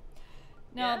Yeah.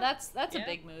 No, Yeah. that's a Yeah.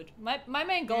 big mood. My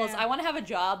main goal is Yeah. I want to have a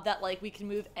job that like we can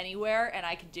move anywhere and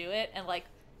I can do it, and like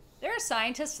there are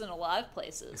scientists in a lot of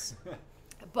places,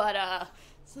 but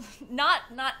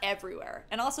not everywhere.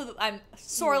 And also I'm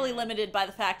sorely limited by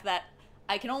the fact that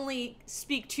I can only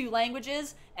speak 2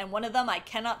 languages, and one of them I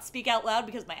cannot speak out loud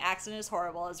because my accent is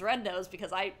horrible, as Red knows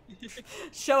because I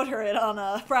showed her it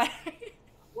on Friday.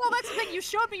 well, that's the thing. You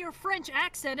showed me your French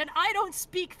accent, and I don't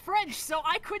speak French, so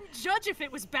I couldn't judge if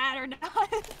it was bad or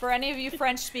not. For any of you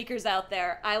French speakers out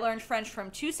there, I learned French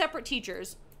from 2 separate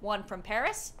teachers, one from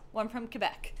Paris, one from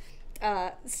Quebec.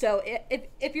 So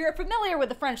if you're familiar with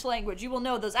the French language, you will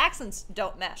know those accents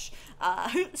don't mesh.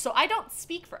 So I don't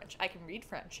speak French. I can read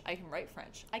French. I can write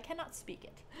French. I cannot speak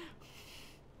it.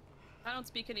 I don't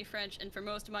speak any French, and for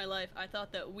most of my life, I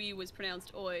thought that we was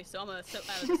pronounced oi, so I'm gonna sit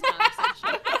out of this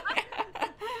conversation.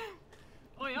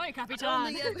 Oi, oi,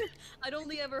 Capitan. I'd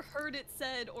only ever heard it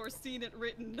said or seen it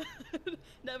written,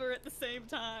 never at the same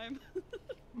time.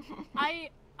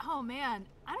 Oh man,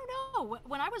 I don't know.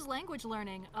 When I was language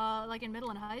learning, like in middle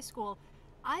and high school,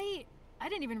 I I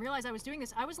didn't even realize I was doing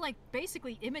this. I was like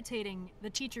basically imitating the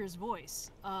teacher's voice,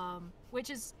 which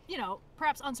is, you know,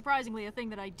 perhaps unsurprisingly a thing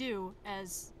that I do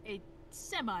as a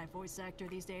semi-voice actor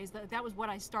these days. That was what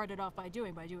I started off by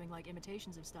doing like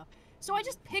imitations of stuff. So I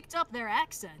just picked up their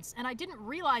accents, and I didn't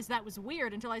realize that was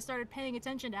weird until I started paying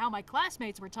attention to how my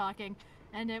classmates were talking,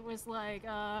 and it was like,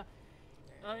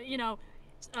 you know,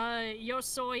 yo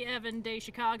soy Evan de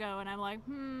Chicago, and I'm like,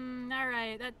 all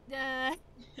right,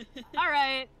 all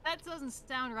right, that doesn't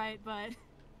sound right, but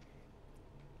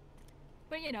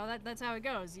you know, that's how it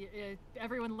goes.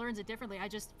 Everyone learns it differently.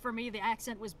 For me, the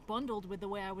accent was bundled with the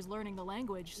way I was learning the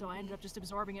language, so I ended up just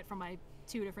absorbing it from my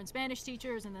 2 different Spanish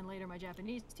teachers, and then later my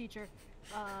Japanese teacher.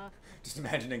 Just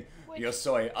imagining, yo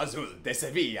soy Azul de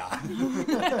Sevilla.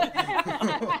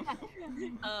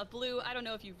 Blue, I don't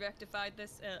know if you've rectified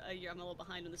this. I'm a little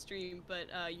behind on the stream, but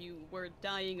you were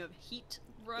dying of heat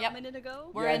a minute ago.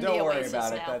 We're yeah, in don't the worry Oasis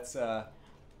about now. it.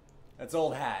 That's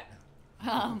old hat.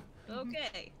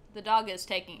 Okay. The dog is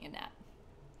taking a nap.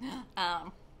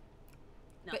 Not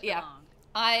But yeah,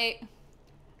 long.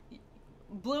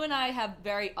 Blue and I have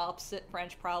very opposite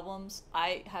French problems.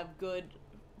 I have good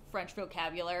French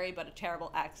vocabulary, but a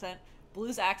terrible accent.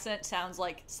 Blue's accent sounds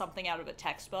like something out of a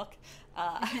textbook.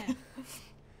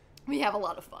 We have a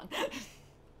lot of fun.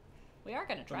 We are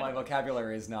going to try. My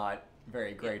vocabulary is not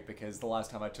very great because the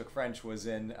last time I took French was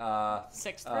in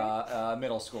 6th grade?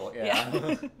 Middle school.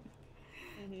 Yeah.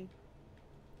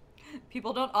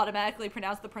 People don't automatically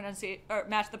pronounce the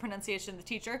match the pronunciation of the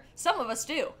teacher. Some of us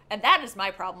do, and that is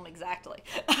my problem exactly.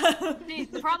 See,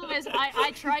 the problem is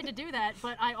I tried to do that,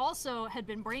 but I also had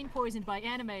been brain poisoned by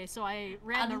anime, so I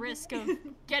ran the risk of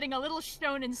getting a little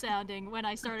shonen sounding when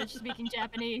I started speaking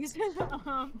Japanese,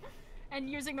 and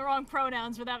using the wrong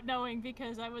pronouns without knowing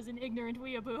because I was an ignorant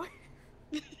weeaboo.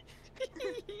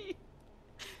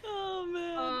 Oh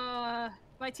man.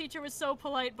 My teacher was so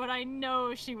polite, but I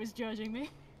know she was judging me.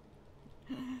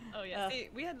 Oh yeah. See,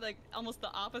 we had like almost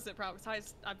the opposite problem. So I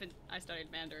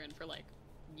studied Mandarin for like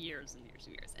years and years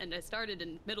and years, and I started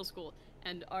in middle school.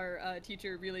 And our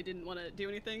teacher really didn't want to do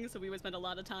anything, so we would spend a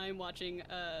lot of time watching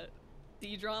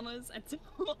C-dramas, and so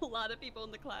a lot of people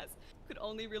in the class could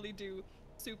only really do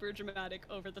super dramatic,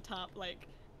 over-the-top like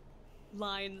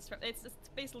lines. It's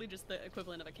basically just the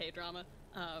equivalent of a K-drama.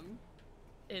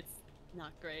 It's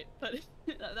not great, but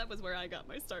that was where I got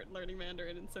my start learning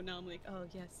Mandarin, and so now I'm like, oh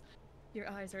yes. Your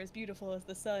eyes are as beautiful as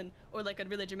the sun, or like a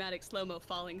really dramatic slow-mo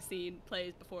falling scene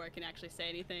plays before I can actually say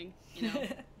anything, you know?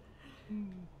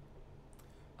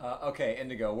 Okay,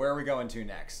 Indigo, where are we going to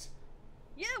next?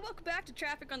 Yeah, welcome back to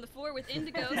Traffic on the Floor with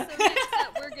Indigo. So next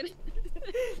up,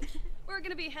 we're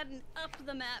gonna be heading up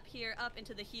the map here, up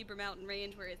into the Heber Mountain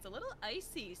Range, where it's a little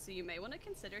icy, so you may want to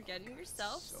consider getting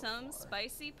yourself some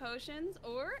spicy potions,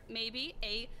 or maybe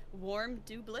a warm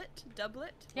doublet.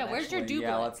 Yeah, where's your doublet?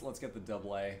 Yeah, let's get the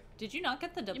double. Did you not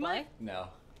get the You doublet? might- No.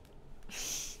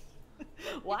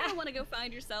 You're gonna want to go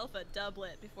find yourself a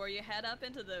doublet before you head up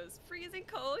into those freezing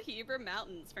cold Heber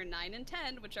Mountains for 9 and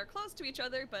 10, which are close to each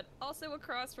other, but also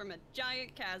across from a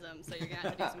giant chasm, so you're gonna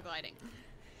have to do some gliding.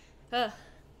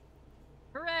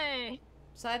 Hooray!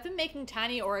 So I've been making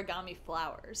tiny origami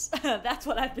flowers. That's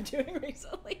what I've been doing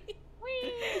recently.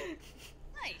 Whee!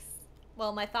 Nice.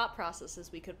 Well, my thought process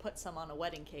is we could put some on a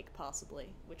wedding cake,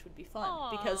 possibly, which would be fun.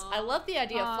 Aww. Because I love the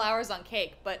idea of flowers on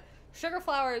cake, but sugar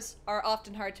flowers are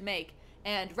often hard to make,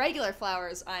 and regular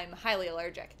flowers I'm highly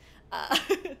allergic.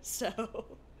 So...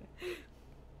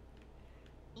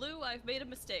 Blue, I've made a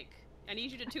mistake. I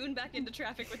need you to tune back into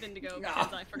Traffic with Indigo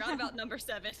because I forgot about number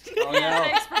 7. Oh, Yeah, no.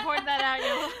 thanks for pointing that out,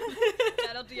 Yellow.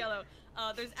 Shout out to Yellow.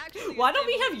 There's actually. Why don't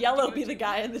we have Yellow be the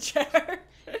guy in the chair?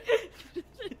 You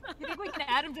think we can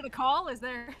add him to the call? Is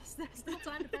there still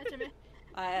time to fetch him in?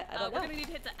 I don't We're know. gonna need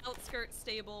to hit the outskirts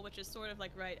stable, which is sort of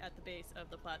like right at the base of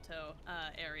the plateau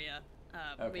area.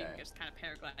 We can Okay. just kind of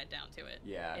paraglide down to it.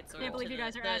 Yeah, It's sort Can't of believe to you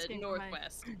guys are the asking for my-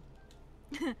 northwest.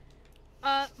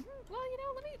 Well, you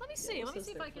know, let me see. Yellow Let me says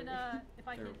see if they're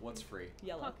I can free. What's free?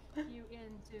 Yellow. hook you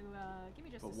into. Give me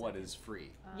just. But a what second. is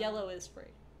free? Yellow is free.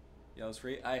 Yellow's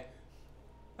free? I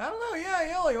don't know. Yeah,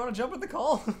 Yellow, you want to jump in the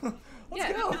call? Let's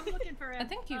Yeah. go. I'm looking for it. I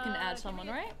think you can add give someone,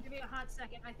 me a- right? Give me a hot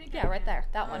second. I think. Yeah, I right can. there.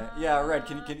 That one. Yeah, Red,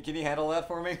 can you handle that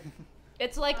for me?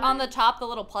 It's like on the top, the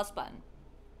little plus button.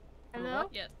 Hello.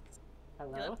 Yes.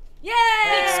 Hello? Yay!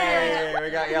 Hey, we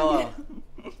got Yellow.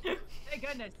 Thank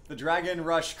goodness. The Dragon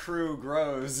Rush crew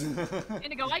grows.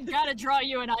 Indigo, I gotta draw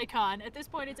you an icon. At this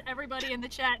point, it's everybody in the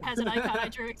chat has an icon I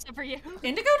drew except for you.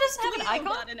 Indigo doesn't have an icon?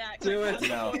 Got an act Do it.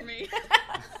 No. for me.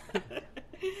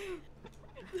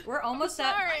 We're almost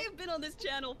at... I have been on this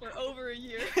channel for over a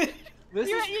year. This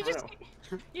You, is you true. just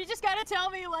You just gotta tell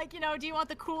me, like, you know, do you want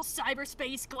the cool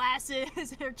cyberspace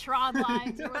glasses or Tron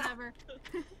lines or whatever?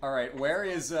 All right, where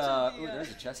is ooh,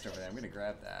 there's a chest over there. I'm gonna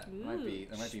grab that. There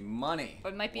might be money.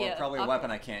 Or it might be probably a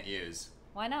weapon I can't use.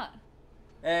 Why not?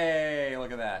 Hey,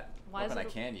 look at that. Why weapon is I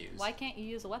it can use. Why can't you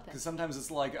use a weapon? Because sometimes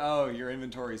it's like, oh, your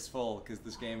inventory's full, because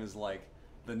this game is like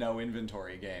the no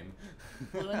inventory game.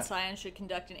 Blue and Cyan should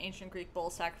conduct an ancient Greek bull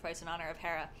sacrifice in honor of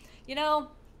Hera. You know,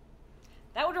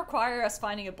 that would require us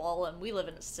finding a bull, and we live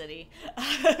in a city.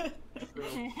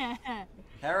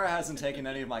 Hera hasn't taken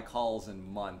any of my calls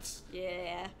in months.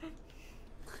 Yeah.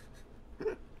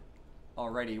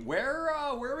 Alrighty, where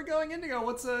are we going, Indigo?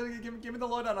 What's give me the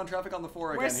lowdown on traffic on the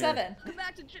 4 again. Where's here. 7? Welcome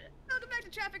back to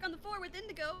traffic on the 4 with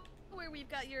Indigo, where we've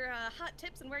got your hot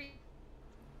tips and where you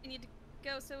need to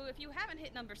go. So if you haven't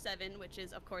hit number 7, which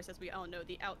is, of course, as we all know,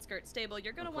 the outskirts stable,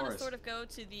 you're going to want to sort of go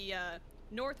to the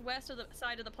northwest of the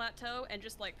side of the plateau and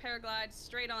just like paraglide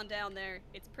straight on down there.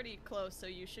 It's pretty close, so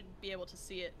you should be able to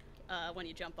see it when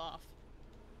you jump off.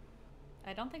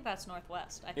 I don't think that's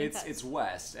northwest. I think it's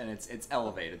west, and it's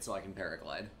elevated, so I can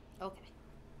paraglide. Okay.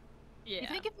 Yeah. You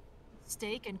think if you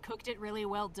steak and cooked it really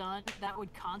well done, that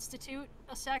would constitute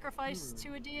a sacrifice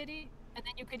to a deity, and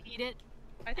then you could eat it?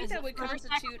 I think as that a would further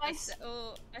constitute sacrifice?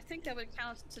 I think that would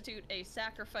constitute a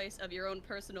sacrifice of your own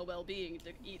personal well-being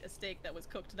to eat a steak that was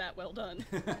cooked that well done.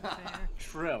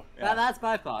 True. Yeah. That's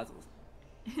my thoughts.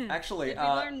 Actually, We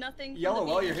learned nothing from Yellow,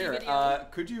 the while you're BBG here, video.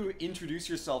 could you introduce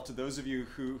yourself to those of you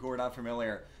who are not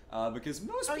familiar? Because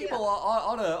most Oh, people yeah.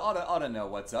 ought to know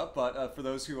what's up, but for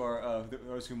those who are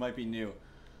those who might be new.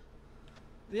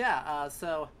 Yeah,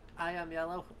 so I am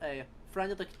Yellow, a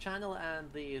friend of the channel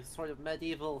and the sort of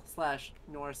medieval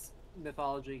 / Norse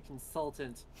mythology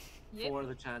consultant for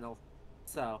the channel.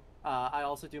 So, I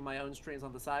also do my own streams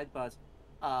on the side, but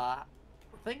I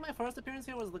think my first appearance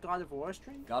here was the God of War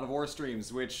stream. God of War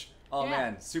streams, which, oh Yeah.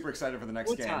 man, super excited for the next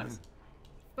Good game. times.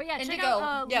 But yeah, check Indigo.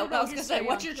 out Yeah, Ludo I was gonna say, History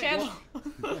what's on your Twitch. channel?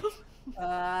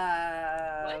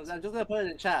 I'm just gonna put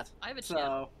it in chat. I have a so,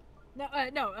 channel. No,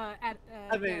 I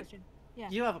mean, Galaxian. Yeah.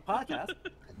 you have a podcast.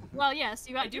 Well, yes,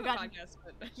 I do have a podcast,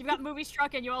 but you've got Movie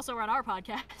Struck, and you also run our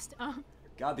podcast.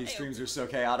 God, these streams are so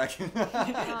chaotic.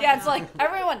 Yeah, it's like,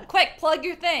 everyone, quick, plug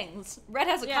your things. Red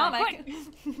has a comic.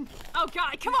 Oh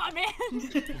god, come on, man!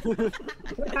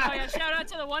 Oh yeah, shout out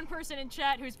to the one person in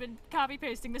chat who's been copy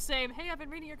pasting the same, hey, I've been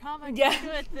reading your comic, Yeah.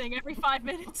 good thing every 5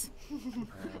 minutes.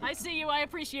 I see you, I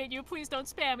appreciate you, please don't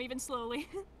spam even slowly.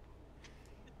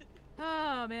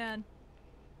 Oh man.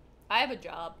 I have a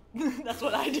job. That's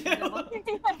what I do.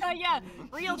 Yeah,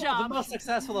 real The job. most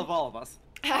successful of all of us.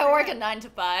 I work a 9 to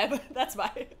 5. That's my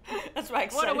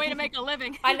exciting. What a way to make a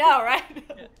living. I know, right?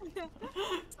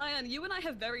 Cyan, you and I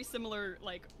have very similar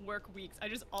like work weeks. I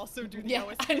just also do the Yeah,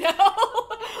 OSP. I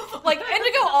know. Like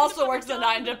Indigo also works a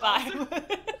 9 to 5.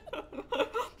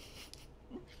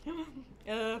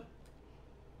 It's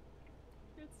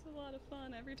a lot of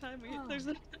fun every time Oh. there's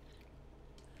a.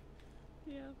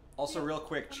 Yeah. Also, real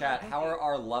quick, chat, how are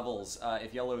our levels?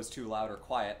 If Yellow is too loud or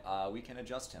quiet, we can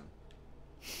adjust him.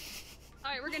 All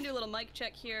right, we're gonna do a little mic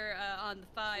check here on the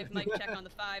 5. Mic check on the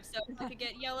 5. So if we could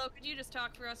get Yellow, could you just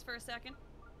talk for us for a second?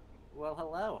 Well,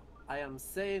 hello. I am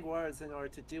saying words in order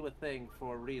to do a thing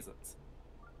for reasons.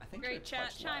 I think Great, you're a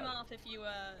chat. touch Chime loud. off if you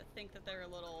think that they're a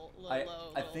little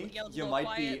low. I think Yellow's a you little might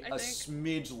quiet, be I a think.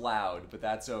 smidge loud, but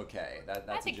that's okay. That's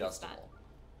think he's adjustable.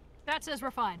 That says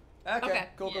we're fine. Okay,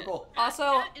 cool, Yeah. cool. Also,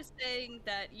 Chat is saying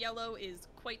that Yellow is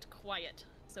quite quiet,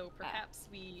 so perhaps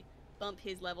we bump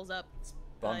his levels up.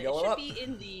 Bump It Yellow should up. be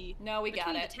in the No, we got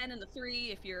between it. the 10 and the 3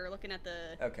 if you're looking at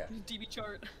the Okay. DB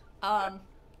chart.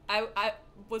 I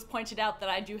was pointed out that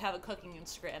I do have a cooking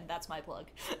Instagram. That's my plug.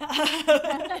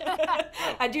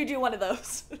 I do one of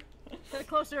those. They're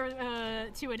closer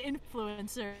to an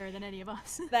influencer than any of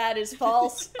us. That is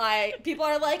false. People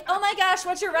are like, oh my gosh,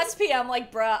 what's your recipe? I'm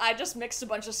like, bruh, I just mixed a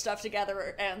bunch of stuff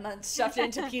together and then stuffed it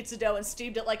into pizza dough and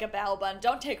steamed it like a bao bun.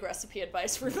 Don't take recipe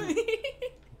advice from me.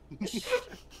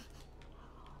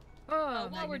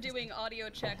 While we're doing audio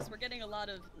checks, we're getting a lot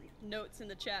of notes in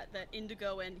the chat that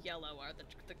Indigo and Yellow are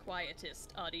the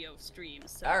quietest audio streams.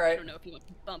 So All right. I don't know if you want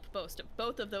to bump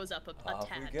both of those up a Off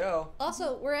tad. we go.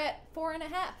 Also, we're at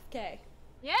 4.5K.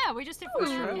 Yeah, we just hit Ooh.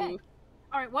 4K.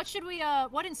 All right, what should we?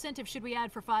 What incentive should we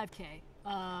add for 5K?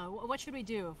 What should we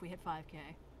do if we hit 5K?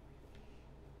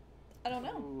 I don't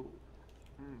know. Ooh.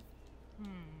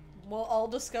 We'll all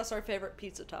discuss our favorite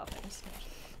pizza toppings.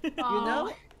 You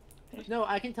know? No,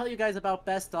 I can tell you guys about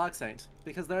Best Dog Saint,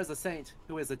 because there's a saint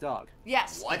who is a dog.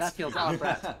 Yes. What? That feels off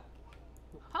brand.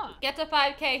 Huh? Get to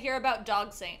 5K, hear about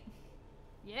Dog Saint.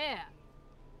 Yeah.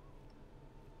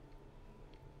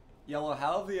 Yellow,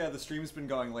 how have the streams been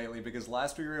going lately? Because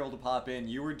last we were able to pop in,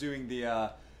 you were doing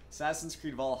the Assassin's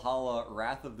Creed Valhalla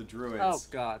Wrath of the Druids. Oh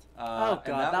god. Oh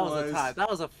god, that was a time. That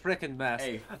was a frickin' mess.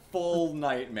 A full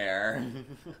nightmare.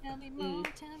 Tell me more,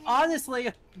 tell me more.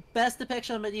 Honestly, best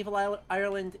depiction of medieval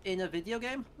Ireland in a video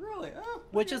game, Really? Oh,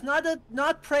 which is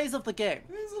not praise of the game.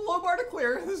 it's a low bar to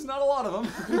clear. There's not a lot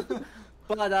of them.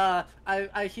 But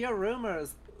I hear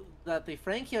rumors that the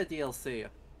Francia DLC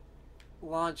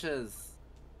launches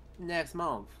next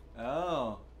month.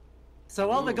 Oh. So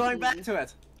we'll be going back to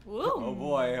it. Oh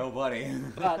boy, oh buddy.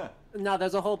 But no,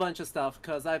 there's a whole bunch of stuff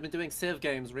because I've been doing Civ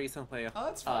games recently. Oh,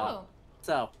 that's fun.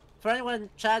 So for anyone,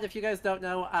 Chad, if you guys don't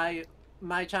know,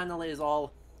 my channel is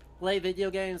all play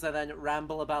video games and then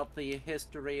ramble about the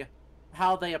history,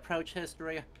 how they approach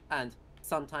history, and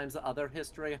sometimes other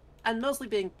history, and mostly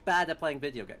being bad at playing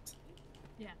video games.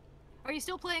 Yeah. Are you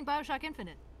still playing Bioshock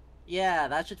Infinite? Yeah,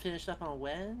 that should finish up on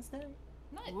Wednesday.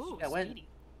 Nice. Ooh, Yeah, when- speedy.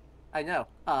 I know,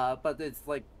 but it's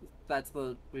like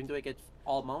we've been doing it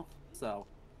all month, so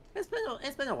it's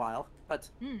been a while. But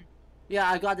yeah,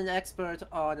 I got an expert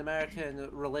on American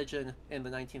religion in the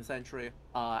 19th century,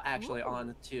 actually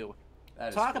on to That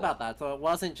is talk cool. about that, so it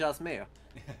wasn't just me.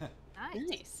 Nice.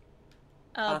 Nice.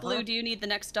 Uh-huh. Blue, do you need the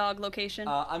next dog location?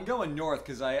 I'm going north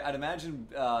because I'd imagine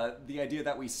the idea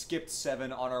that we skipped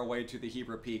 7 on our way to the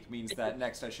Hebra Peak means that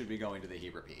next I should be going to the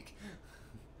Hebra Peak.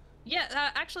 Yeah,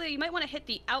 actually, you might want to hit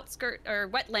the outskirt or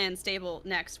wetland stable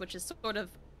next, which is sort of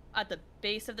at the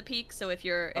base of the peak. So if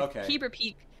Okay. Heber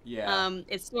Peak, Yeah.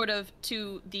 it's sort of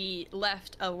to the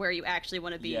left of where you actually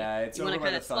want to be. Yeah, it's you over want to by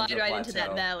kind the of slide Thunder right into that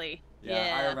Plateau. valley.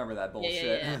 Yeah, I remember that Yeah,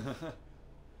 bullshit. yeah,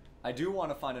 I do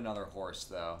want to find another horse,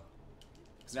 though.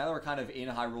 Because now that we're kind of in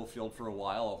Hyrule Field for a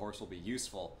while, a horse will be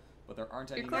useful. But there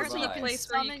aren't any You're close to the nearby. place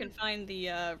where you Summon- can find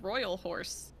the royal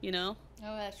horse, you know?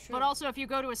 Oh, that's true. But also, if you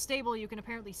go to a stable, you can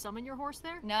apparently summon your horse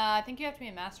there. Nah, I think you have to be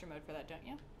in master mode for that, don't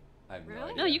you? I have no Really?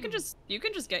 idea. No, you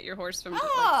can just get your horse from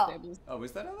Oh! like, stables. Oh,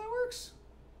 is that how that works?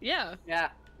 Yeah,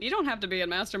 Yeah. you don't have to be in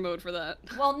master mode for that.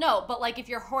 Well, no, but like if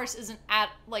your horse isn't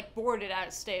boarded at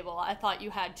a stable, I thought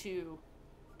you had to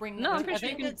bring them. No, I'm to- pretty I sure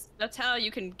you think can. it's- That's how you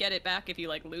can get it back if you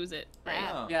like lose it. Right?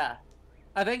 Oh. Yeah.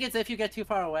 I think it's if you get too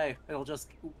far away,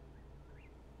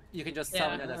 you can just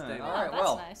summon Yeah. it as Ah, stable. Oh, Alright, that's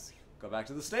well. nice. Go back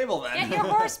to the stable then. Get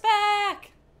your horse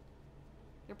back!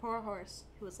 Your poor horse,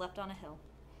 who was left on a hill.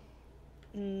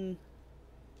 Mm.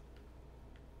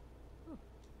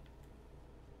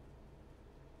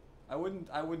 I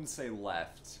wouldn't say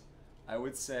left. I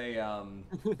would say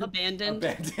Abandoned.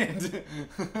 abandoned.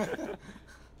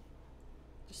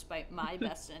 Despite my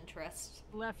best interest.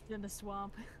 Left in the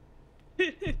swamp.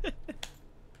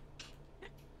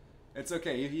 It's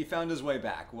okay. He found his way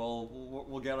back.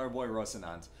 We'll get our boy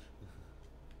Rosinant.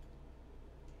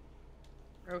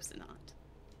 Rosinant.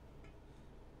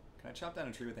 Can I chop down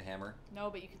a tree with a hammer? No,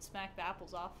 but you could smack the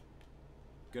apples off.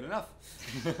 Good enough.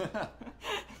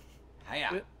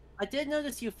 Hiya. I did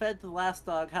notice you fed the last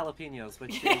dog jalapenos,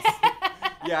 which is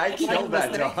Yeah, I killed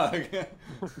that listening.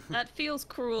 dog. That feels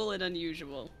cruel and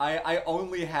unusual. I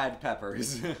only had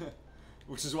peppers,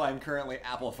 which is why I'm currently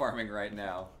apple farming right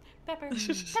now. Pepper. Pep,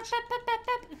 pep, pep, pep,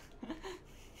 pep.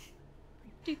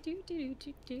 Do, do, do,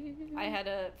 do, do. I had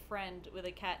a friend with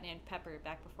a cat named Pepper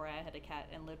back before I had a cat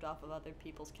and lived off of other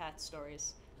people's cat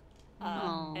stories.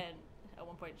 Aw. And at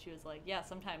one point she was like, yeah,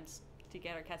 sometimes to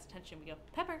get our cat's attention we go,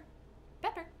 Pepper,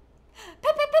 Pepper,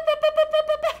 Pep, pep, pep, pep, pep, pep,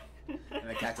 pep, pep. And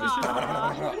the cat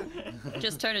goes.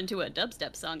 Just turn into a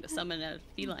dubstep song to summon a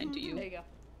feline to There you. you go.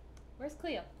 Where's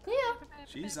Cleo? Cleo!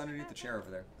 She's underneath the chair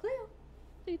over there. Cleo!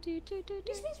 Do, do, do, do, do.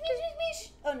 Mish, mish, mish, mish,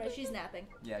 mish. Oh no, she's napping.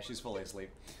 Yeah, she's fully asleep.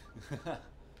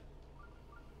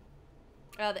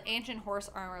 The ancient horse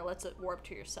armor lets it warp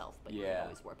to yourself, but you Yeah. can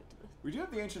always warp it to the... We do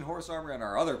have the ancient horse armor in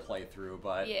our other playthrough,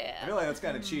 but Yeah. I feel like that's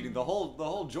kind of cheating. The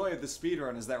whole joy of the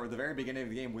speedrun is that we're at the very beginning of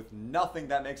the game with nothing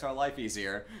that makes our life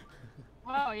easier.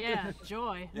 Oh yeah,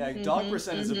 joy. Yeah, dog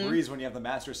percent is a breeze when you have the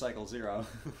master cycle 0.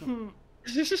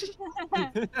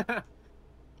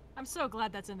 I'm so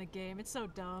glad that's in the game. It's so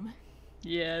dumb.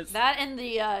 Yes. That and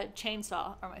the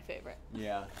chainsaw are my favorite.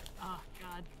 Yeah. Oh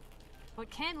god.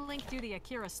 But can Link do the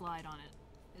Akira slide on it?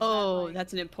 Is that, Oh, like-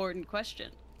 that's an important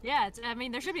question. Yeah, I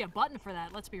mean, there should be a button for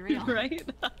that, let's be real. Right?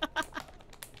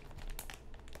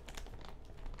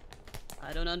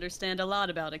 I don't understand a lot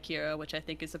about Akira, which I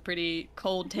think is a pretty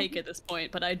cold take at this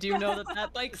point, but I do know that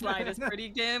that bike slide is pretty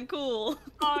damn cool.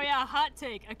 Oh yeah, hot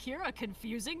take. Akira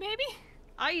confusing, maybe?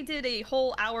 I did a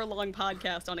whole hour-long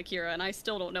podcast on Akira, and I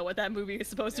still don't know what that movie is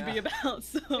supposed to be Yeah. about,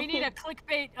 so... We need a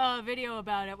clickbait video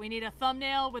about it. We need a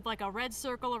thumbnail with like a red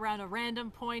circle around a random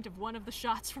point of one of the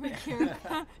shots from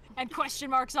Akira and question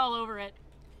marks all over it.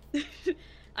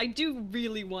 I do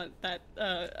really want that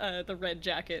the red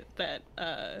jacket that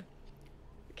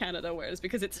Canada wears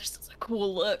because it's just a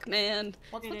cool look, man.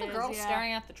 What's with the girl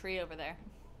staring at the tree over there?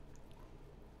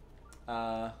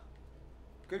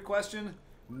 Good question.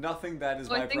 Nothing that is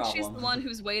So my I think problem. she's the one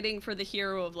who's waiting for the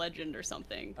hero of legend or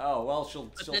something. Oh, well, she'll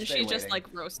But stay then she waiting. just like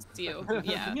roasts you.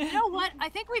 Yeah. You know what? I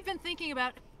think we've been thinking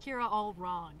about Kira all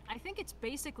wrong. I think it's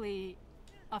basically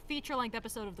a feature-length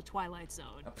episode of The Twilight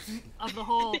Zone. Of the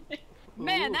whole,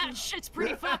 man, that shit's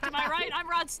pretty fucked, am I right? I'm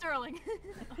Rod Sterling.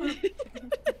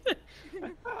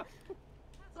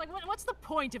 It's like, what's the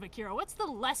point of Akira? What's the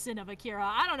lesson of Akira?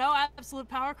 I don't know. Absolute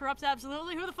power corrupts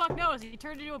absolutely. Who the fuck knows? He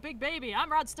turned into a big baby.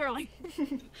 I'm Rod Sterling.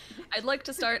 I'd like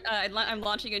to start, I'm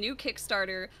launching a new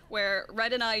Kickstarter where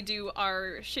Red and I do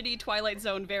our shitty Twilight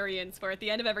Zone variants where at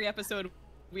the end of every episode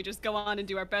we just go on and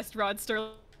do our best Rod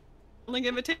Sterling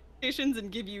imitations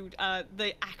and give you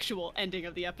the actual ending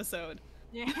of the episode.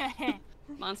 Yeah.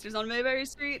 Monsters on Mayberry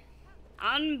Street.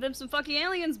 On them some fucking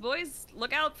aliens, boys.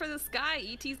 Look out for the sky.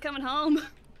 E.T.'s coming home.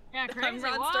 Yeah, crazy. I'm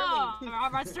Rod Whoa. Sterling.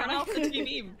 I'm Rod Turn Sterling. off the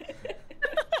TV.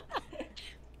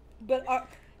 But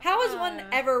how is one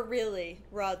ever really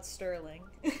Rod Sterling?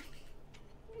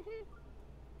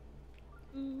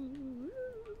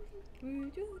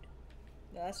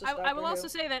 I will also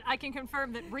say that I can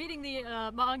confirm that reading the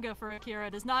manga for Akira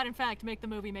does not, in fact, make the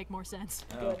movie make more sense.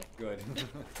 Oh, good.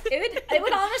 It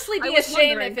would honestly I be a was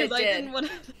shame wondering, if it 'cause did. I didn't want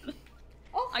to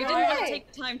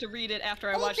take the time to read it after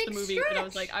I watched big the movie, but I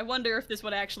was like, I wonder if this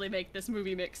would actually make this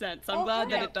movie make sense. I'm glad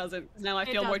that it doesn't. Now I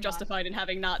feel does more not. justified in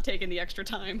having not taken the extra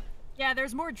time. Yeah,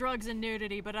 there's more drugs and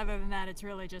nudity, but other than that, it's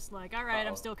really just like, alright,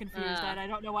 I'm still confused. I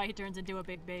don't know why he turns into a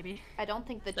big baby. I don't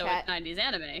think the So chat. it's 90s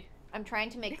anime. I'm trying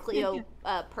to make Cleo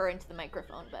purr into the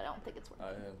microphone, but I don't think it's working.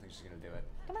 I don't think she's gonna do it.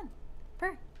 Come on,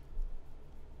 purr.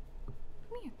 Come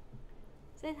here.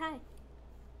 Say hi.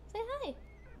 Say hi.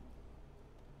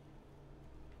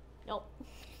 Nope.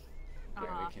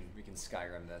 Yeah, we can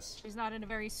Skyrim this. She's not in a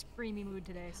very screamy mood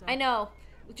today, so. I know.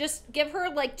 Just give her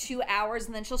like 2 hours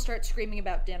and then she'll start screaming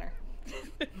about dinner.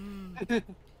 Alright,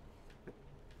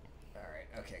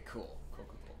 okay, cool.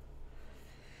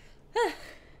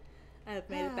 I've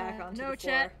made it back onto no the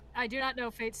floor. chat. I do not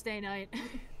know Fate Stay Night.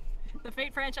 The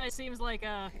Fate franchise seems like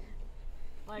a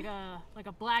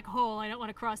black hole. I don't want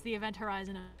to cross the event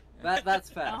horizon. That's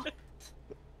fair.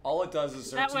 All it does is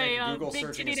search That to way, make Google big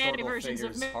searching titty nanny historical versions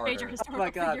of figures major harder.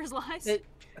 historical God. figures lies. It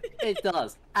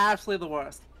does. Absolutely the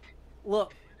worst.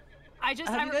 Look, I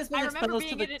just have you guys been I remember exposed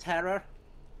to being the in it. terror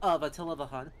of Attila the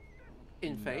Hun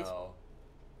in Fate? No.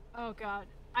 Oh god.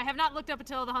 I have not looked up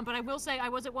Attila the Hun, but I will say I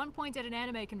was at one point at an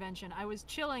anime convention. I was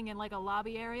chilling in like a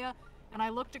lobby area, and I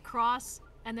looked across,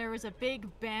 and there was a big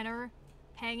banner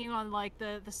hanging on like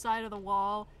the side of the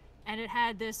wall, and it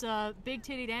had this big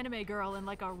tittied anime girl in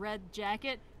like a red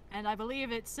jacket, and I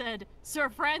believe it said Sir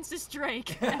Francis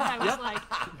Drake, and I was like,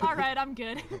 all right, I'm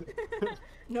good.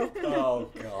 Nope. Oh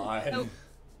god. Nope.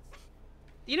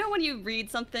 You know when you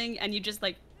read something and you just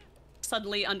like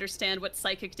suddenly understand what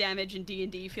psychic damage in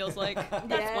D&D feels like?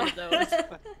 That's one of those.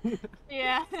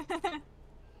 Yeah.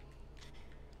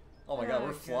 Oh my god,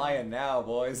 we're flying now,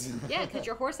 boys. Yeah, because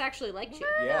your horse actually liked you.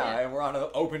 Yeah, and we're on an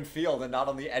open field and not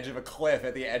on the edge of a cliff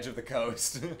at the edge of the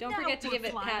coast. Don't Yeah, forget to we're give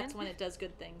it flying. pats when it does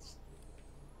good things.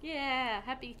 Yeah,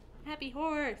 happy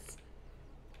horse.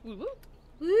 Whoop, whoop.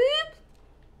 Whoop.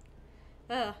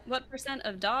 What %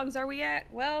 of dogs are we at?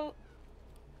 Well,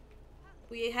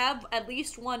 We have at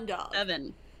least one dog.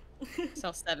 7.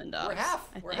 So 7 dogs. We're half.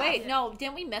 I We're think. Wait, no,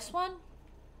 didn't we miss one?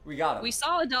 We got him. We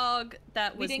saw a dog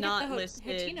that We was didn't not get the listed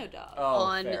Hatino dog. Oh,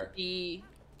 on fair. the.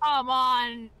 Come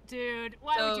on, dude.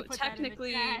 Why would So you put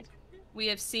technically, that in the chat? we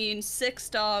have seen 6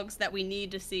 dogs that we need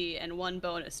to see and 1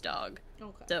 bonus dog.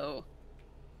 Okay. So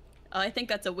I think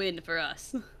that's a win for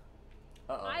us.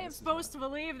 Uh-oh, I am this is supposed to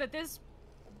believe that this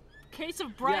case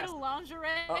of bridal lingerie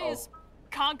Uh-oh. has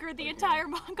conquered the entire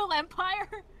Mongol Empire.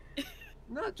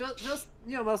 No, just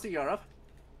mostly Europe.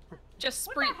 Just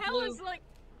What sprint the hell blue. is like?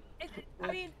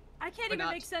 I mean, I can't Or even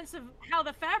not. make sense of how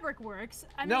the fabric works.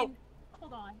 I No. mean,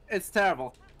 hold on. It's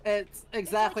terrible. It's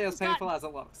exactly It's as not- painful as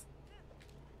it looks.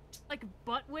 Like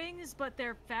butt wings, but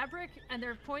they're fabric and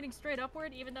they're pointing straight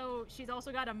upward, even though she's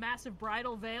also got a massive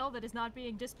bridal veil that is not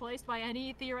being displaced by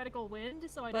any theoretical wind.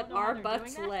 So I But don't know how our they're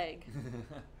butt's doing that. leg.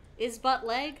 Is butt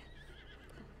leg?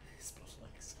 His butt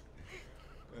legs.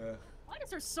 Why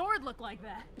does her sword look like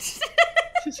that?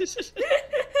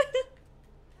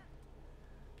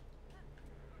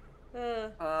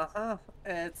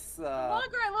 It's The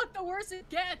longer I look, the worse it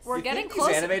gets. We're You getting think close.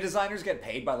 These anime designers get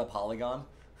paid by the polygon?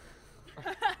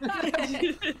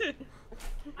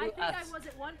 I think I was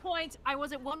at one point. I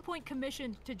was at one point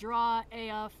commissioned to draw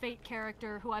a Fate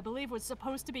character who I believe was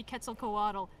supposed to be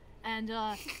Quetzalcoatl, and you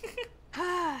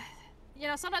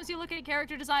know, sometimes you look at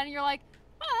character design and you're like,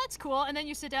 oh, that's cool, and then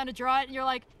you sit down to draw it and you're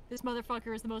like, this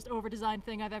motherfucker is the most over-designed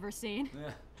thing I've ever seen.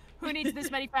 Yeah. Who needs this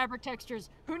many fabric textures?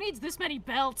 Who needs this many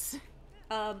belts?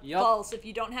 False. If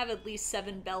you don't have at least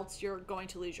 7 belts, you're going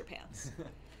to lose your pants.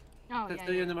 Oh yeah.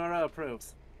 Tetsuya Nomura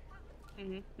approves.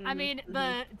 I mean,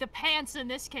 the pants in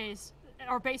this case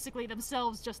are basically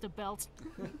themselves just a belt,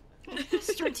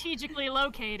 strategically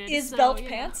located. Is so, belt you know.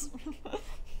 pants?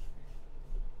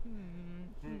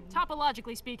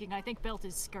 Topologically speaking, I think belt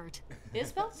is skirt.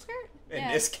 Is belt skirt? In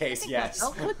this case, yes.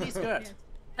 Belt could be skirt.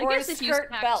 I Or guess a if you skirt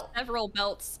stacked belt. several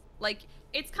belts, like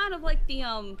it's kind of like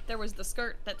the there was the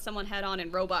skirt that someone had on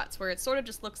in Robots, where it sort of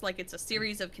just looks like it's a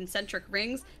series of concentric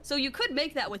rings. So you could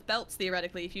make that with belts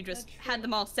theoretically if you just had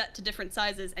them all set to different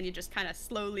sizes and you just kind of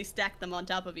slowly stacked them on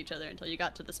top of each other until you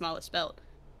got to the smallest belt.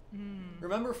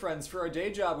 Remember, friends, for our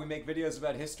day job, we make videos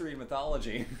about history and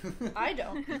mythology. I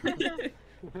don't.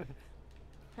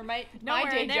 For my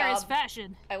Nowhere day in there is job,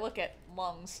 fashion. I look at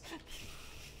lungs.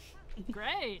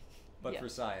 Great. But Yeah. for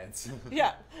science.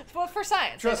 Yeah, but for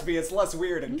science. Trust me, it's less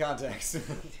weird in context.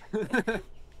 Ugh,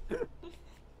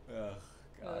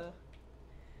 God.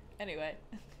 Anyway.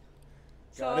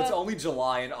 God, it's only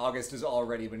July and August has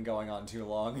already been going on too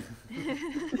long.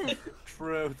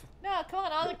 Truth. No, come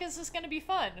on, August is gonna be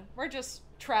fun. We're just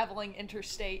traveling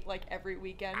interstate like every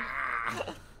weekend.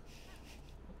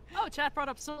 Oh, chat brought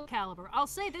up Soul Calibur. I'll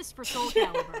say this for Soul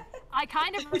Calibur. I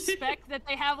kind of respect that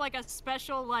they have like a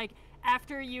special, like,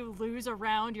 after you lose a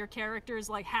round, your characters,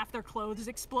 like, half their clothes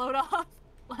explode off.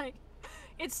 Like,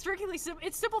 it's strictly,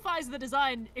 it simplifies the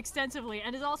design extensively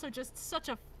and is also just such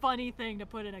a funny thing to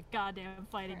put in a goddamn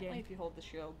fighting Apparently, game. if you hold the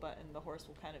shield button, the horse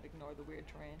will kind of ignore the weird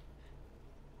terrain.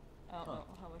 I don't know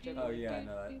how much Oh, yeah, I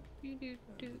know that.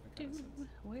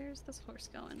 Where's this horse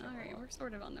going? All right, we're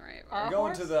sort of on the right Our We're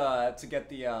going horse? to get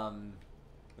the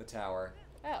tower.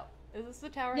 Oh, is this the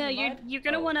tower Yeah, in the mud? you're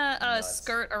gonna Oh, want to nuts.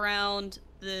 skirt around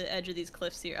the edge of these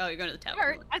cliffs here. Oh, you're going to the tower.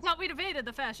 Kurt, I thought we'd evaded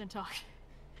the fashion talk.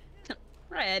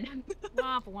 Red.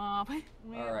 Womp womp.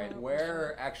 Alright,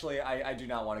 where... Actually, I do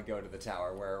not want to go to the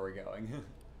tower. Where are we going?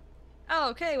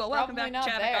 Oh, okay. Well, welcome Probably back to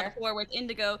not Chavik on there. the floor with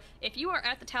Indigo. If you are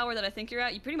at the tower that I think you're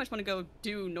at, you pretty much want to go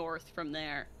due north from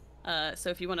there. So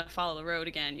if you want to follow the road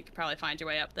again, you could probably find your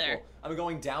way up there. Cool. I'm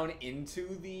going down into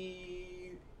the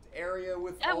area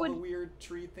with That all the would- weird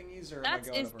tree thingies, or am I That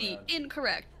going is up the around?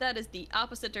 incorrect. That is the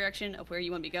opposite direction of where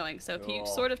you want to be going. So if you Cool.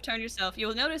 sort of turn yourself,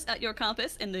 you'll notice at your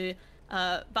compass in the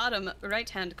bottom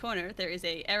right-hand corner, there is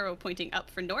a arrow pointing up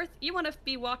for north. You want to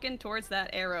be walking towards that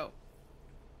arrow.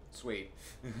 Sweet.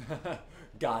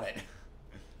 Got it.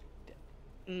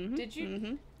 Did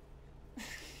you?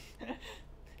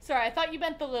 Sorry, I thought you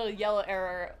meant the little yellow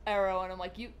arrow, and I'm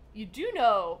like, you do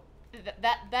know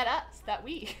that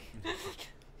we.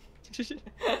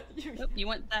 Nope, you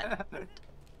want that.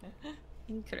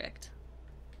 Incorrect.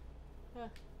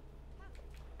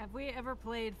 Have we ever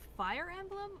played Fire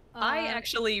Emblem? I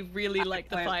actually really like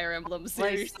the I- Fire Emblem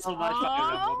Play series. so much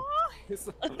Fire Oh!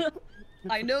 Emblem.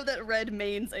 I know that Red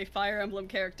mains a Fire Emblem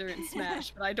character in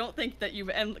Smash, but I don't think that you've,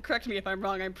 and correct me if I'm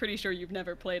wrong, I'm pretty sure you've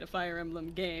never played a Fire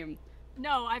Emblem game.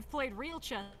 No, I've played real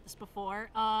chess before,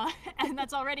 and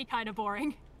that's already kind of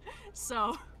boring.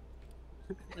 So,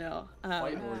 No.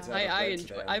 Fighting words out of I red enjoy.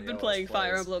 today on I've the been playing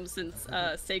Fire OSPlays. Emblem since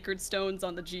Sacred Stones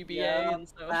on the GBA, Yeah, and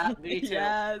so me too.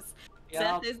 yes. Yeah,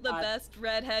 Seth is the best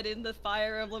redhead in the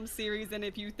Fire Emblem series, and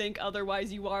if you think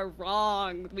otherwise, you are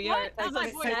wrong. We What? are. That's This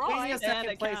is like a Roy. Titania fan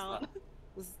second place account. though.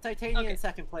 This is Titania Okay. in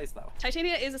second place though.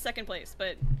 Titania is a second place,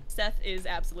 but Seth is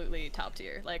absolutely top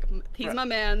tier. Like, he's Right. my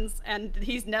man's, and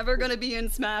he's never gonna be in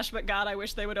Smash, but God, I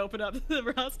wish they would open up the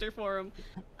roster for him.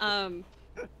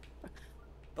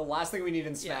 The last thing we need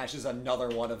in Smash is another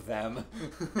one of them.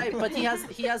 Hey, but he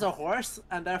has a horse,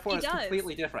 and therefore He it's does.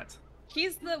 completely different.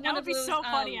 He's the that one would of be those, so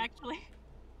funny, actually.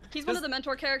 He's one of the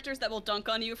mentor characters that will dunk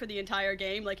on you for the entire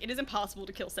game. Like, it is impossible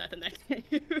to kill Seth in that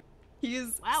game. He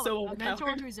is Wow, so a mentor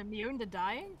overpowered. who's immune to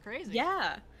dying? Crazy.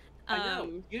 Yeah. I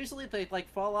know. Usually they like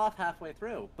fall off halfway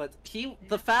through, but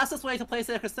the fastest way to play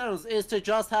Sacred Stones is to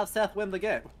just have Seth win the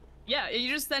game. Yeah, you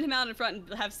just send him out in front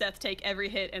and have Seth take every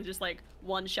hit and just, like,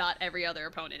 one-shot every other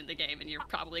opponent in the game, and you're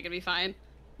probably gonna be fine.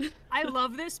 I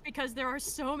love this because there are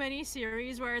so many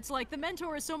series where it's like the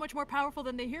mentor is so much more powerful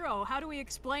than the hero. How do we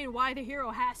explain why the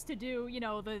hero has to do, you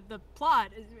know, the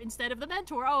plot instead of the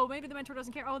mentor? Oh, maybe the mentor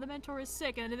doesn't care. Oh, the mentor is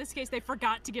sick. And in this case, they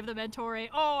forgot to give the mentor a,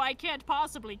 oh, I can't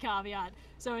possibly caveat.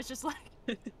 So it's just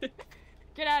like,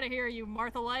 get out of here, you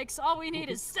Martha likes. All we need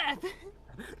is Seth.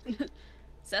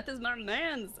 Seth is my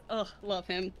man's. Ugh, love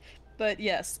him. But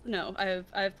yes, no,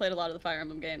 I've played a lot of the Fire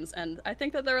Emblem games, and I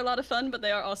think that they're a lot of fun, but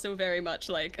they are also very much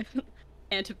like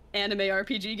anime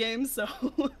RPG games, so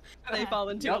they fall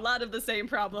into a lot of the same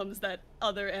problems that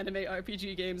other anime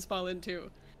RPG games fall into.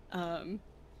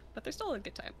 But they're still a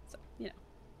good time, so, you know.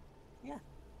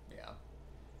 Yeah.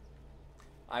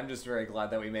 I'm just very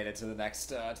glad that we made it to the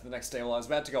next stable. I was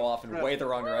about to go off in way the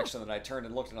wrong direction, and I turned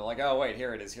and looked, and I'm like, oh wait,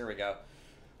 here it is. Here we go.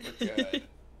 We're good.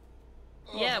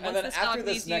 Yeah. And then after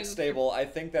this next stable, I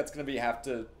think that's gonna have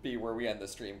to be where we end the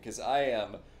stream because I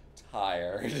am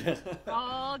tired.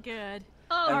 All good.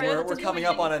 Oh, and right, we're coming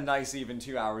up on a nice even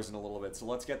 2 hours in a little bit. So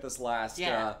let's get this last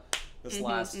dog.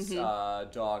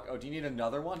 Oh, do you need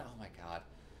another one? Oh my god.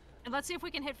 And let's see if we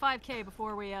can hit 5K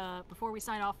before we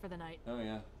sign off for the night. Oh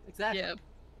yeah. Exactly. Yeah.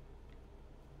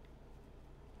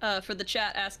 For the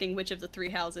chat asking which of the three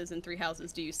houses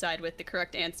do you side with, the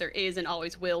correct answer is and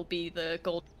always will be the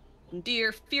golden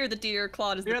deer. Fear the deer.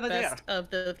 Claude is the best of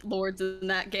the lords in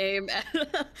that game.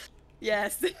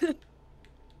 Yes.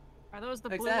 Are those the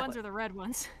blue ones or the red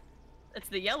ones? It's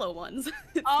the yellow ones. It's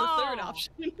the third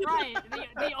option. Right,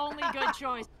 the only good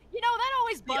choice. You know, that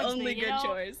always bugs me. The only good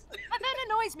choice. But that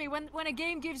annoys me when a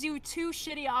game gives you two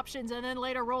shitty options and then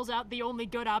later rolls out the only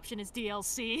good option is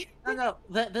DLC. No,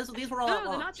 these were all at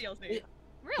launch. They're not DLC.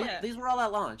 Really? Yeah, these were all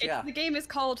at launch, yeah. The game is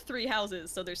called Three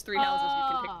Houses, so there's three houses you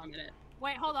can pick from in it.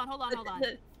 Wait, hold on.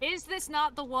 Is this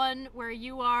not the one where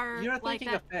you are You're like thinking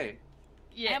that? of Faye.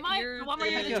 Yeah, am I the one where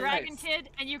you're the dragon kid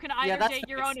and you can either date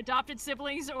your own adopted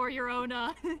siblings or your own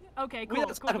okay, cool. We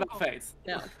don't talk about Fates.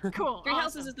 No. Cool. Three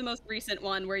Houses is the most recent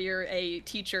one where you're a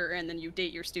teacher and then you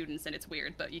date your students and it's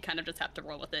weird, but you kind of just have to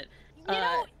roll with it. You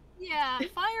know, yeah,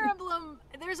 Fire Emblem,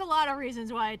 there's a lot of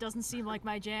reasons why it doesn't seem like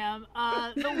my jam.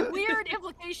 The weird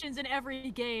implications in every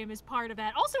game is part of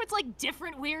that. Also, it's like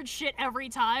different weird shit every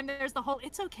time. There's the whole,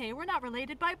 it's okay, we're not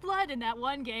related by blood in that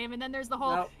one game. And then there's the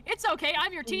whole, it's okay,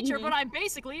 I'm your teacher, but I'm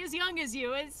basically as young as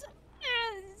you. It's,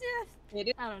 it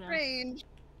is I don't know. strange.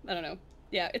 I don't know.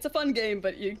 Yeah, it's a fun game,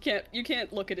 but you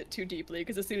can't look at it too deeply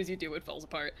because as soon as you do, it falls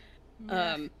apart.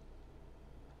 Yeah.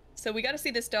 So we got to see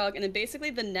this dog, and then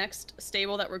basically the next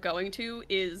stable that we're going to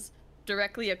is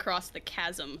directly across the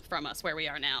chasm from us where we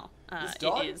are now. This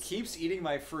dog keeps eating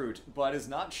my fruit, but is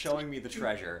not showing me the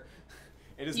treasure.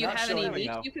 It is not showing me. Do you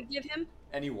have any meat you could give him?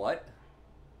 Any what?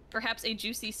 Perhaps a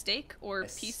juicy steak or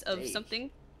piece of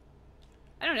something?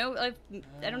 I don't know.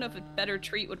 I don't know if a better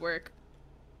treat would work.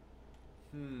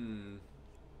 Maybe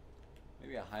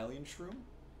a Hylian shroom?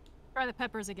 Try the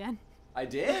peppers again. I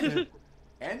did!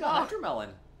 And a hydromelon.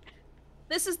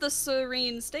 This is the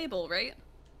Serene stable, right?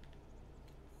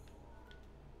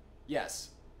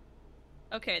 Yes.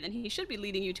 Okay, then he should be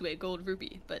leading you to a gold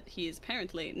rupee, but he is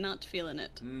apparently not feeling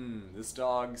it. This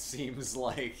dog seems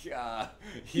like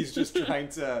he's just trying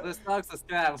to... This dog's a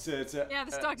scam. Yeah,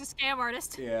 this dog's a scam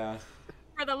artist. Yeah.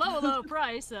 For the low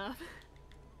price.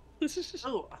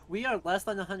 Oh, we are less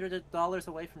than $100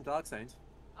 away from Dog Saint.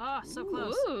 Oh, so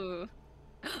close. Ooh.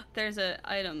 There's an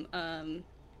item.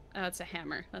 Oh, it's a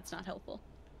hammer. That's not helpful.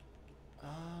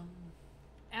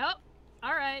 Oh,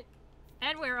 all right.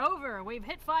 And we're over. We've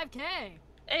hit 5K.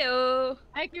 Ayo.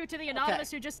 Thank you to the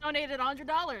anonymous who just donated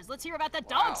 $100. Let's hear about that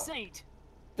Dog Saint.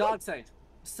 Dog Saint.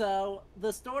 So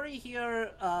the story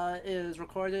here is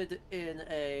recorded in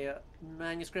a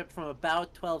manuscript from about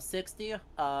 1260,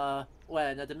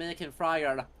 when a Dominican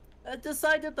friar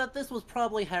decided that this was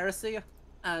probably heresy,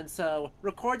 and so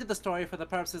recorded the story for the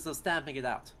purposes of stamping it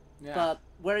out. Yeah. But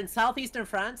we're in southeastern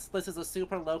France. This is a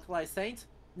super localized saint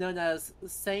known as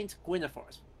Saint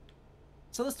Guinefort.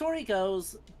 So the story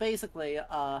goes, basically,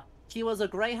 he was a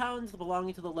greyhound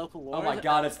belonging to the local lord. Oh my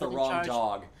god, it's the wrong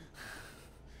dog.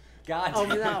 God. Oh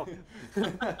no.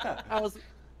 I was...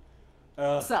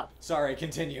 So. Sorry,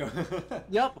 continue.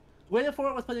 Yep.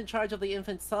 Guinefort was put in charge of the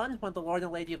infant son when the lord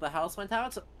and lady of the house went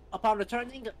out. Upon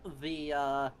returning,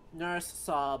 the nurse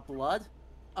saw blood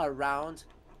around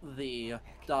the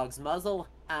dog's muzzle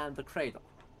and the cradle.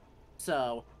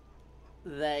 So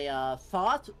they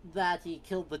thought that he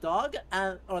killed the dog,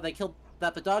 or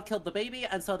that the dog killed the baby,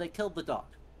 and so they killed the dog.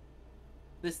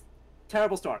 This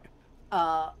terrible story.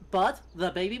 But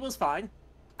the baby was fine,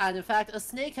 and in fact a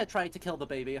snake had tried to kill the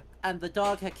baby, and the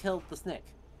dog had killed the snake.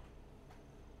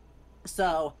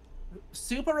 So,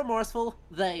 super remorseful,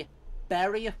 they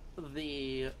bury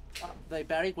Guinefort,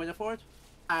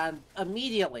 and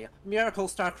immediately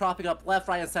miracles start cropping up left,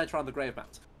 right, and center on the grave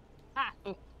mound.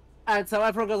 And so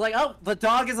everyone goes like, "Oh, the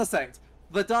dog is a saint.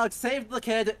 The dog saved the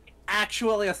kid.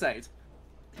 Actually a saint."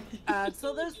 And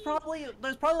so there's probably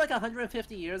like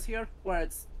 150 years here where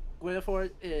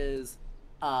Guinefort is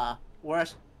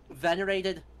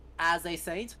venerated as a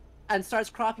saint and starts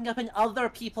cropping up in other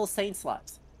people's saints'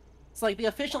 lives. It's like the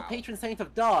official patron saint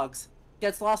of dogs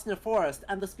gets lost in a forest,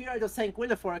 and the spirit of Saint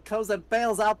Guinevere comes and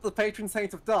bails out the patron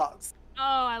saint of dogs. Oh,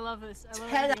 I love this. I love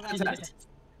 10 everything out about of this.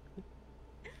 10.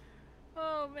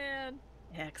 Oh man.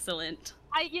 Excellent.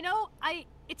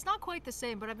 It's not quite the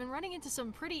same, but I've been running into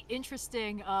some pretty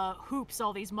interesting hoops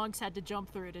all these monks had to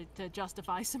jump through to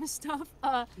justify some stuff.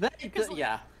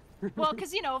 Yeah. Well,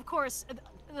 because, of course,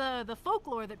 the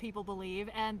folklore that people believe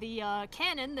and the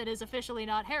canon that is officially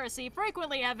not heresy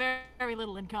frequently have very, very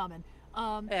little in common.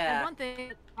 And one thing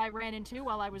that I ran into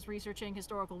while I was researching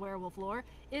historical werewolf lore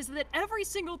is that every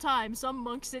single time some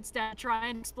monk sits down to try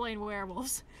and explain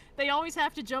werewolves, they always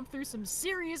have to jump through some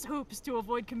serious hoops to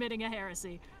avoid committing a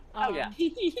heresy. Oh yeah.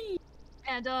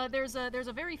 And there's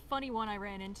a very funny one I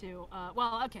ran into.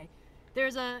 Well, okay,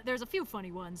 there's a few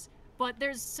funny ones, but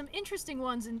there's some interesting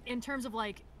ones in terms of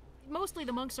like, mostly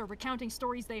the monks are recounting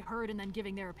stories they heard and then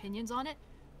giving their opinions on it.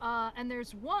 And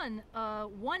there's one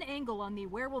angle on the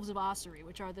werewolves of Ossory,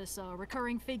 which are this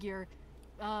recurring figure,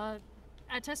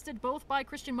 attested both by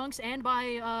Christian monks and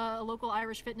by a local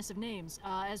Irish fitness of names,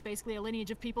 as basically a lineage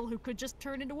of people who could just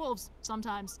turn into wolves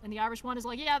sometimes. And the Irish one is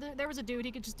like, yeah, there was a dude,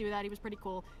 he could just do that, he was pretty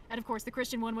cool. And of course the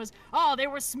Christian one was, oh, they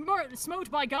were smote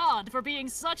by God for being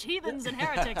such heathens and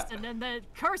heretics, and they're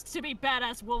cursed to be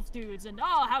badass wolf dudes, and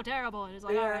oh, how terrible. And it's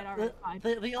like, all right, fine.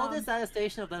 The oldest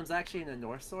attestation of them is actually in a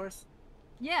Norse source.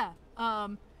 Yeah,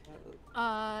 and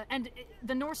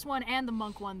the Norse one and the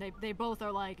monk one, they both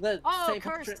are like, oh,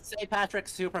 St. Patrick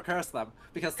super cursed them,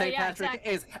 because St. Yeah, Patrick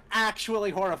exactly. is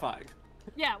actually horrifying.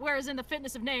 Yeah, whereas in the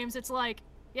fitness of names, it's like,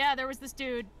 yeah, there was this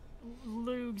dude,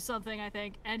 Lug something, I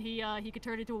think, and he could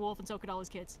turn into a wolf and so could all his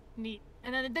kids. Neat.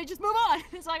 And then they just move on.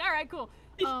 It's like, all right, cool.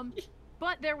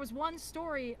 But there was one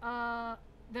story that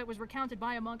was recounted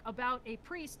by a monk about a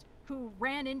priest who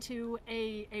ran into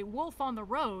a wolf on the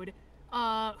road,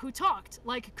 who talked,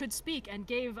 like could speak, and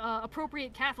gave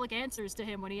appropriate Catholic answers to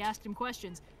him when he asked him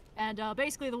questions. And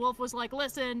basically the wolf was like,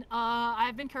 listen,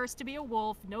 I've been cursed to be a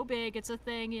wolf, no big, it's a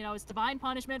thing, it's divine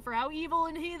punishment for how evil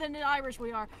and heathen and Irish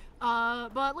we are.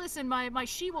 But listen, my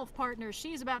she-wolf partner,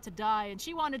 she's about to die, and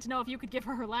she wanted to know if you could give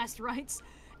her last rites.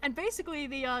 And basically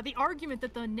the argument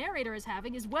that the narrator is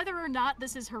having is whether or not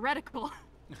this is heretical.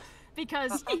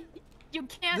 Because you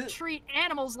can't treat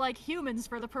animals like humans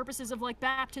for the purposes of like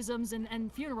baptisms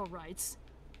and funeral rites.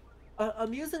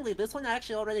 Amusingly, this one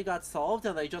actually already got solved,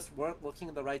 and they just weren't looking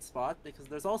in the right spot, because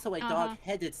there's also a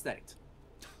dog-headed saint.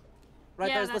 Right,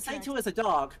 Yeah, there's the that's saint right. who is a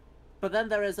dog, but then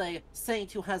there is a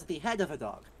saint who has the head of a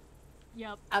dog.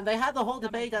 Yep. And they had the whole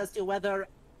That makes debate as to whether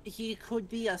he could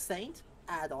be a saint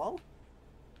at all.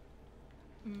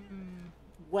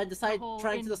 When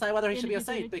trying to decide whether he should be a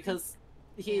saint, because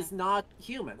he's not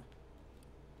human.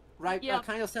 Right? Yep.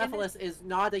 Kinocephalus is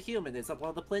not a human, it's one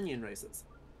of the Plinian races.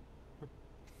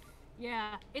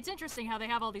 Yeah, it's interesting how they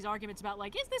have all these arguments about,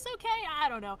 like, is this okay? I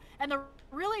don't know. And the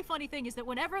really funny thing is that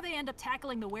whenever they end up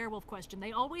tackling the werewolf question,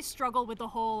 they always struggle with the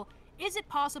whole, is it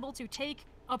possible to take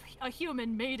a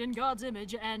human made in God's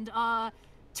image and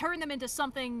turn them into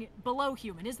something below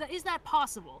human? Is that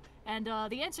possible? And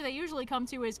the answer they usually come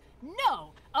to is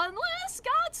no, unless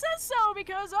God says so,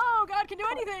 because, oh, God can do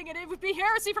anything, and it would be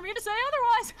heresy for me to say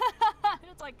otherwise.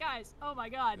 It's like, guys, oh my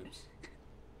God. Oops.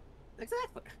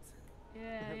 Exactly.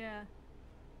 Yeah.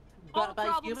 All But by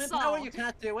problem human solved. power, you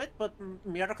can't do it, but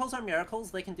miracles are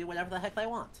miracles, they can do whatever the heck they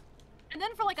want. And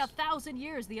then for like 1,000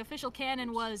 years, the official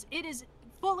canon was, it is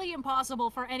fully impossible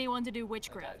for anyone to do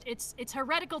witchcraft. Okay. It's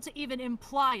heretical to even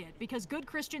imply it, because good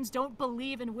Christians don't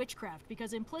believe in witchcraft,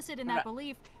 because implicit in that Right.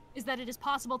 belief is that it is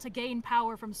possible to gain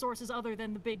power from sources other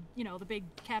than the big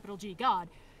capital G God.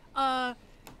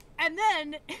 And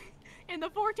then, in the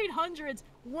 1400s,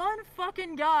 one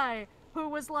fucking guy who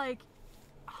was like,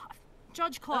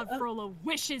 Judge Claude Frollo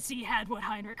wishes he had what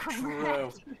Heinrich Kramer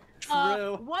had.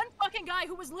 True. One fucking guy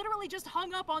who was literally just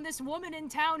hung up on this woman in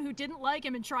town who didn't like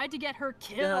him and tried to get her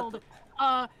killed,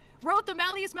 wrote the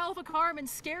Malleus Maleficarum and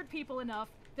scared people enough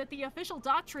that the official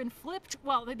doctrine flipped.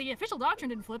 Well, the official doctrine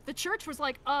didn't flip. The church was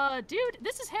like, dude,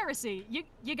 this is heresy.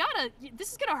 You gotta,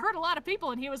 this is gonna hurt a lot of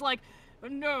people. And he was like,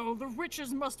 no, the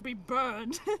witches must be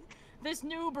burned. This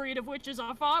new breed of witches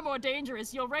are far more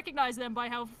dangerous. You'll recognize them by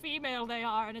how female they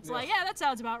are. And it's like, yeah, that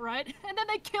sounds about right. And then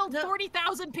they killed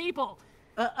 40,000 people.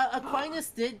 Aquinas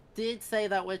did say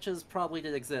that witches probably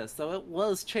did exist, so it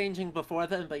was changing before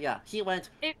then, but yeah, he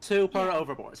went super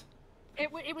overboard.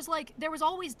 It was like, there was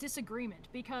always disagreement,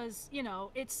 because,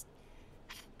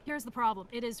 here's the problem.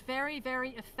 It is very,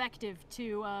 very effective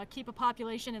to keep a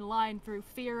population in line through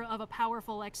fear of a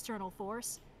powerful external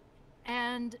force.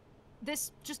 And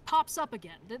this just pops up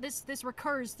again. This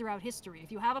recurs throughout history.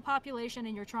 If you have a population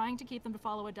and you're trying to keep them to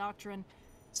follow a doctrine,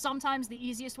 sometimes the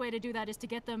easiest way to do that is to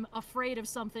get them afraid of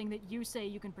something that you say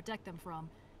you can protect them from.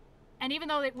 And even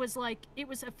though it was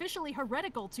officially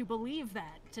heretical to believe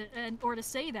that, or to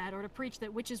say that, or to preach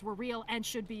that witches were real and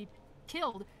should be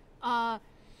killed,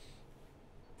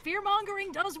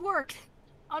 fear-mongering does work,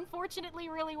 unfortunately,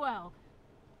 really well.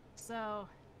 So,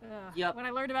 when I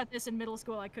learned about this in middle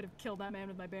school, I could have killed that man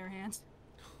with my bare hands.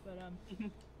 But,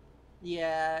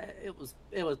 Yeah, it was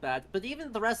bad. But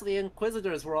even the rest of the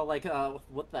Inquisitors were all like,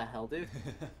 what the hell, dude?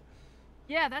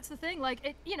 yeah, that's the thing.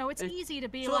 Like, it's easy to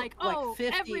be took, like, oh,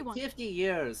 50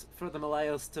 years for the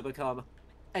Malleus to become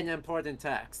an important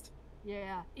text.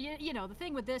 Yeah, the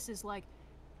thing with this is, like,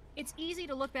 it's easy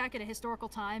to look back at a historical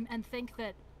time and think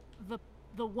that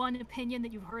the one opinion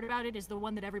that you've heard about it is the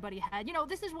one that everybody had.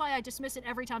 This is why I dismiss it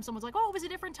every time someone's like, oh, it was a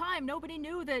different time. Nobody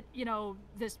knew that,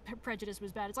 this prejudice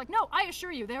was bad. It's like, no, I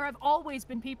assure you, there have always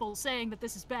been people saying that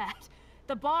this is bad.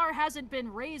 The bar hasn't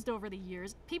been raised over the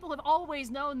years. People have always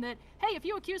known that, hey, if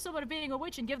you accuse someone of being a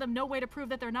witch and give them no way to prove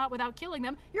that they're not without killing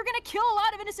them, you're gonna kill a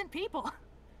lot of innocent people.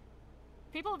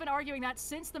 People have been arguing that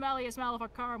since the Malleus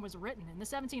Maleficarum was written. In the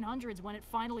 1700s, when it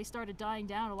finally started dying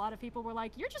down, a lot of people were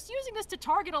like, you're just using this to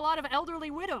target a lot of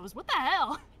elderly widows. What the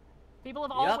hell? People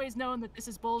have always known that this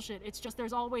is bullshit. It's just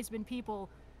there's always been people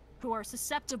who are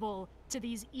susceptible to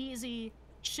these easy,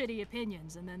 shitty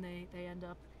opinions, and then they end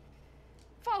up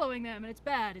following them, and it's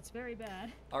bad. It's very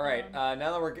bad. All right, now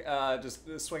that we're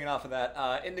just swinging off of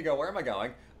that, Indigo, where am I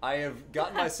going? I have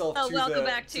gotten myself to welcome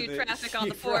back to Traffic on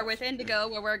the 4 with Indigo,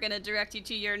 where we're going to direct you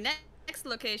to your next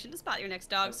location to spot your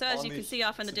next dog. So as you can see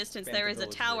off in the distance, there is a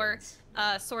tower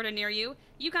sort of near you.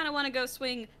 You kind of want to go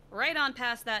swing right on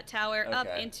past that tower up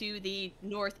into the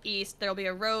northeast. There'll be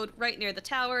a road right near the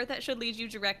tower that should lead you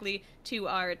directly to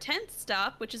our 10th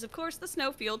stop, which is, of course, the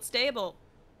Snowfield Stable.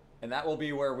 And that will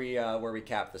be where we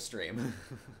cap the stream.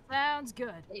 Sounds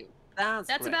good. That's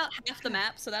great. great. About half the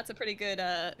map, so that's a pretty good,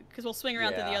 because we'll swing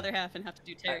around to the other half and have to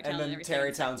do Terrytown and then everything.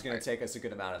 Terrytown's going to take us a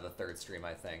good amount of the third stream,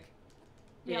 I think.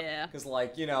 Yeah. Because,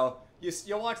 like, you'll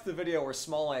watch the video where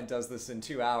Smallland does this in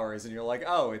 2 hours, and you're like,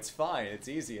 oh, it's fine, it's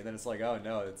easy. And then it's like, oh,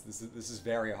 no, this is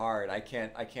very hard. I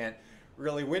can't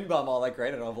really wind bomb all that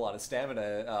great. I don't have a lot of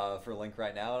stamina for Link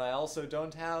right now, and I also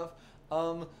don't have...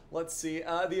 let's see,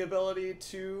 the ability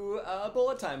to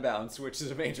bullet time bounce, which is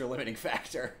a major limiting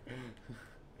factor.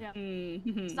 Yeah.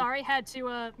 Sorry, had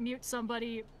to mute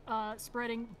somebody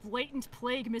spreading blatant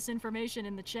plague misinformation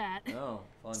in the chat. Oh,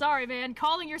 fun. Sorry, man.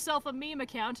 Calling yourself a meme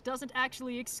account doesn't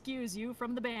actually excuse you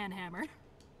from the ban hammer.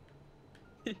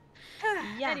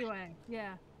 Yeah. Anyway,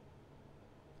 yeah.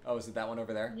 Oh, is it that one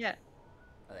over there? Yeah.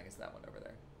 I think it's that one over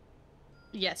there.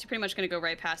 Yes, you're pretty much going to go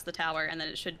right past the tower, and then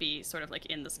it should be sort of like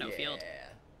in the snowfield. Yeah.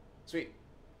 Sweet.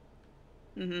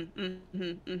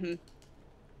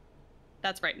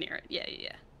 That's right near it.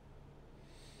 Yeah.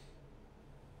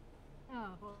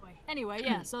 Oh boy. Anyway,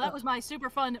 yeah. So that was my super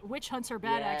fun witch hunts are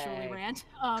bad actually rant.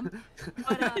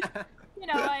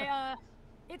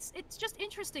 It's just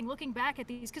interesting looking back at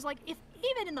these because like if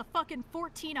even in the fucking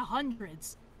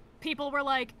 1400s, people were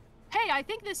like, hey, I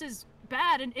think this is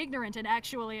bad and ignorant and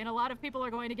a lot of people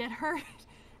are going to get hurt.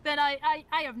 Then I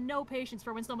have no patience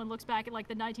for when someone looks back at like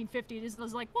the 1950s and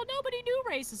is like, well, nobody knew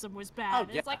racism was bad.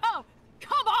 And it's like, oh,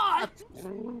 come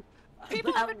on!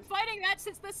 People have been fighting that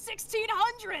since the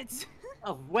 1600s.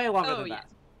 Oh, way longer than that.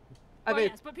 I mean,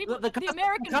 yes, but people, the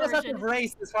American concept version of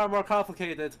race is far more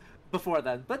complicated before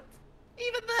then, but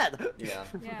even then. Yeah.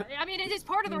 Yeah, I mean, it is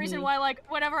part of the reason why, like,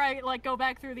 whenever I, like, go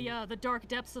back through the dark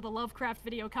depths of the Lovecraft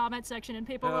video comment section and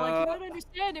people were like, you don't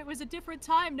understand, it was a different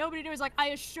time, nobody knew. It was like, I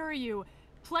assure you,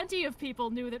 plenty of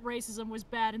people knew that racism was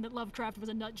bad and that Lovecraft was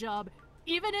a nut job,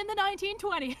 even in the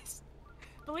 1920s.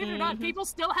 Believe it or not, people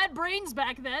still had brains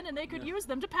back then, and they could use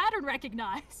them to pattern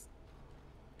recognize.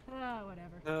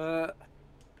 Whatever.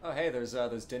 Oh, hey, there's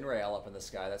Dinrail up in the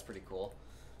sky. That's pretty cool.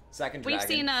 Second dragon. We've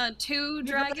seen 2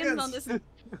 dragons on this.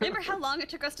 Remember how long it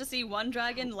took us to see 1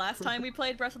 dragon last time we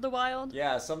played Breath of the Wild?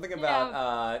 Yeah, something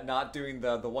about not doing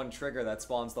the one trigger that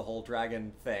spawns the whole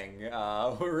dragon thing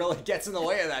really gets in the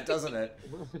way of that, doesn't it?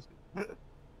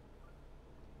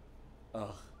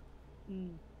 Ugh.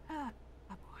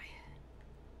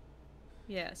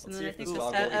 Yes, and Let's then see I if think this the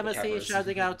will get Emma C covers.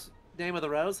 shouting out Name of the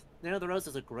Rose. Name of the Rose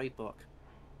is a great book.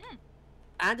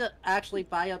 And actually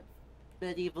by a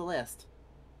medievalist.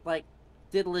 Like,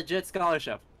 did legit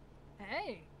scholarship.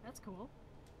 Hey, that's cool.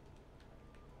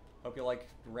 Hope you like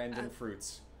random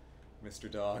fruits, Mr.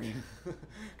 Dog.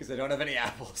 Because I don't have any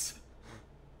apples.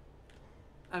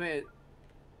 I mean,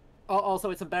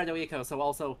 Also, it's Umberto Eco, so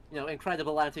also,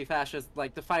 incredible anti-fascist,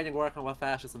 like, defining work on what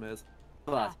fascism is.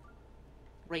 But,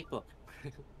 great book.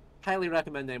 Highly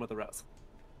recommend Name of the Rose.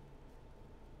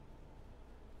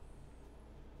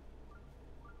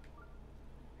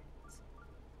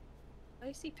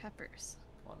 Spicy peppers.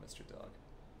 Come on, Mr. Dog.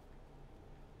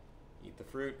 Eat the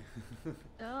fruit.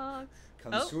 Dogs.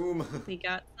 Consume. Oh, we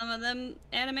got some of them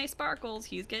anime sparkles.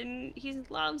 He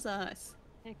loves us.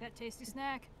 Take that tasty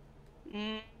snack.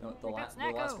 No, the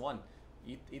last one.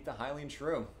 Eat the Hylian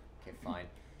shroom. Okay, fine.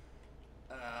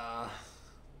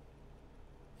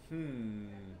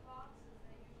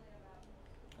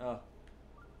 Oh,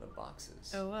 the boxes.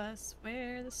 Show us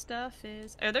where the stuff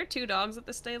is. Are there 2 dogs at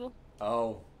this stable?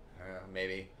 Oh,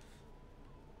 maybe.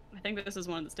 I think this is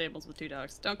one of the stables with 2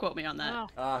 dogs. Don't quote me on that.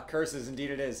 Oh. Curses,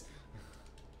 indeed it is.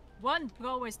 One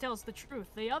always tells the truth.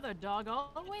 The other dog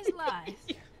always lies.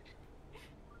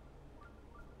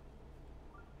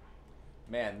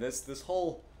 Man, this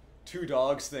whole 2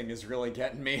 dogs thing is really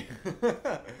getting me.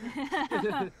 I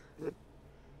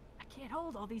can't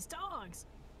hold all these dogs.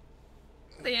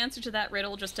 The answer to that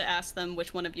riddle, just to ask them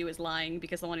which one of you is lying,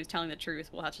 because the one who's telling the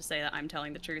truth will have to say that I'm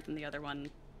telling the truth, and the other one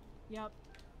Yep.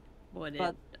 would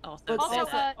But- also But say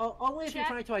also, that. only if you're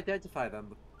chat- trying to identify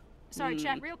them. Sorry,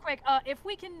 chat, real quick. If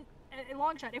we can,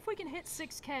 long shot, if we can hit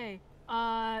 6K,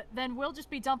 then we'll just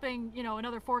be dumping,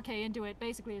 another 4K into it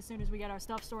basically as soon as we get our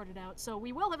stuff sorted out. So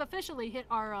we will have officially hit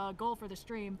our goal for the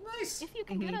stream. Nice. If you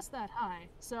can get us that high.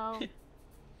 So,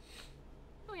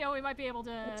 we might be able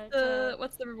to.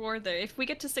 What's the reward there? If we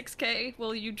get to 6K,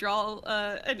 will you draw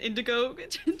an indigo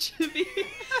to be?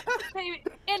 Hey,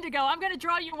 Indigo, I'm gonna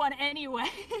draw you one anyway.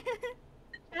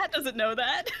 Chat doesn't know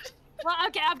that. Well,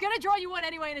 okay, I'm gonna draw you one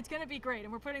anyway, and it's gonna be great,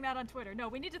 and we're putting that on Twitter. No,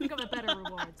 we need to think of a better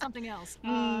reward, something else.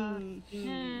 I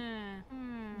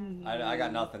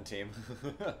got nothing, team.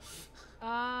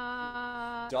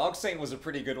 Dog Saint was a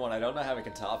pretty good one. I don't know how we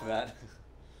can top that.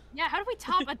 Yeah, how do we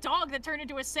top a dog that turned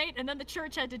into a saint, and then the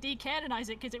church had to decanonize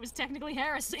it because it was technically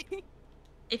heresy?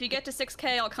 If you get to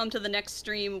 6K, I'll come to the next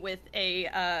stream with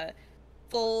a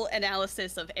full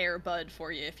analysis of Air Bud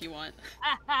for you if you want.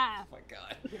 Oh my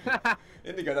god.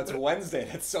 Indigo, that's Wednesday.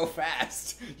 That's so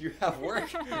fast. You have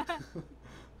work.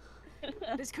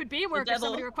 This could be work if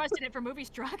somebody requested it for Movie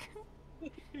Struck.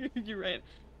 You're right.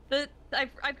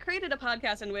 I've created a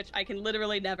podcast in which I can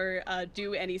literally never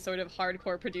do any sort of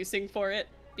hardcore producing for it,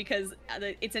 because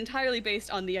it's entirely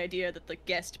based on the idea that the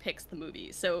guest picks the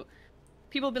movie. So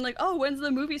people have been like, oh, when's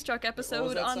the Movie Struck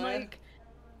episode on, Cyan? like...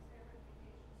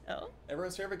 Oh?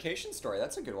 Everyone's favorite vacation story.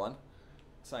 That's a good one.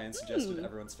 Cyan suggested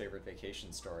everyone's favorite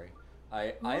vacation story.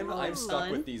 I'm stuck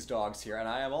fun. with these dogs here, and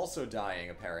I am also dying,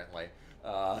 apparently.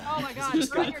 Oh my god,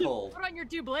 just put on got cold. Put on your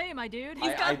doublé, my dude.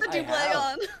 He's got the I double have.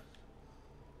 on.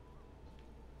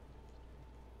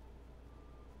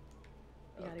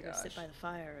 You gotta go sit by the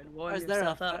fire and warm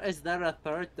yourself up. Is there a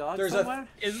third dog There's a- somewhere?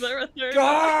 Is there a third?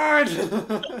 Guard!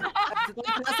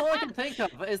 That's all I can think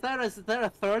of. Is there a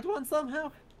third one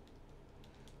somehow?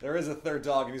 There is a third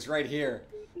dog, and he's right here.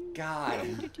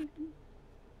 God.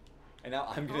 And now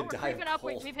I'm gonna we're die of creeping up.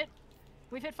 cold.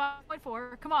 We've hit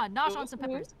 5.4. Come on, nosh on some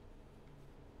peppers.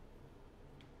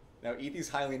 Now eat these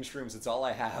Hylian shrooms. It's all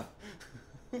I have.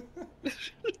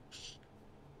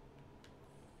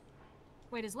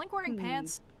 Wait, is Link wearing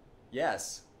pants?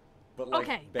 Yes, but like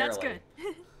Okay, barely. that's good.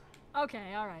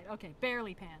 Okay, alright, okay.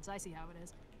 Barely pants. I see how it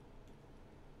is.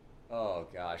 Oh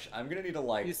gosh, I'm gonna need to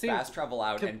like You see- fast travel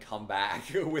out and come back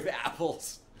with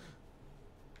apples.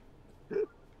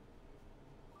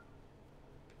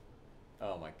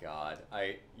 Oh my god,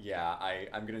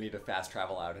 I'm gonna need to fast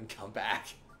travel out and come back.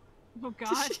 Oh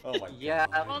god. Oh my Yeah.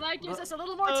 god. Well, that gives us a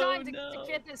little more Oh, time to no.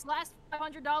 get this last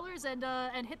 $500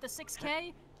 and hit the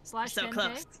 6K slash So 10K.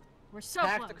 close. We're so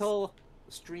close. Tactical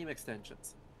stream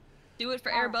extensions. Do it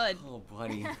for Air Bud. Oh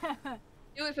buddy.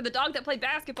 Do it for the dog that played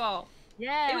basketball.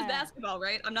 Yeah. It was basketball,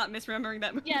 right? I'm not misremembering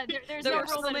that movie. Yeah, there's there no were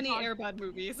rule so that many it's Air Bud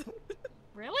movies.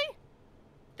 Really?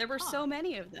 There were Huh. so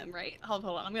many of them, right? Hold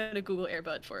on. I'm gonna Google Air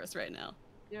Bud for us right now.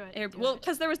 Do it. Well,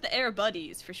 because there was the Air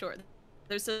Buddies for sure.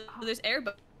 There's Air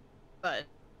Bud. There's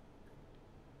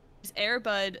Air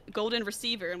Bud Golden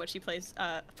Receiver, in which he plays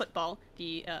football,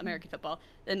 the American football.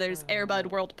 Then there's Air Bud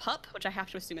World Pup, which I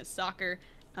have to assume is soccer.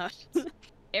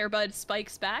 Air Bud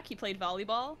Spikes Back, he played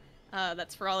volleyball.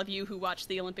 That's for all of you who watched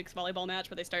the Olympics volleyball match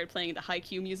where they started playing the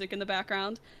Haikyuu music in the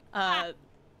background.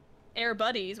 Air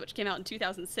Buddies, which came out in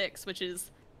 2006, which is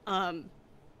 9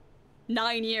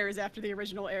 years after the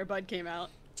original Air Bud came out.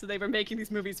 So they were making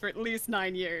these movies for at least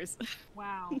 9 years.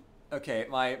 Wow. Okay,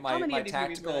 my How many of these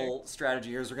movies were tactical strategy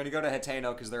here is we're gonna go to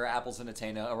Hateno because there are apples in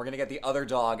Hateno, and we're gonna get the other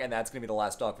dog, and that's gonna be the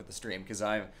last dog for the stream because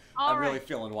I'm really right.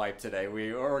 feeling wiped today.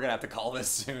 We're gonna have to call this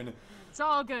soon. It's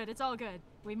all good. It's all good.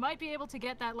 We might be able to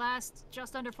get that last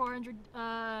just under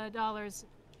 $400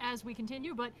 as we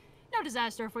continue, but no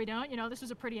disaster if we don't. You know, this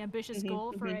was a pretty ambitious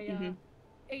goal for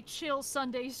a chill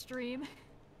Sunday stream.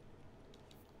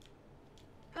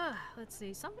 Let's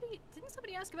see. Didn't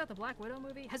somebody ask about the Black Widow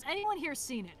movie? Has anyone here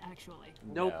seen it, actually?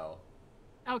 Nope.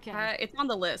 No. Okay. It's on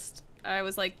the list. I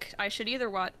was like, I should either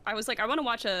watch. I was like, I want to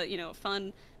watch a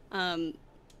fun,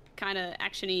 kind of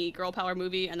actiony girl power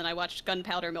movie, and then I watched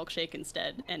Gunpowder Milkshake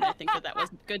instead, and I think that was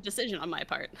a good decision on my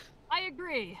part. I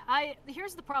agree.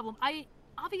 Here's the problem.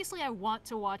 Obviously I want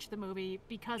to watch the movie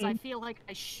because I feel like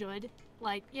I should.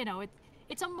 Like, you know,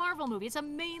 it's a Marvel movie. It's a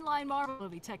mainline Marvel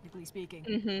movie, technically speaking.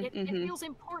 It feels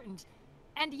important.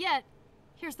 And yet,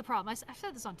 here's the problem. I've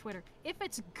said this on Twitter. If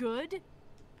it's good,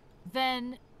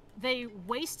 then they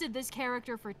wasted this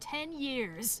character for 10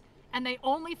 years, and they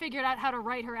only figured out how to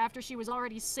write her after she was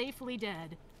already safely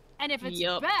dead. And if it's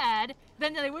bad,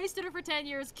 then they wasted her for 10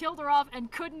 years, killed her off,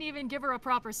 and couldn't even give her a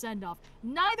proper send-off.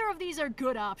 Neither of these are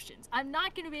good options. I'm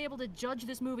not going to be able to judge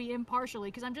this movie impartially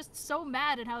because I'm just so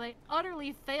mad at how they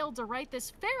utterly failed to write this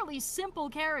fairly simple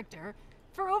character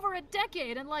for over a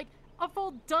decade and like a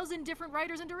full dozen different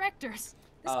writers and directors.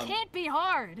 This can't be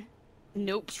hard.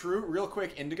 Nope. True. Real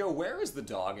quick, Indigo, where is the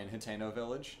dog in Hateno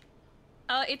Village?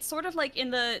 It's sort of like in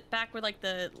the back where like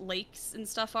the lakes and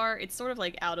stuff are. It's sort of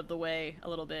like out of the way a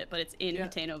little bit, but it's in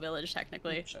Hateno Village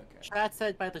technically. Okay. Chat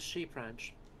said by the sheep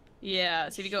ranch. Yeah,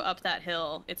 so if you go up that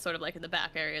hill, it's sort of like in the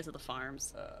back areas of the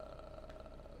farms.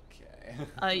 Okay.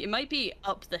 It might be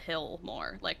up the hill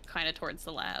more, like kind of towards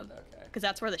the lab. Okay. Because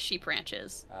that's where the sheep ranch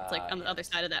is. It's like on the other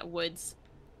side of that woods.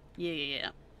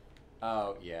 Yeah.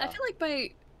 Oh, yeah. I feel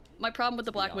like my problem with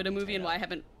the Black Widow movie and why I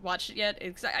haven't watched it yet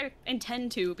is I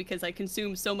intend to because I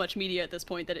consume so much media at this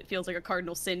point that it feels like a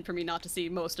cardinal sin for me not to see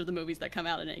most of the movies that come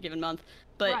out in a given month.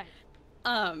 But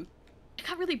I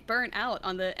got really burnt out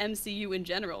on the MCU in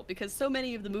general because so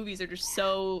many of the movies are just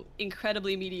so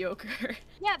incredibly mediocre.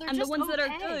 Yeah, they're and just the ones that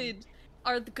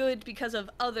are good because of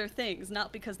other things,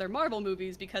 not because they're Marvel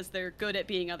movies, because they're good at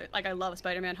being other. Like I love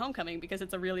Spider-Man: Homecoming because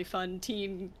it's a really fun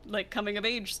teen like coming of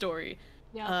age story.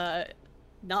 Yeah.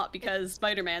 Not because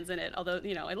Spider-Man's in it, although,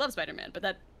 you know, I love Spider-Man, but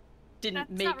that didn't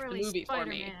make not really the movie for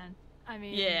me. Spider-Man. I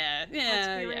mean,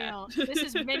 let's be real. This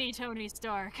is mini Tony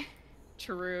Stark.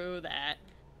 True that.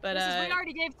 But we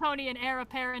already gave Tony an heir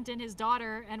apparent in his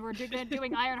daughter, and we're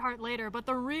doing Ironheart later, but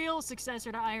the real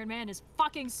successor to Iron Man is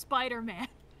fucking Spider-Man.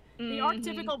 The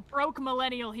archetypical broke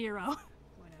millennial hero.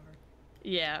 Whatever.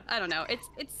 Yeah, I don't know.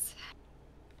 It's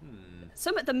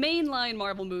some of the mainline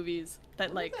Marvel movies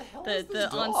that like the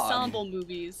ensemble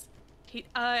movies.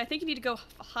 I think you need to go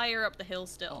higher up the hill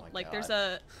still. Oh like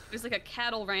God. there's like a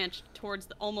cattle ranch towards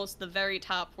almost the very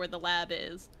top where the lab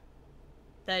is.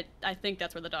 That I think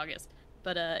that's where the dog is.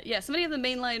 But yeah, so many of the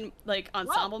mainline like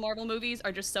ensemble Marvel movies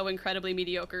are just so incredibly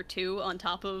mediocre too. On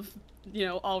top of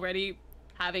already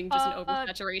having just an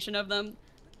oversaturation of them.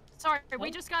 Sorry, we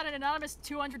just got an anonymous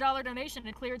 $200 donation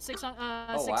and cleared 6K.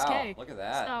 Oh wow! Look at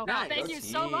that. So Nice. thank you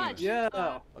so much. Yeah.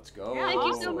 Let's go. Yeah, thank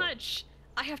you so much.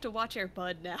 I have to watch Air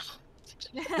Bud now.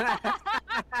 Yes,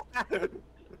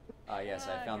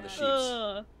 I found the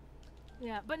sheeps.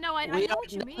 Yeah, but no, I know We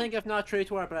what you are mean. nothing if not true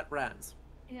to our brands.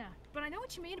 Yeah, but I know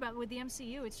what you mean about with the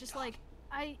MCU. It's just like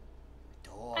I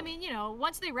Dog. mean,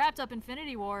 once they wrapped up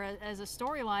Infinity War as a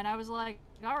storyline, I was like,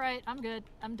 all right, I'm good,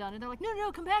 I'm done. And they're like,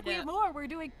 no, come back, we have more.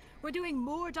 We're doing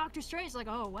more Doctor Strange. It's like,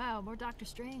 oh wow, more Doctor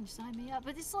Strange, sign me up.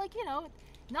 But it's like,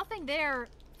 nothing there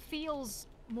feels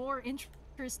more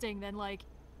interesting than like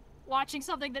watching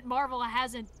something that Marvel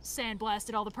hasn't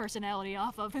sandblasted all the personality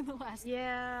off of in the last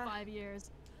 5 years.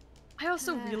 I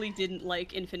also really didn't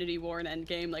like Infinity War and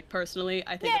Endgame, like, personally.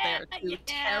 I think that they are two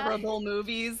terrible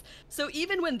movies. So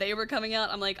even when they were coming out,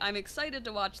 I'm like, I'm excited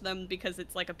to watch them because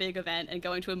it's, like, a big event, and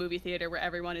going to a movie theater where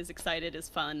everyone is excited is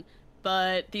fun.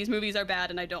 But these movies are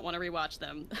bad, and I don't want to rewatch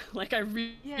them. Like, I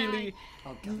really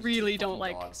don't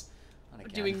like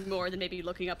doing more than maybe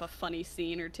looking up a funny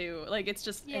scene or two. Like, it's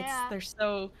just, they're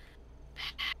so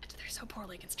bad. They're so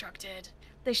poorly constructed.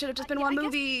 They should have just been one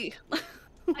movie.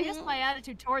 I guess my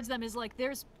attitude towards them is like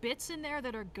there's bits in there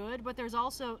that are good, but there's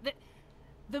also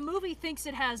the movie thinks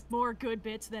it has more good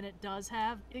bits than it does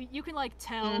have. You can like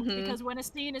tell because when a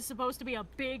scene is supposed to be a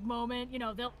big moment,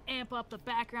 they'll amp up the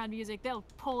background music, they'll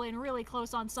pull in really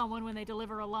close on someone when they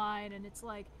deliver a line, and it's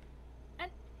like, and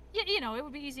it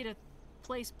would be easy to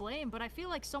place blame, but I feel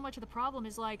like so much of the problem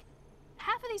is like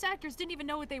half of these actors didn't even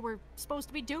know what they were supposed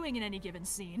to be doing in any given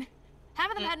scene.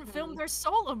 Half of them hadn't filmed their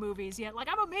solo movies yet. Like,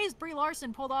 I'm amazed Brie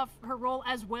Larson pulled off her role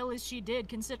as well as she did,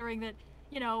 considering that,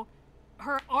 you know,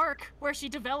 her arc, where she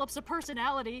develops a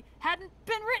personality, hadn't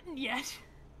been written yet.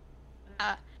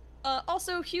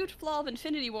 Also, huge flaw of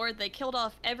Infinity War, they killed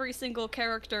off every single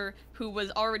character who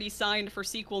was already signed for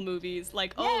sequel movies.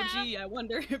 Like, oh gee, I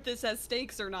wonder if this has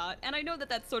stakes or not. And I know that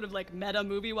that's sort of like meta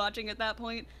movie watching at that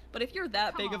point, but if you're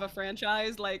that big of a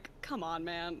franchise, like, come on,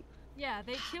 man. Yeah,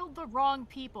 they killed the wrong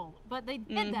people, but they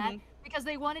did that because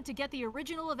they wanted to get the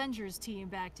original Avengers team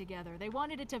back together. They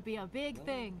wanted it to be a big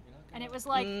thing, and it was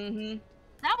like,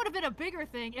 that would have been a bigger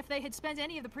thing if they had spent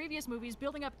any of the previous movies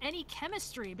building up any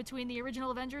chemistry between the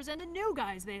original Avengers and the new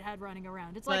guys they had running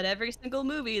around. It's like, but every single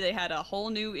movie, they had a whole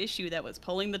new issue that was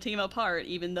pulling the team apart,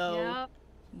 even though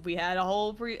we had a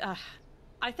whole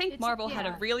I think Marvel had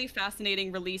a really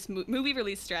fascinating movie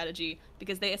release strategy,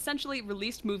 because they essentially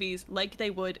released movies like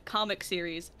they would comic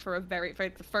series for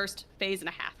the first phase and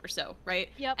a half or so, right?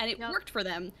 And it worked for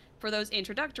them for those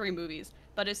introductory movies.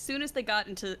 But as soon as they got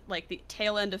into like the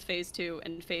tail end of phase 2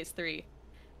 and phase 3,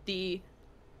 the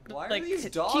why are these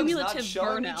dogs not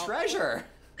showing me treasure?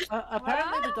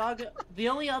 Apparently the dog, the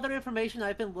only other information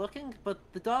I've been looking, but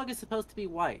the dog is supposed to be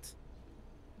white.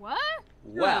 What?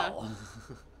 Well.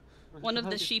 One of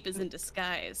the sheep is in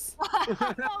disguise.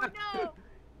 Oh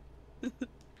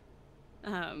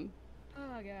no!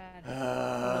 Oh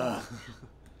god.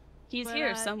 He's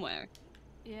here somewhere.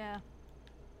 Yeah.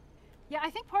 Yeah, I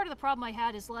think part of the problem I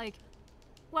had is like,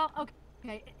 well,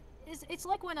 okay, it's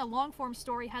like when a long-form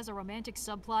story has a romantic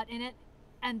subplot in it,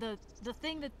 and the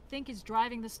thing that think is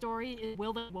driving the story is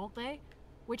will they, won't they?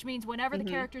 Which means whenever the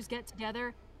characters get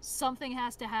together, something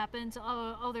has to happen. So,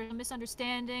 oh, there's a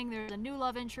misunderstanding, there's a new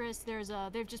love interest,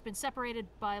 they've just been separated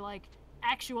by like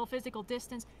actual physical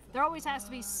distance. There always has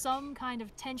to be some kind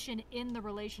of tension in the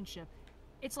relationship.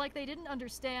 It's like they didn't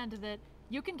understand that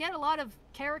you can get a lot of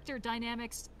character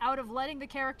dynamics out of letting the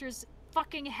characters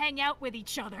fucking hang out with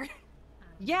each other.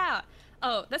 Yeah.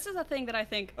 Oh, this is a thing that I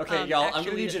think. Okay, y'all, I'm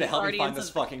gonna need you to help me find this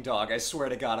fucking dog. I swear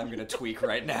to God, I'm gonna tweak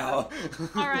right now.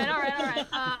 All right.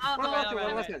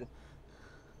 Alright.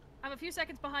 I'm a few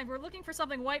seconds behind. We're looking for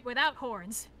something white without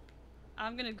horns.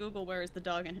 I'm gonna Google where is the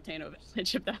dog in Hateno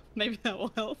Village. Maybe that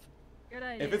will help. Good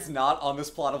idea. If it's not on this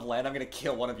plot of land, I'm gonna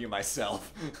kill one of you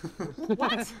myself.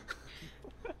 What?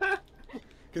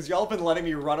 Because y'all have been letting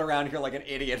me run around here like an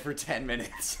idiot for 10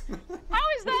 minutes. How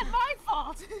is that my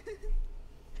fault?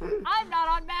 I'm not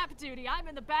on map duty. I'm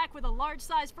in the back with a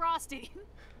large-sized Frosty.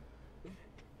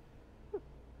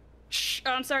 Shh,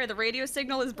 I'm sorry, the radio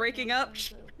signal is breaking up.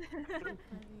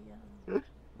 Windmill?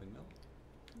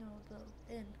 No, go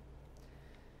in.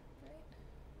 Right?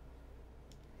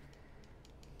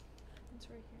 It's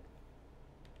right here.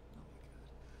 Oh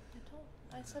my God.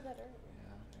 I said that earlier.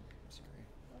 Yeah, I'm sorry.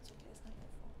 That's okay, it's not your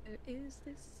fault. Where is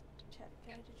this? Chat,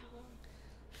 guy, did you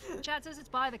wrong? Chat says it's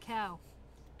by the cow.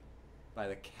 By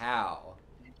the cow.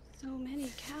 So many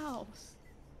cows.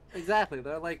 Exactly.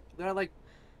 There are like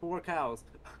 4 cows.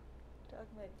 Dog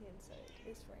might be inside.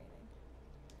 It's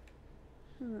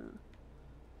raining.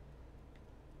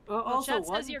 Well, Also, chat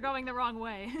says you're going the wrong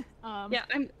way. Yeah,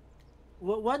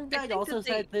 one guy think also that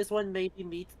said this one may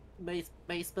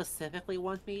specifically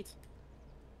want meat,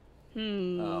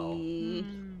 Oh.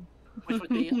 which would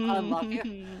be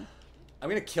unlucky. I'm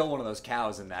gonna kill one of those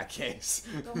cows in that case.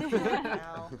 Don't do it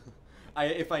now.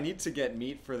 If I need to get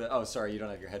meat for the... Oh, sorry, you don't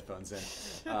have your headphones in.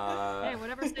 Hey,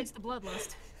 whatever states the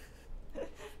bloodlust. Why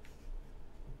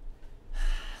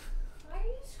are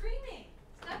you screaming?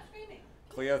 Stop screaming.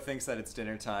 Cleo thinks that it's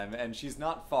dinner time, and she's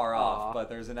not far off, but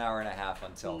there's an hour and a half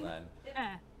until then.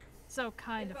 So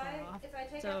kind of far off. If I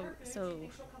take So- out her food, so- do you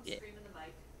think she'll come yeah. scream in the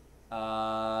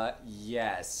mic?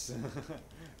 Yes.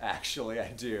 Actually,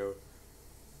 I do.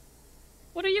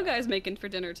 What are you guys making for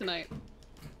dinner tonight?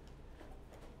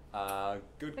 Good I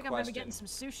think I'm gonna be question. getting some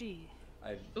sushi.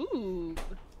 Ooh.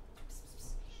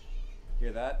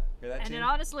 Hear that? Hear that, And team? it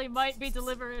honestly might be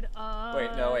delivered,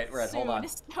 Wait, no, wait, Red, hold on.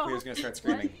 soon, so- Cleo's gonna start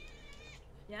screaming.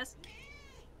 Yes?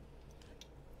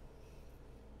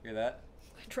 Hear that?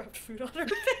 I dropped food on her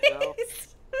No.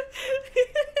 face.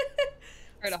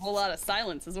 Heard a whole lot of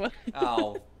silence as well.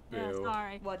 Oh, Yeah, boo.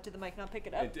 sorry. What, did the mic not pick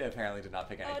it up? It apparently did not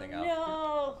pick anything up.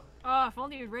 No. Oh, if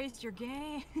only you'd raised your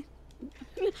game.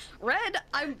 Red,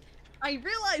 I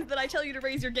realize that I tell you to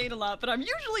raise your gain a lot, but I'm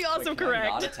usually also Wait, can I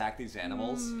not correct. attack these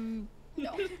animals? Mm,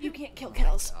 No, you can't kill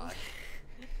cows. God.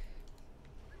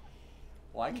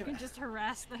 Why you can can just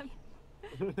harass them.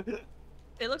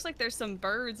 It looks like there's some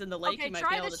birds in the lake. Okay, You might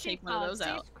try be able the to take sheep one of dog. those See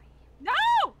if- out.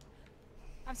 No!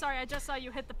 I'm sorry, I just saw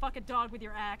you hit the fucking dog with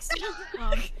your axe.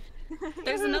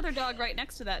 There's another dog right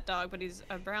next to that dog, but he's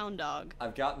a brown dog.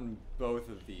 I've gotten both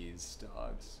of these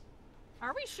dogs.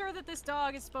 Are we sure that this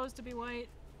dog is supposed to be white?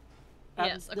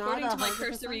 Yes, Not according to my 100%.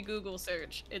 cursory Google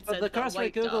search, it But says the cursory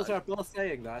white Googles dog. are both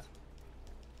saying that.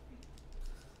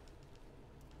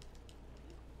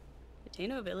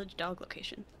 Potatoe Village dog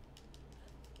location.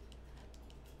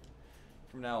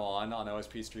 From now on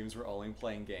OSP streams, we're only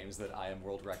playing games that I am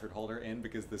world record holder in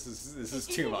because this is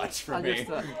too much for me.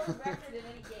 Understood. World record in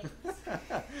any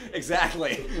games.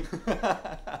 Exactly. All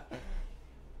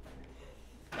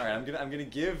right, I'm gonna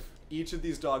give each of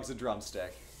these dogs a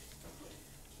drumstick.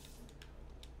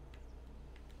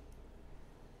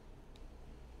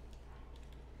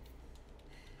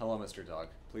 Hello, Mr. Dog.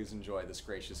 Please enjoy this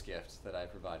gracious gift that I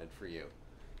provided for you.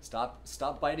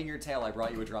 Stop biting your tail. I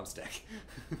brought you a drumstick.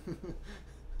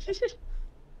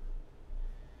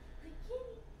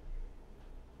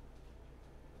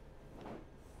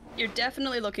 You're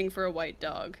definitely looking for a white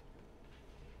dog.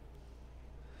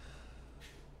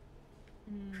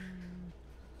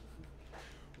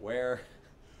 Where,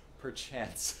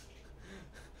 perchance,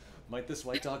 might this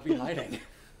white dog be hiding?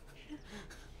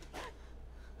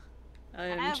 I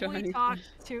am Have trying. we talked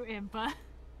to Impa?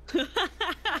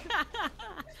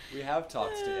 We have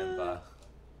talked to Impa.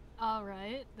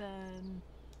 Alright, then...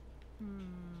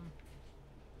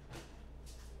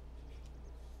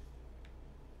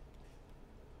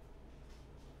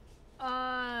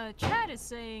 Chad is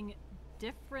saying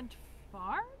different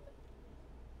farm?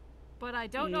 But I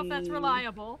don't know if that's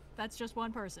reliable. That's just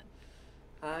one person.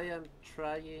 I am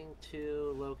trying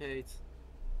to locate.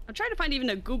 I'm trying to find even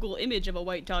a Google image of a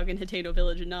white dog in Potato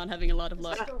Village and not having a lot of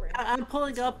luck. I'm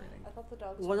pulling up I thought the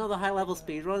dogs one of the high-level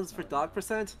speedruns for dog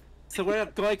percent, so we're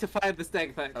going to find this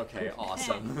dang thing. Okay,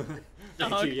 awesome.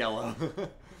 Thank Dog. you, Yellow.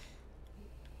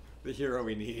 The hero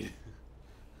we need.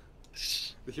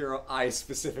 The hero I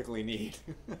specifically need.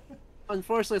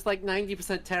 Unfortunately, it's like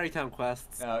 90% Terrytown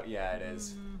quests. Oh, yeah, it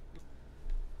is.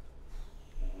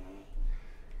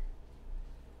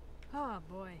 Oh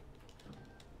boy.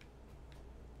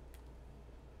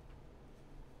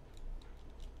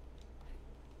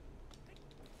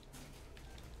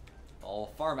 I'll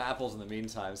farm apples in the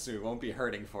meantime, so we won't be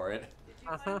hurting for it.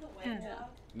 Uh-huh.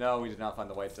 No, we did not find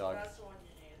the white dog.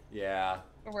 Yeah,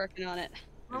 We're working on it. it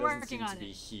We're doesn't working seem on to be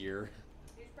it. here.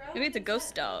 Maybe it's a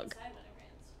ghost dog.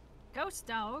 Ghost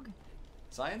dog?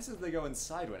 Science says they go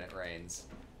inside when it rains,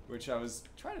 which I was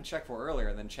trying to check for earlier,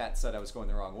 and then chat said I was going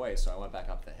the wrong way, so I went back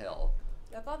up the hill.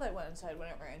 I thought they went inside when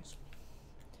it rains.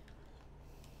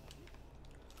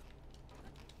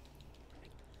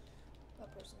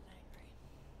 That person's angry.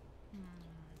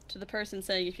 To the person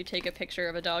saying if you take a picture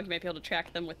of a dog, you might be able to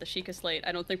track them with the Sheikah Slate.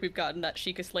 I don't think we've gotten that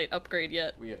Sheikah Slate upgrade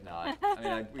yet. We have not. I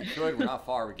mean, we could. We're not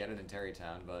far. We get it in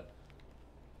Terrytown, but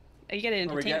You get it in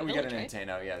or we Potato get Village, it in right?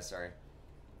 Tano. Yeah, sorry.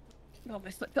 Oh,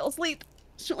 my foot fell asleep.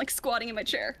 Just like squatting in my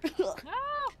chair. No!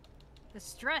 The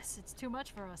stress, it's too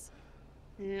much for us.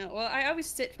 Yeah, well, I always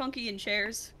sit funky in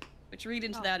chairs, which read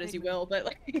into Oh, that as you figure. will, but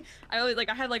like, I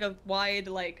have like a wide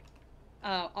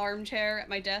armchair at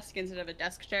my desk instead of a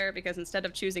desk chair because instead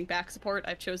of choosing back support,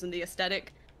 I've chosen the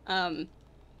aesthetic. And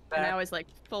I always like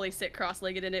fully sit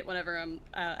cross-legged in it whenever I'm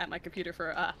at my computer for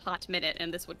a hot minute,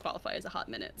 and this would qualify as a hot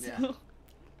minute. So. Yeah.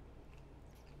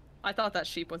 I thought that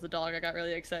sheep was a dog. I got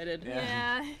really excited.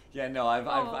 Yeah. Yeah, no, I've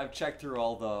Oh. I've checked through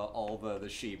all the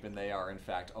sheep, and they are in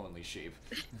fact only sheep.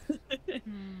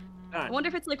 I wonder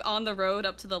if it's like on the road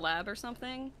up to the lab or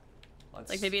something. Let's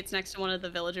Like maybe it's next to one of the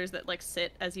villagers that like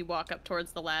sit as you walk up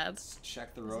towards the lab. let's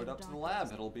check the Is road it a up to the dog lab.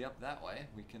 house? It'll be up that way.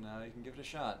 We can you can give it a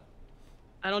shot.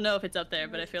 I don't know if it's up there,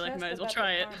 but I There's feel like a we might chest as well about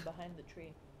try the it. farm behind the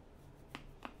tree.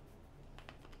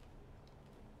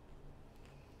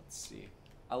 Let's see.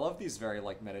 I love these very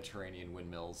like Mediterranean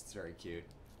windmills. It's very cute.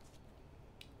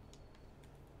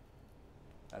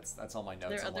 That's all my notes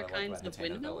there on what other I like kinds about of Hateno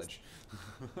windmills? Village.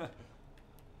 I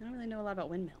don't really know a lot about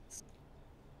windmills.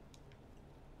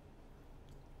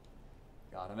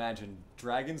 God, imagine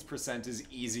dragons percent is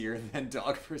easier than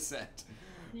dog percent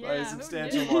by a Yeah, who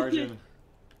substantial knew? margin.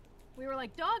 We were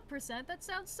like, dog percent? That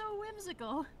sounds so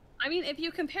whimsical. I mean, if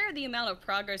you compare the amount of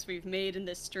progress we've made in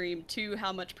this stream to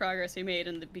how much progress we made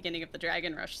in the beginning of the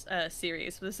Dragon Rush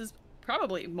series, this is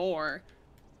probably more.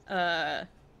 Yeah,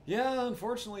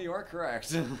 unfortunately, you are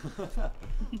correct.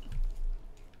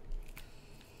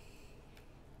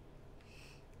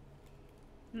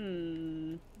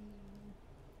 Hmm.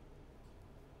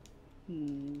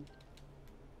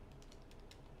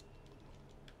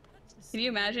 Can you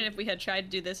imagine if we had tried to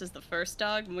do this as the first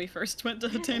dog when we first went to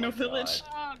Hateno my Village?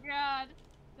 Oh god.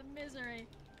 The misery.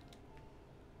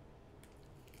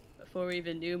 before we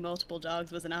even knew multiple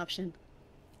dogs was an option.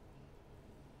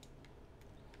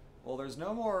 Well, there's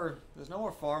no more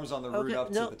farms on the route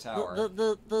up no, to the tower.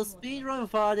 The speedrun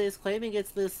VOD is claiming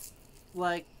it's this,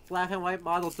 like, black and white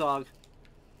model dog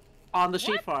on the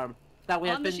sheep farm that we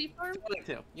have On the been sheep farm? going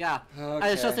to. Yeah. Okay. And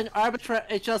it's just an arbitrary,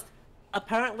 it just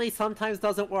apparently sometimes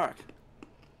doesn't work.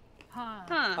 Huh.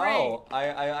 Huh. Oh,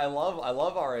 I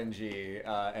love RNG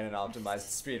and an optimized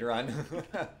speedrun.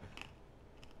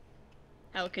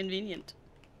 How convenient.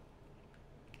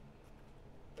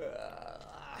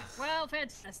 Well,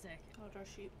 fantastic. Oh, our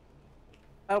sheep.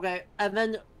 Okay, and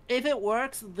then if it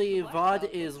works, the VOD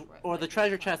is, or the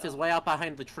treasure chest is way out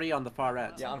behind the tree on the far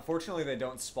end. Yeah, unfortunately they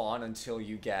don't spawn until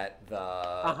you get the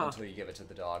until you give it to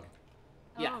the dog.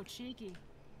 Yeah. Oh, cheeky.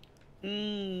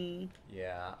 Mmm.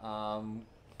 Yeah.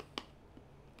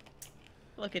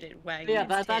 Look at it wagging Yeah,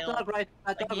 its that tail. dog right,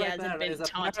 that Like dog he right hasn't there been is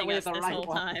taunting apparently us the this right whole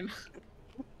one. time.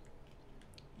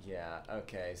 Yeah.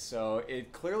 Okay. So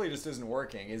it clearly just isn't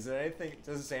working. Is there anything?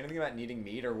 Does it say anything about needing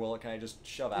meat, or can I just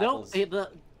shove Nope, apples? the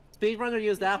speedrunner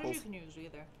used apples. You can use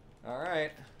either. All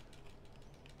right.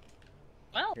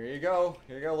 Well, Here you go.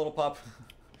 Here you go, little pup.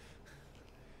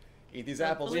 Eat these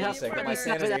apples for We the have sake of my We have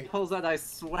 7 sanity. apples that I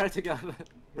swear to God.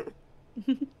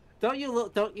 Don't you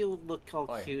look all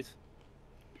Oi. cute?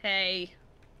 hey,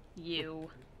 you.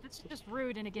 That's just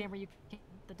rude in a game where you can't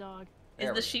eat the dog. Is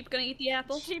There the we sheep gonna eat the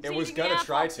apple? Sheep's It was eating the gonna apple.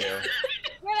 try to.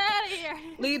 Get out of here.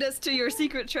 Lead us to your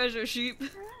secret treasure, sheep.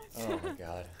 Oh my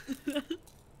god.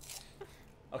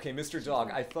 Okay, Mr. Dog,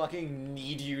 I fucking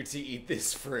need you to eat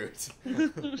this fruit.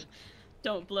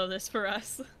 Don't blow this for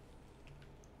us.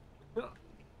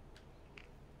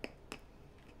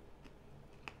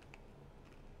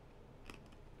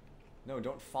 No,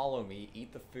 don't follow me.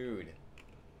 Eat the food.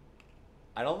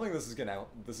 I don't think this is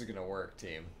gonna work,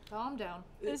 team. Calm down.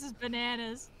 This is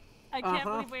bananas. I can't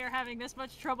Uh-huh. believe we are having this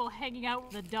much trouble hanging out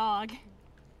with a dog.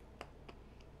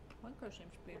 One crow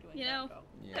seems to be doing You know, that,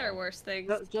 Yeah. there are worse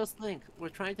things. Just think, we're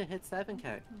trying to hit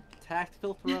 7K.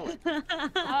 Tactical throw it. Oh,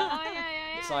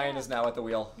 yeah. Cyan is now at the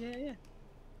wheel. Yeah, yeah.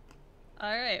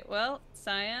 Alright, well,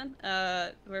 Cyan,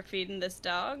 we're feeding this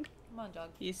dog. Come on, dog.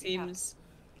 He seems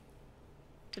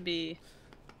to be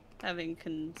having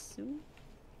consumed?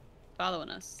 Following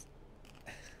us.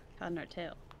 Caught in our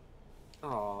tail.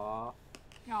 Aww.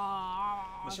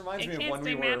 Aww. This reminds I me of can't when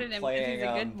we stay were mad at him because playing. he's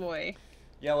a good boy.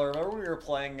 Yeah, remember when we were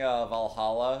playing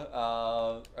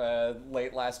Valhalla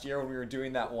late last year when we were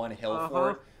doing that one hill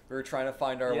fort? We were trying to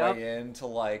find our Yep. way in to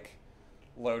like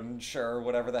Lodenshire,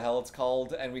 whatever the hell it's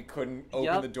called, and we couldn't open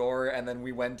Yep. the door, and then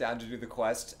we went down to do the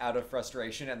quest out of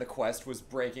frustration, and the quest was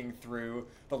breaking through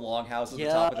the longhouse at the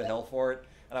top of the hill fort,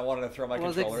 and I wanted to throw my It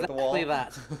was controller at the wall.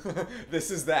 exactly that.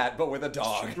 This is that, but with a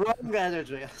dog. Strong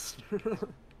energy.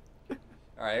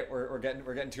 All right, we're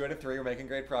getting 2 out of 3. We're making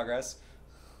great progress.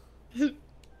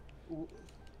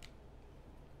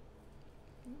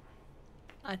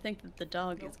 I think that the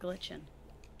dog is glitching.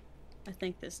 I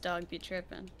think this dog be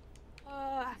tripping.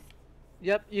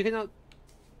 Yep, you can. Oh,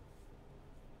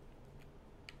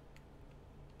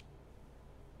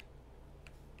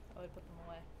 I put them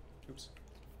away. Oops.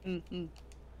 Mm-hmm.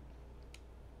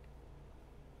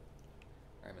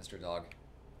 All right, Mr. Dog.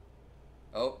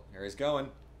 Oh, here he's going.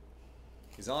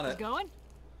 He's on He's it. going?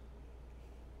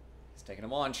 He's taking a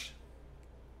munch.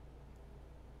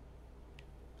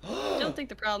 Don't think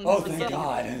the problem Oh, is with thank the-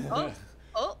 God. Oh,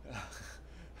 oh.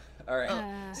 All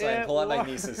right, so It pull out works.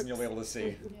 Magnesis and you'll be able to see.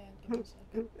 Yeah, give me a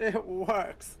second. It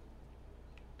works.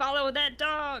 Follow that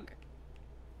dog!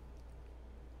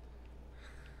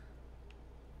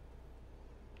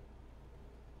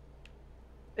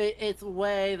 It's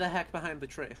way the heck behind the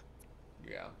tree.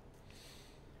 Yeah.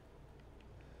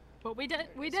 But we did it.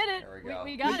 There we go.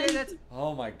 We got it.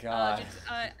 Oh my God.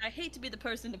 I hate to be the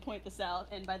person to point this out,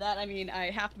 and by that I mean I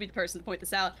have to be the person to point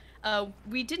this out.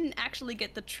 We didn't actually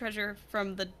get the treasure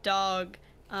from the dog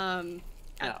at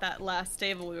No. that last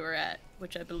stable we were at,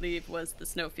 which I believe was the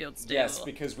Snowfield stable. Yes,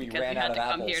 because we ran had out of to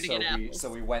come apples, here to get apples. so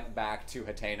we went back to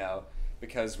Hateno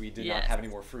because we did not Yes. have any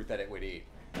more fruit that it would eat.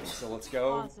 So let's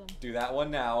go Awesome. do that one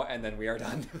now, and then we are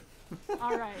done.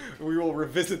 All right. We will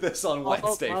revisit this on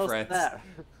Wednesday, Almost friends. there.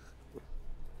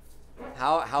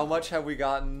 How much have we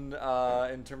gotten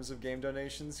in terms of game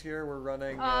donations here? We're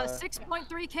running.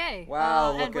 6.3K.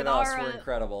 Wow, and look with at us. our, We're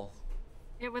incredible.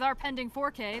 with our pending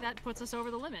 4K, that puts us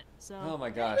over the limit. So. Oh my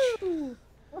gosh.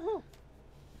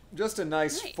 Just a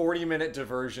nice Nice. 40-minute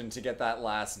diversion to get that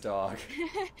last dog.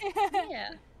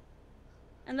 Yeah.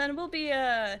 And then we'll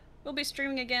be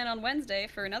streaming again on Wednesday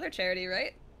for another charity,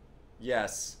 right?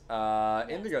 Yes.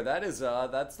 Indigo,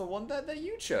 that's the one that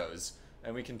you chose.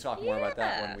 And we can talk more about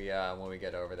that Yeah. when we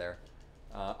get over there.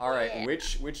 All right,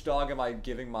 which dog am I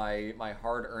giving my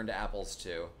hard-earned apples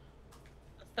to?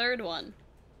 The third one.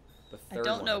 The I third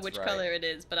don't one, know that's which right. color it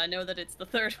is, but I know that it's the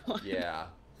third one. Yeah.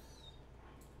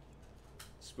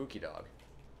 Spooky dog.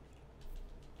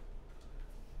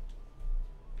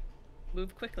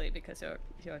 Move quickly because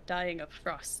you're dying of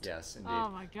frost. Yes, indeed. Oh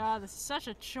my god, this is such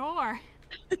a chore.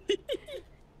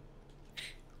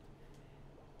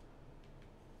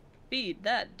 Feed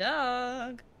that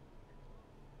dog.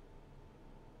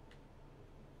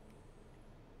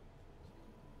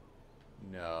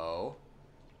 No.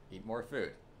 Eat more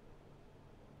food.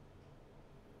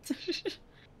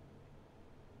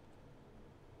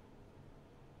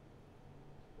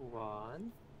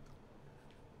 One.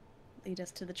 Lead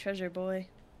us to the treasure, boy.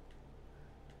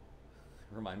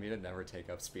 Remind me to never take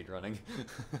up speedrunning.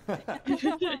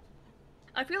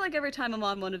 I feel like every time I'm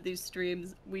on one of these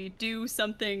streams, we do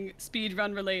something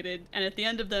speedrun related, and at the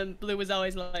end of them, Blue is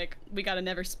always like, we gotta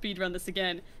never speedrun this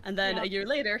again. And then Yeah. a year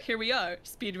later, here we are,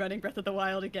 speedrunning Breath of the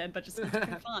Wild again, but just in a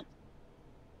different font.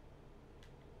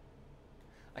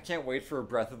 I can't wait for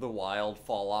Breath of the Wild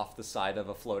fall off the side of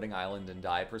a floating island and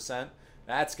die %.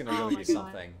 That's gonna Oh really my be God.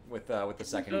 something with the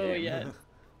second Oh, game. yes.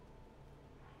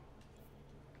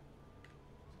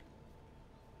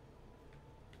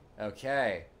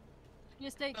 Okay. You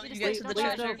just take, Well, you you just get take, to the don't Please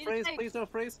worry. no treasure. You phrase, just take- please no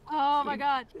phrase. Oh my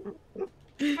god.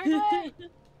 Hooray!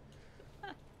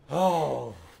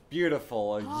 Oh,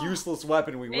 beautiful. A useless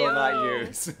weapon we will not Ew.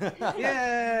 use.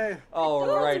 Yay!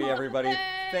 Alrighty, everybody.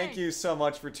 Thank you so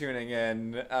much for tuning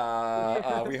in.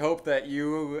 We hope that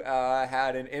you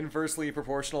had an inversely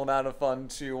proportional amount of fun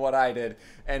to what I did,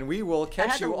 and we will had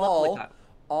catch a you lovely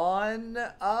all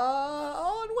time.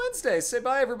 on Wednesday. Say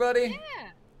bye, everybody. Yeah.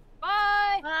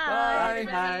 Bye. Bye.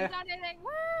 Everybody, Woo!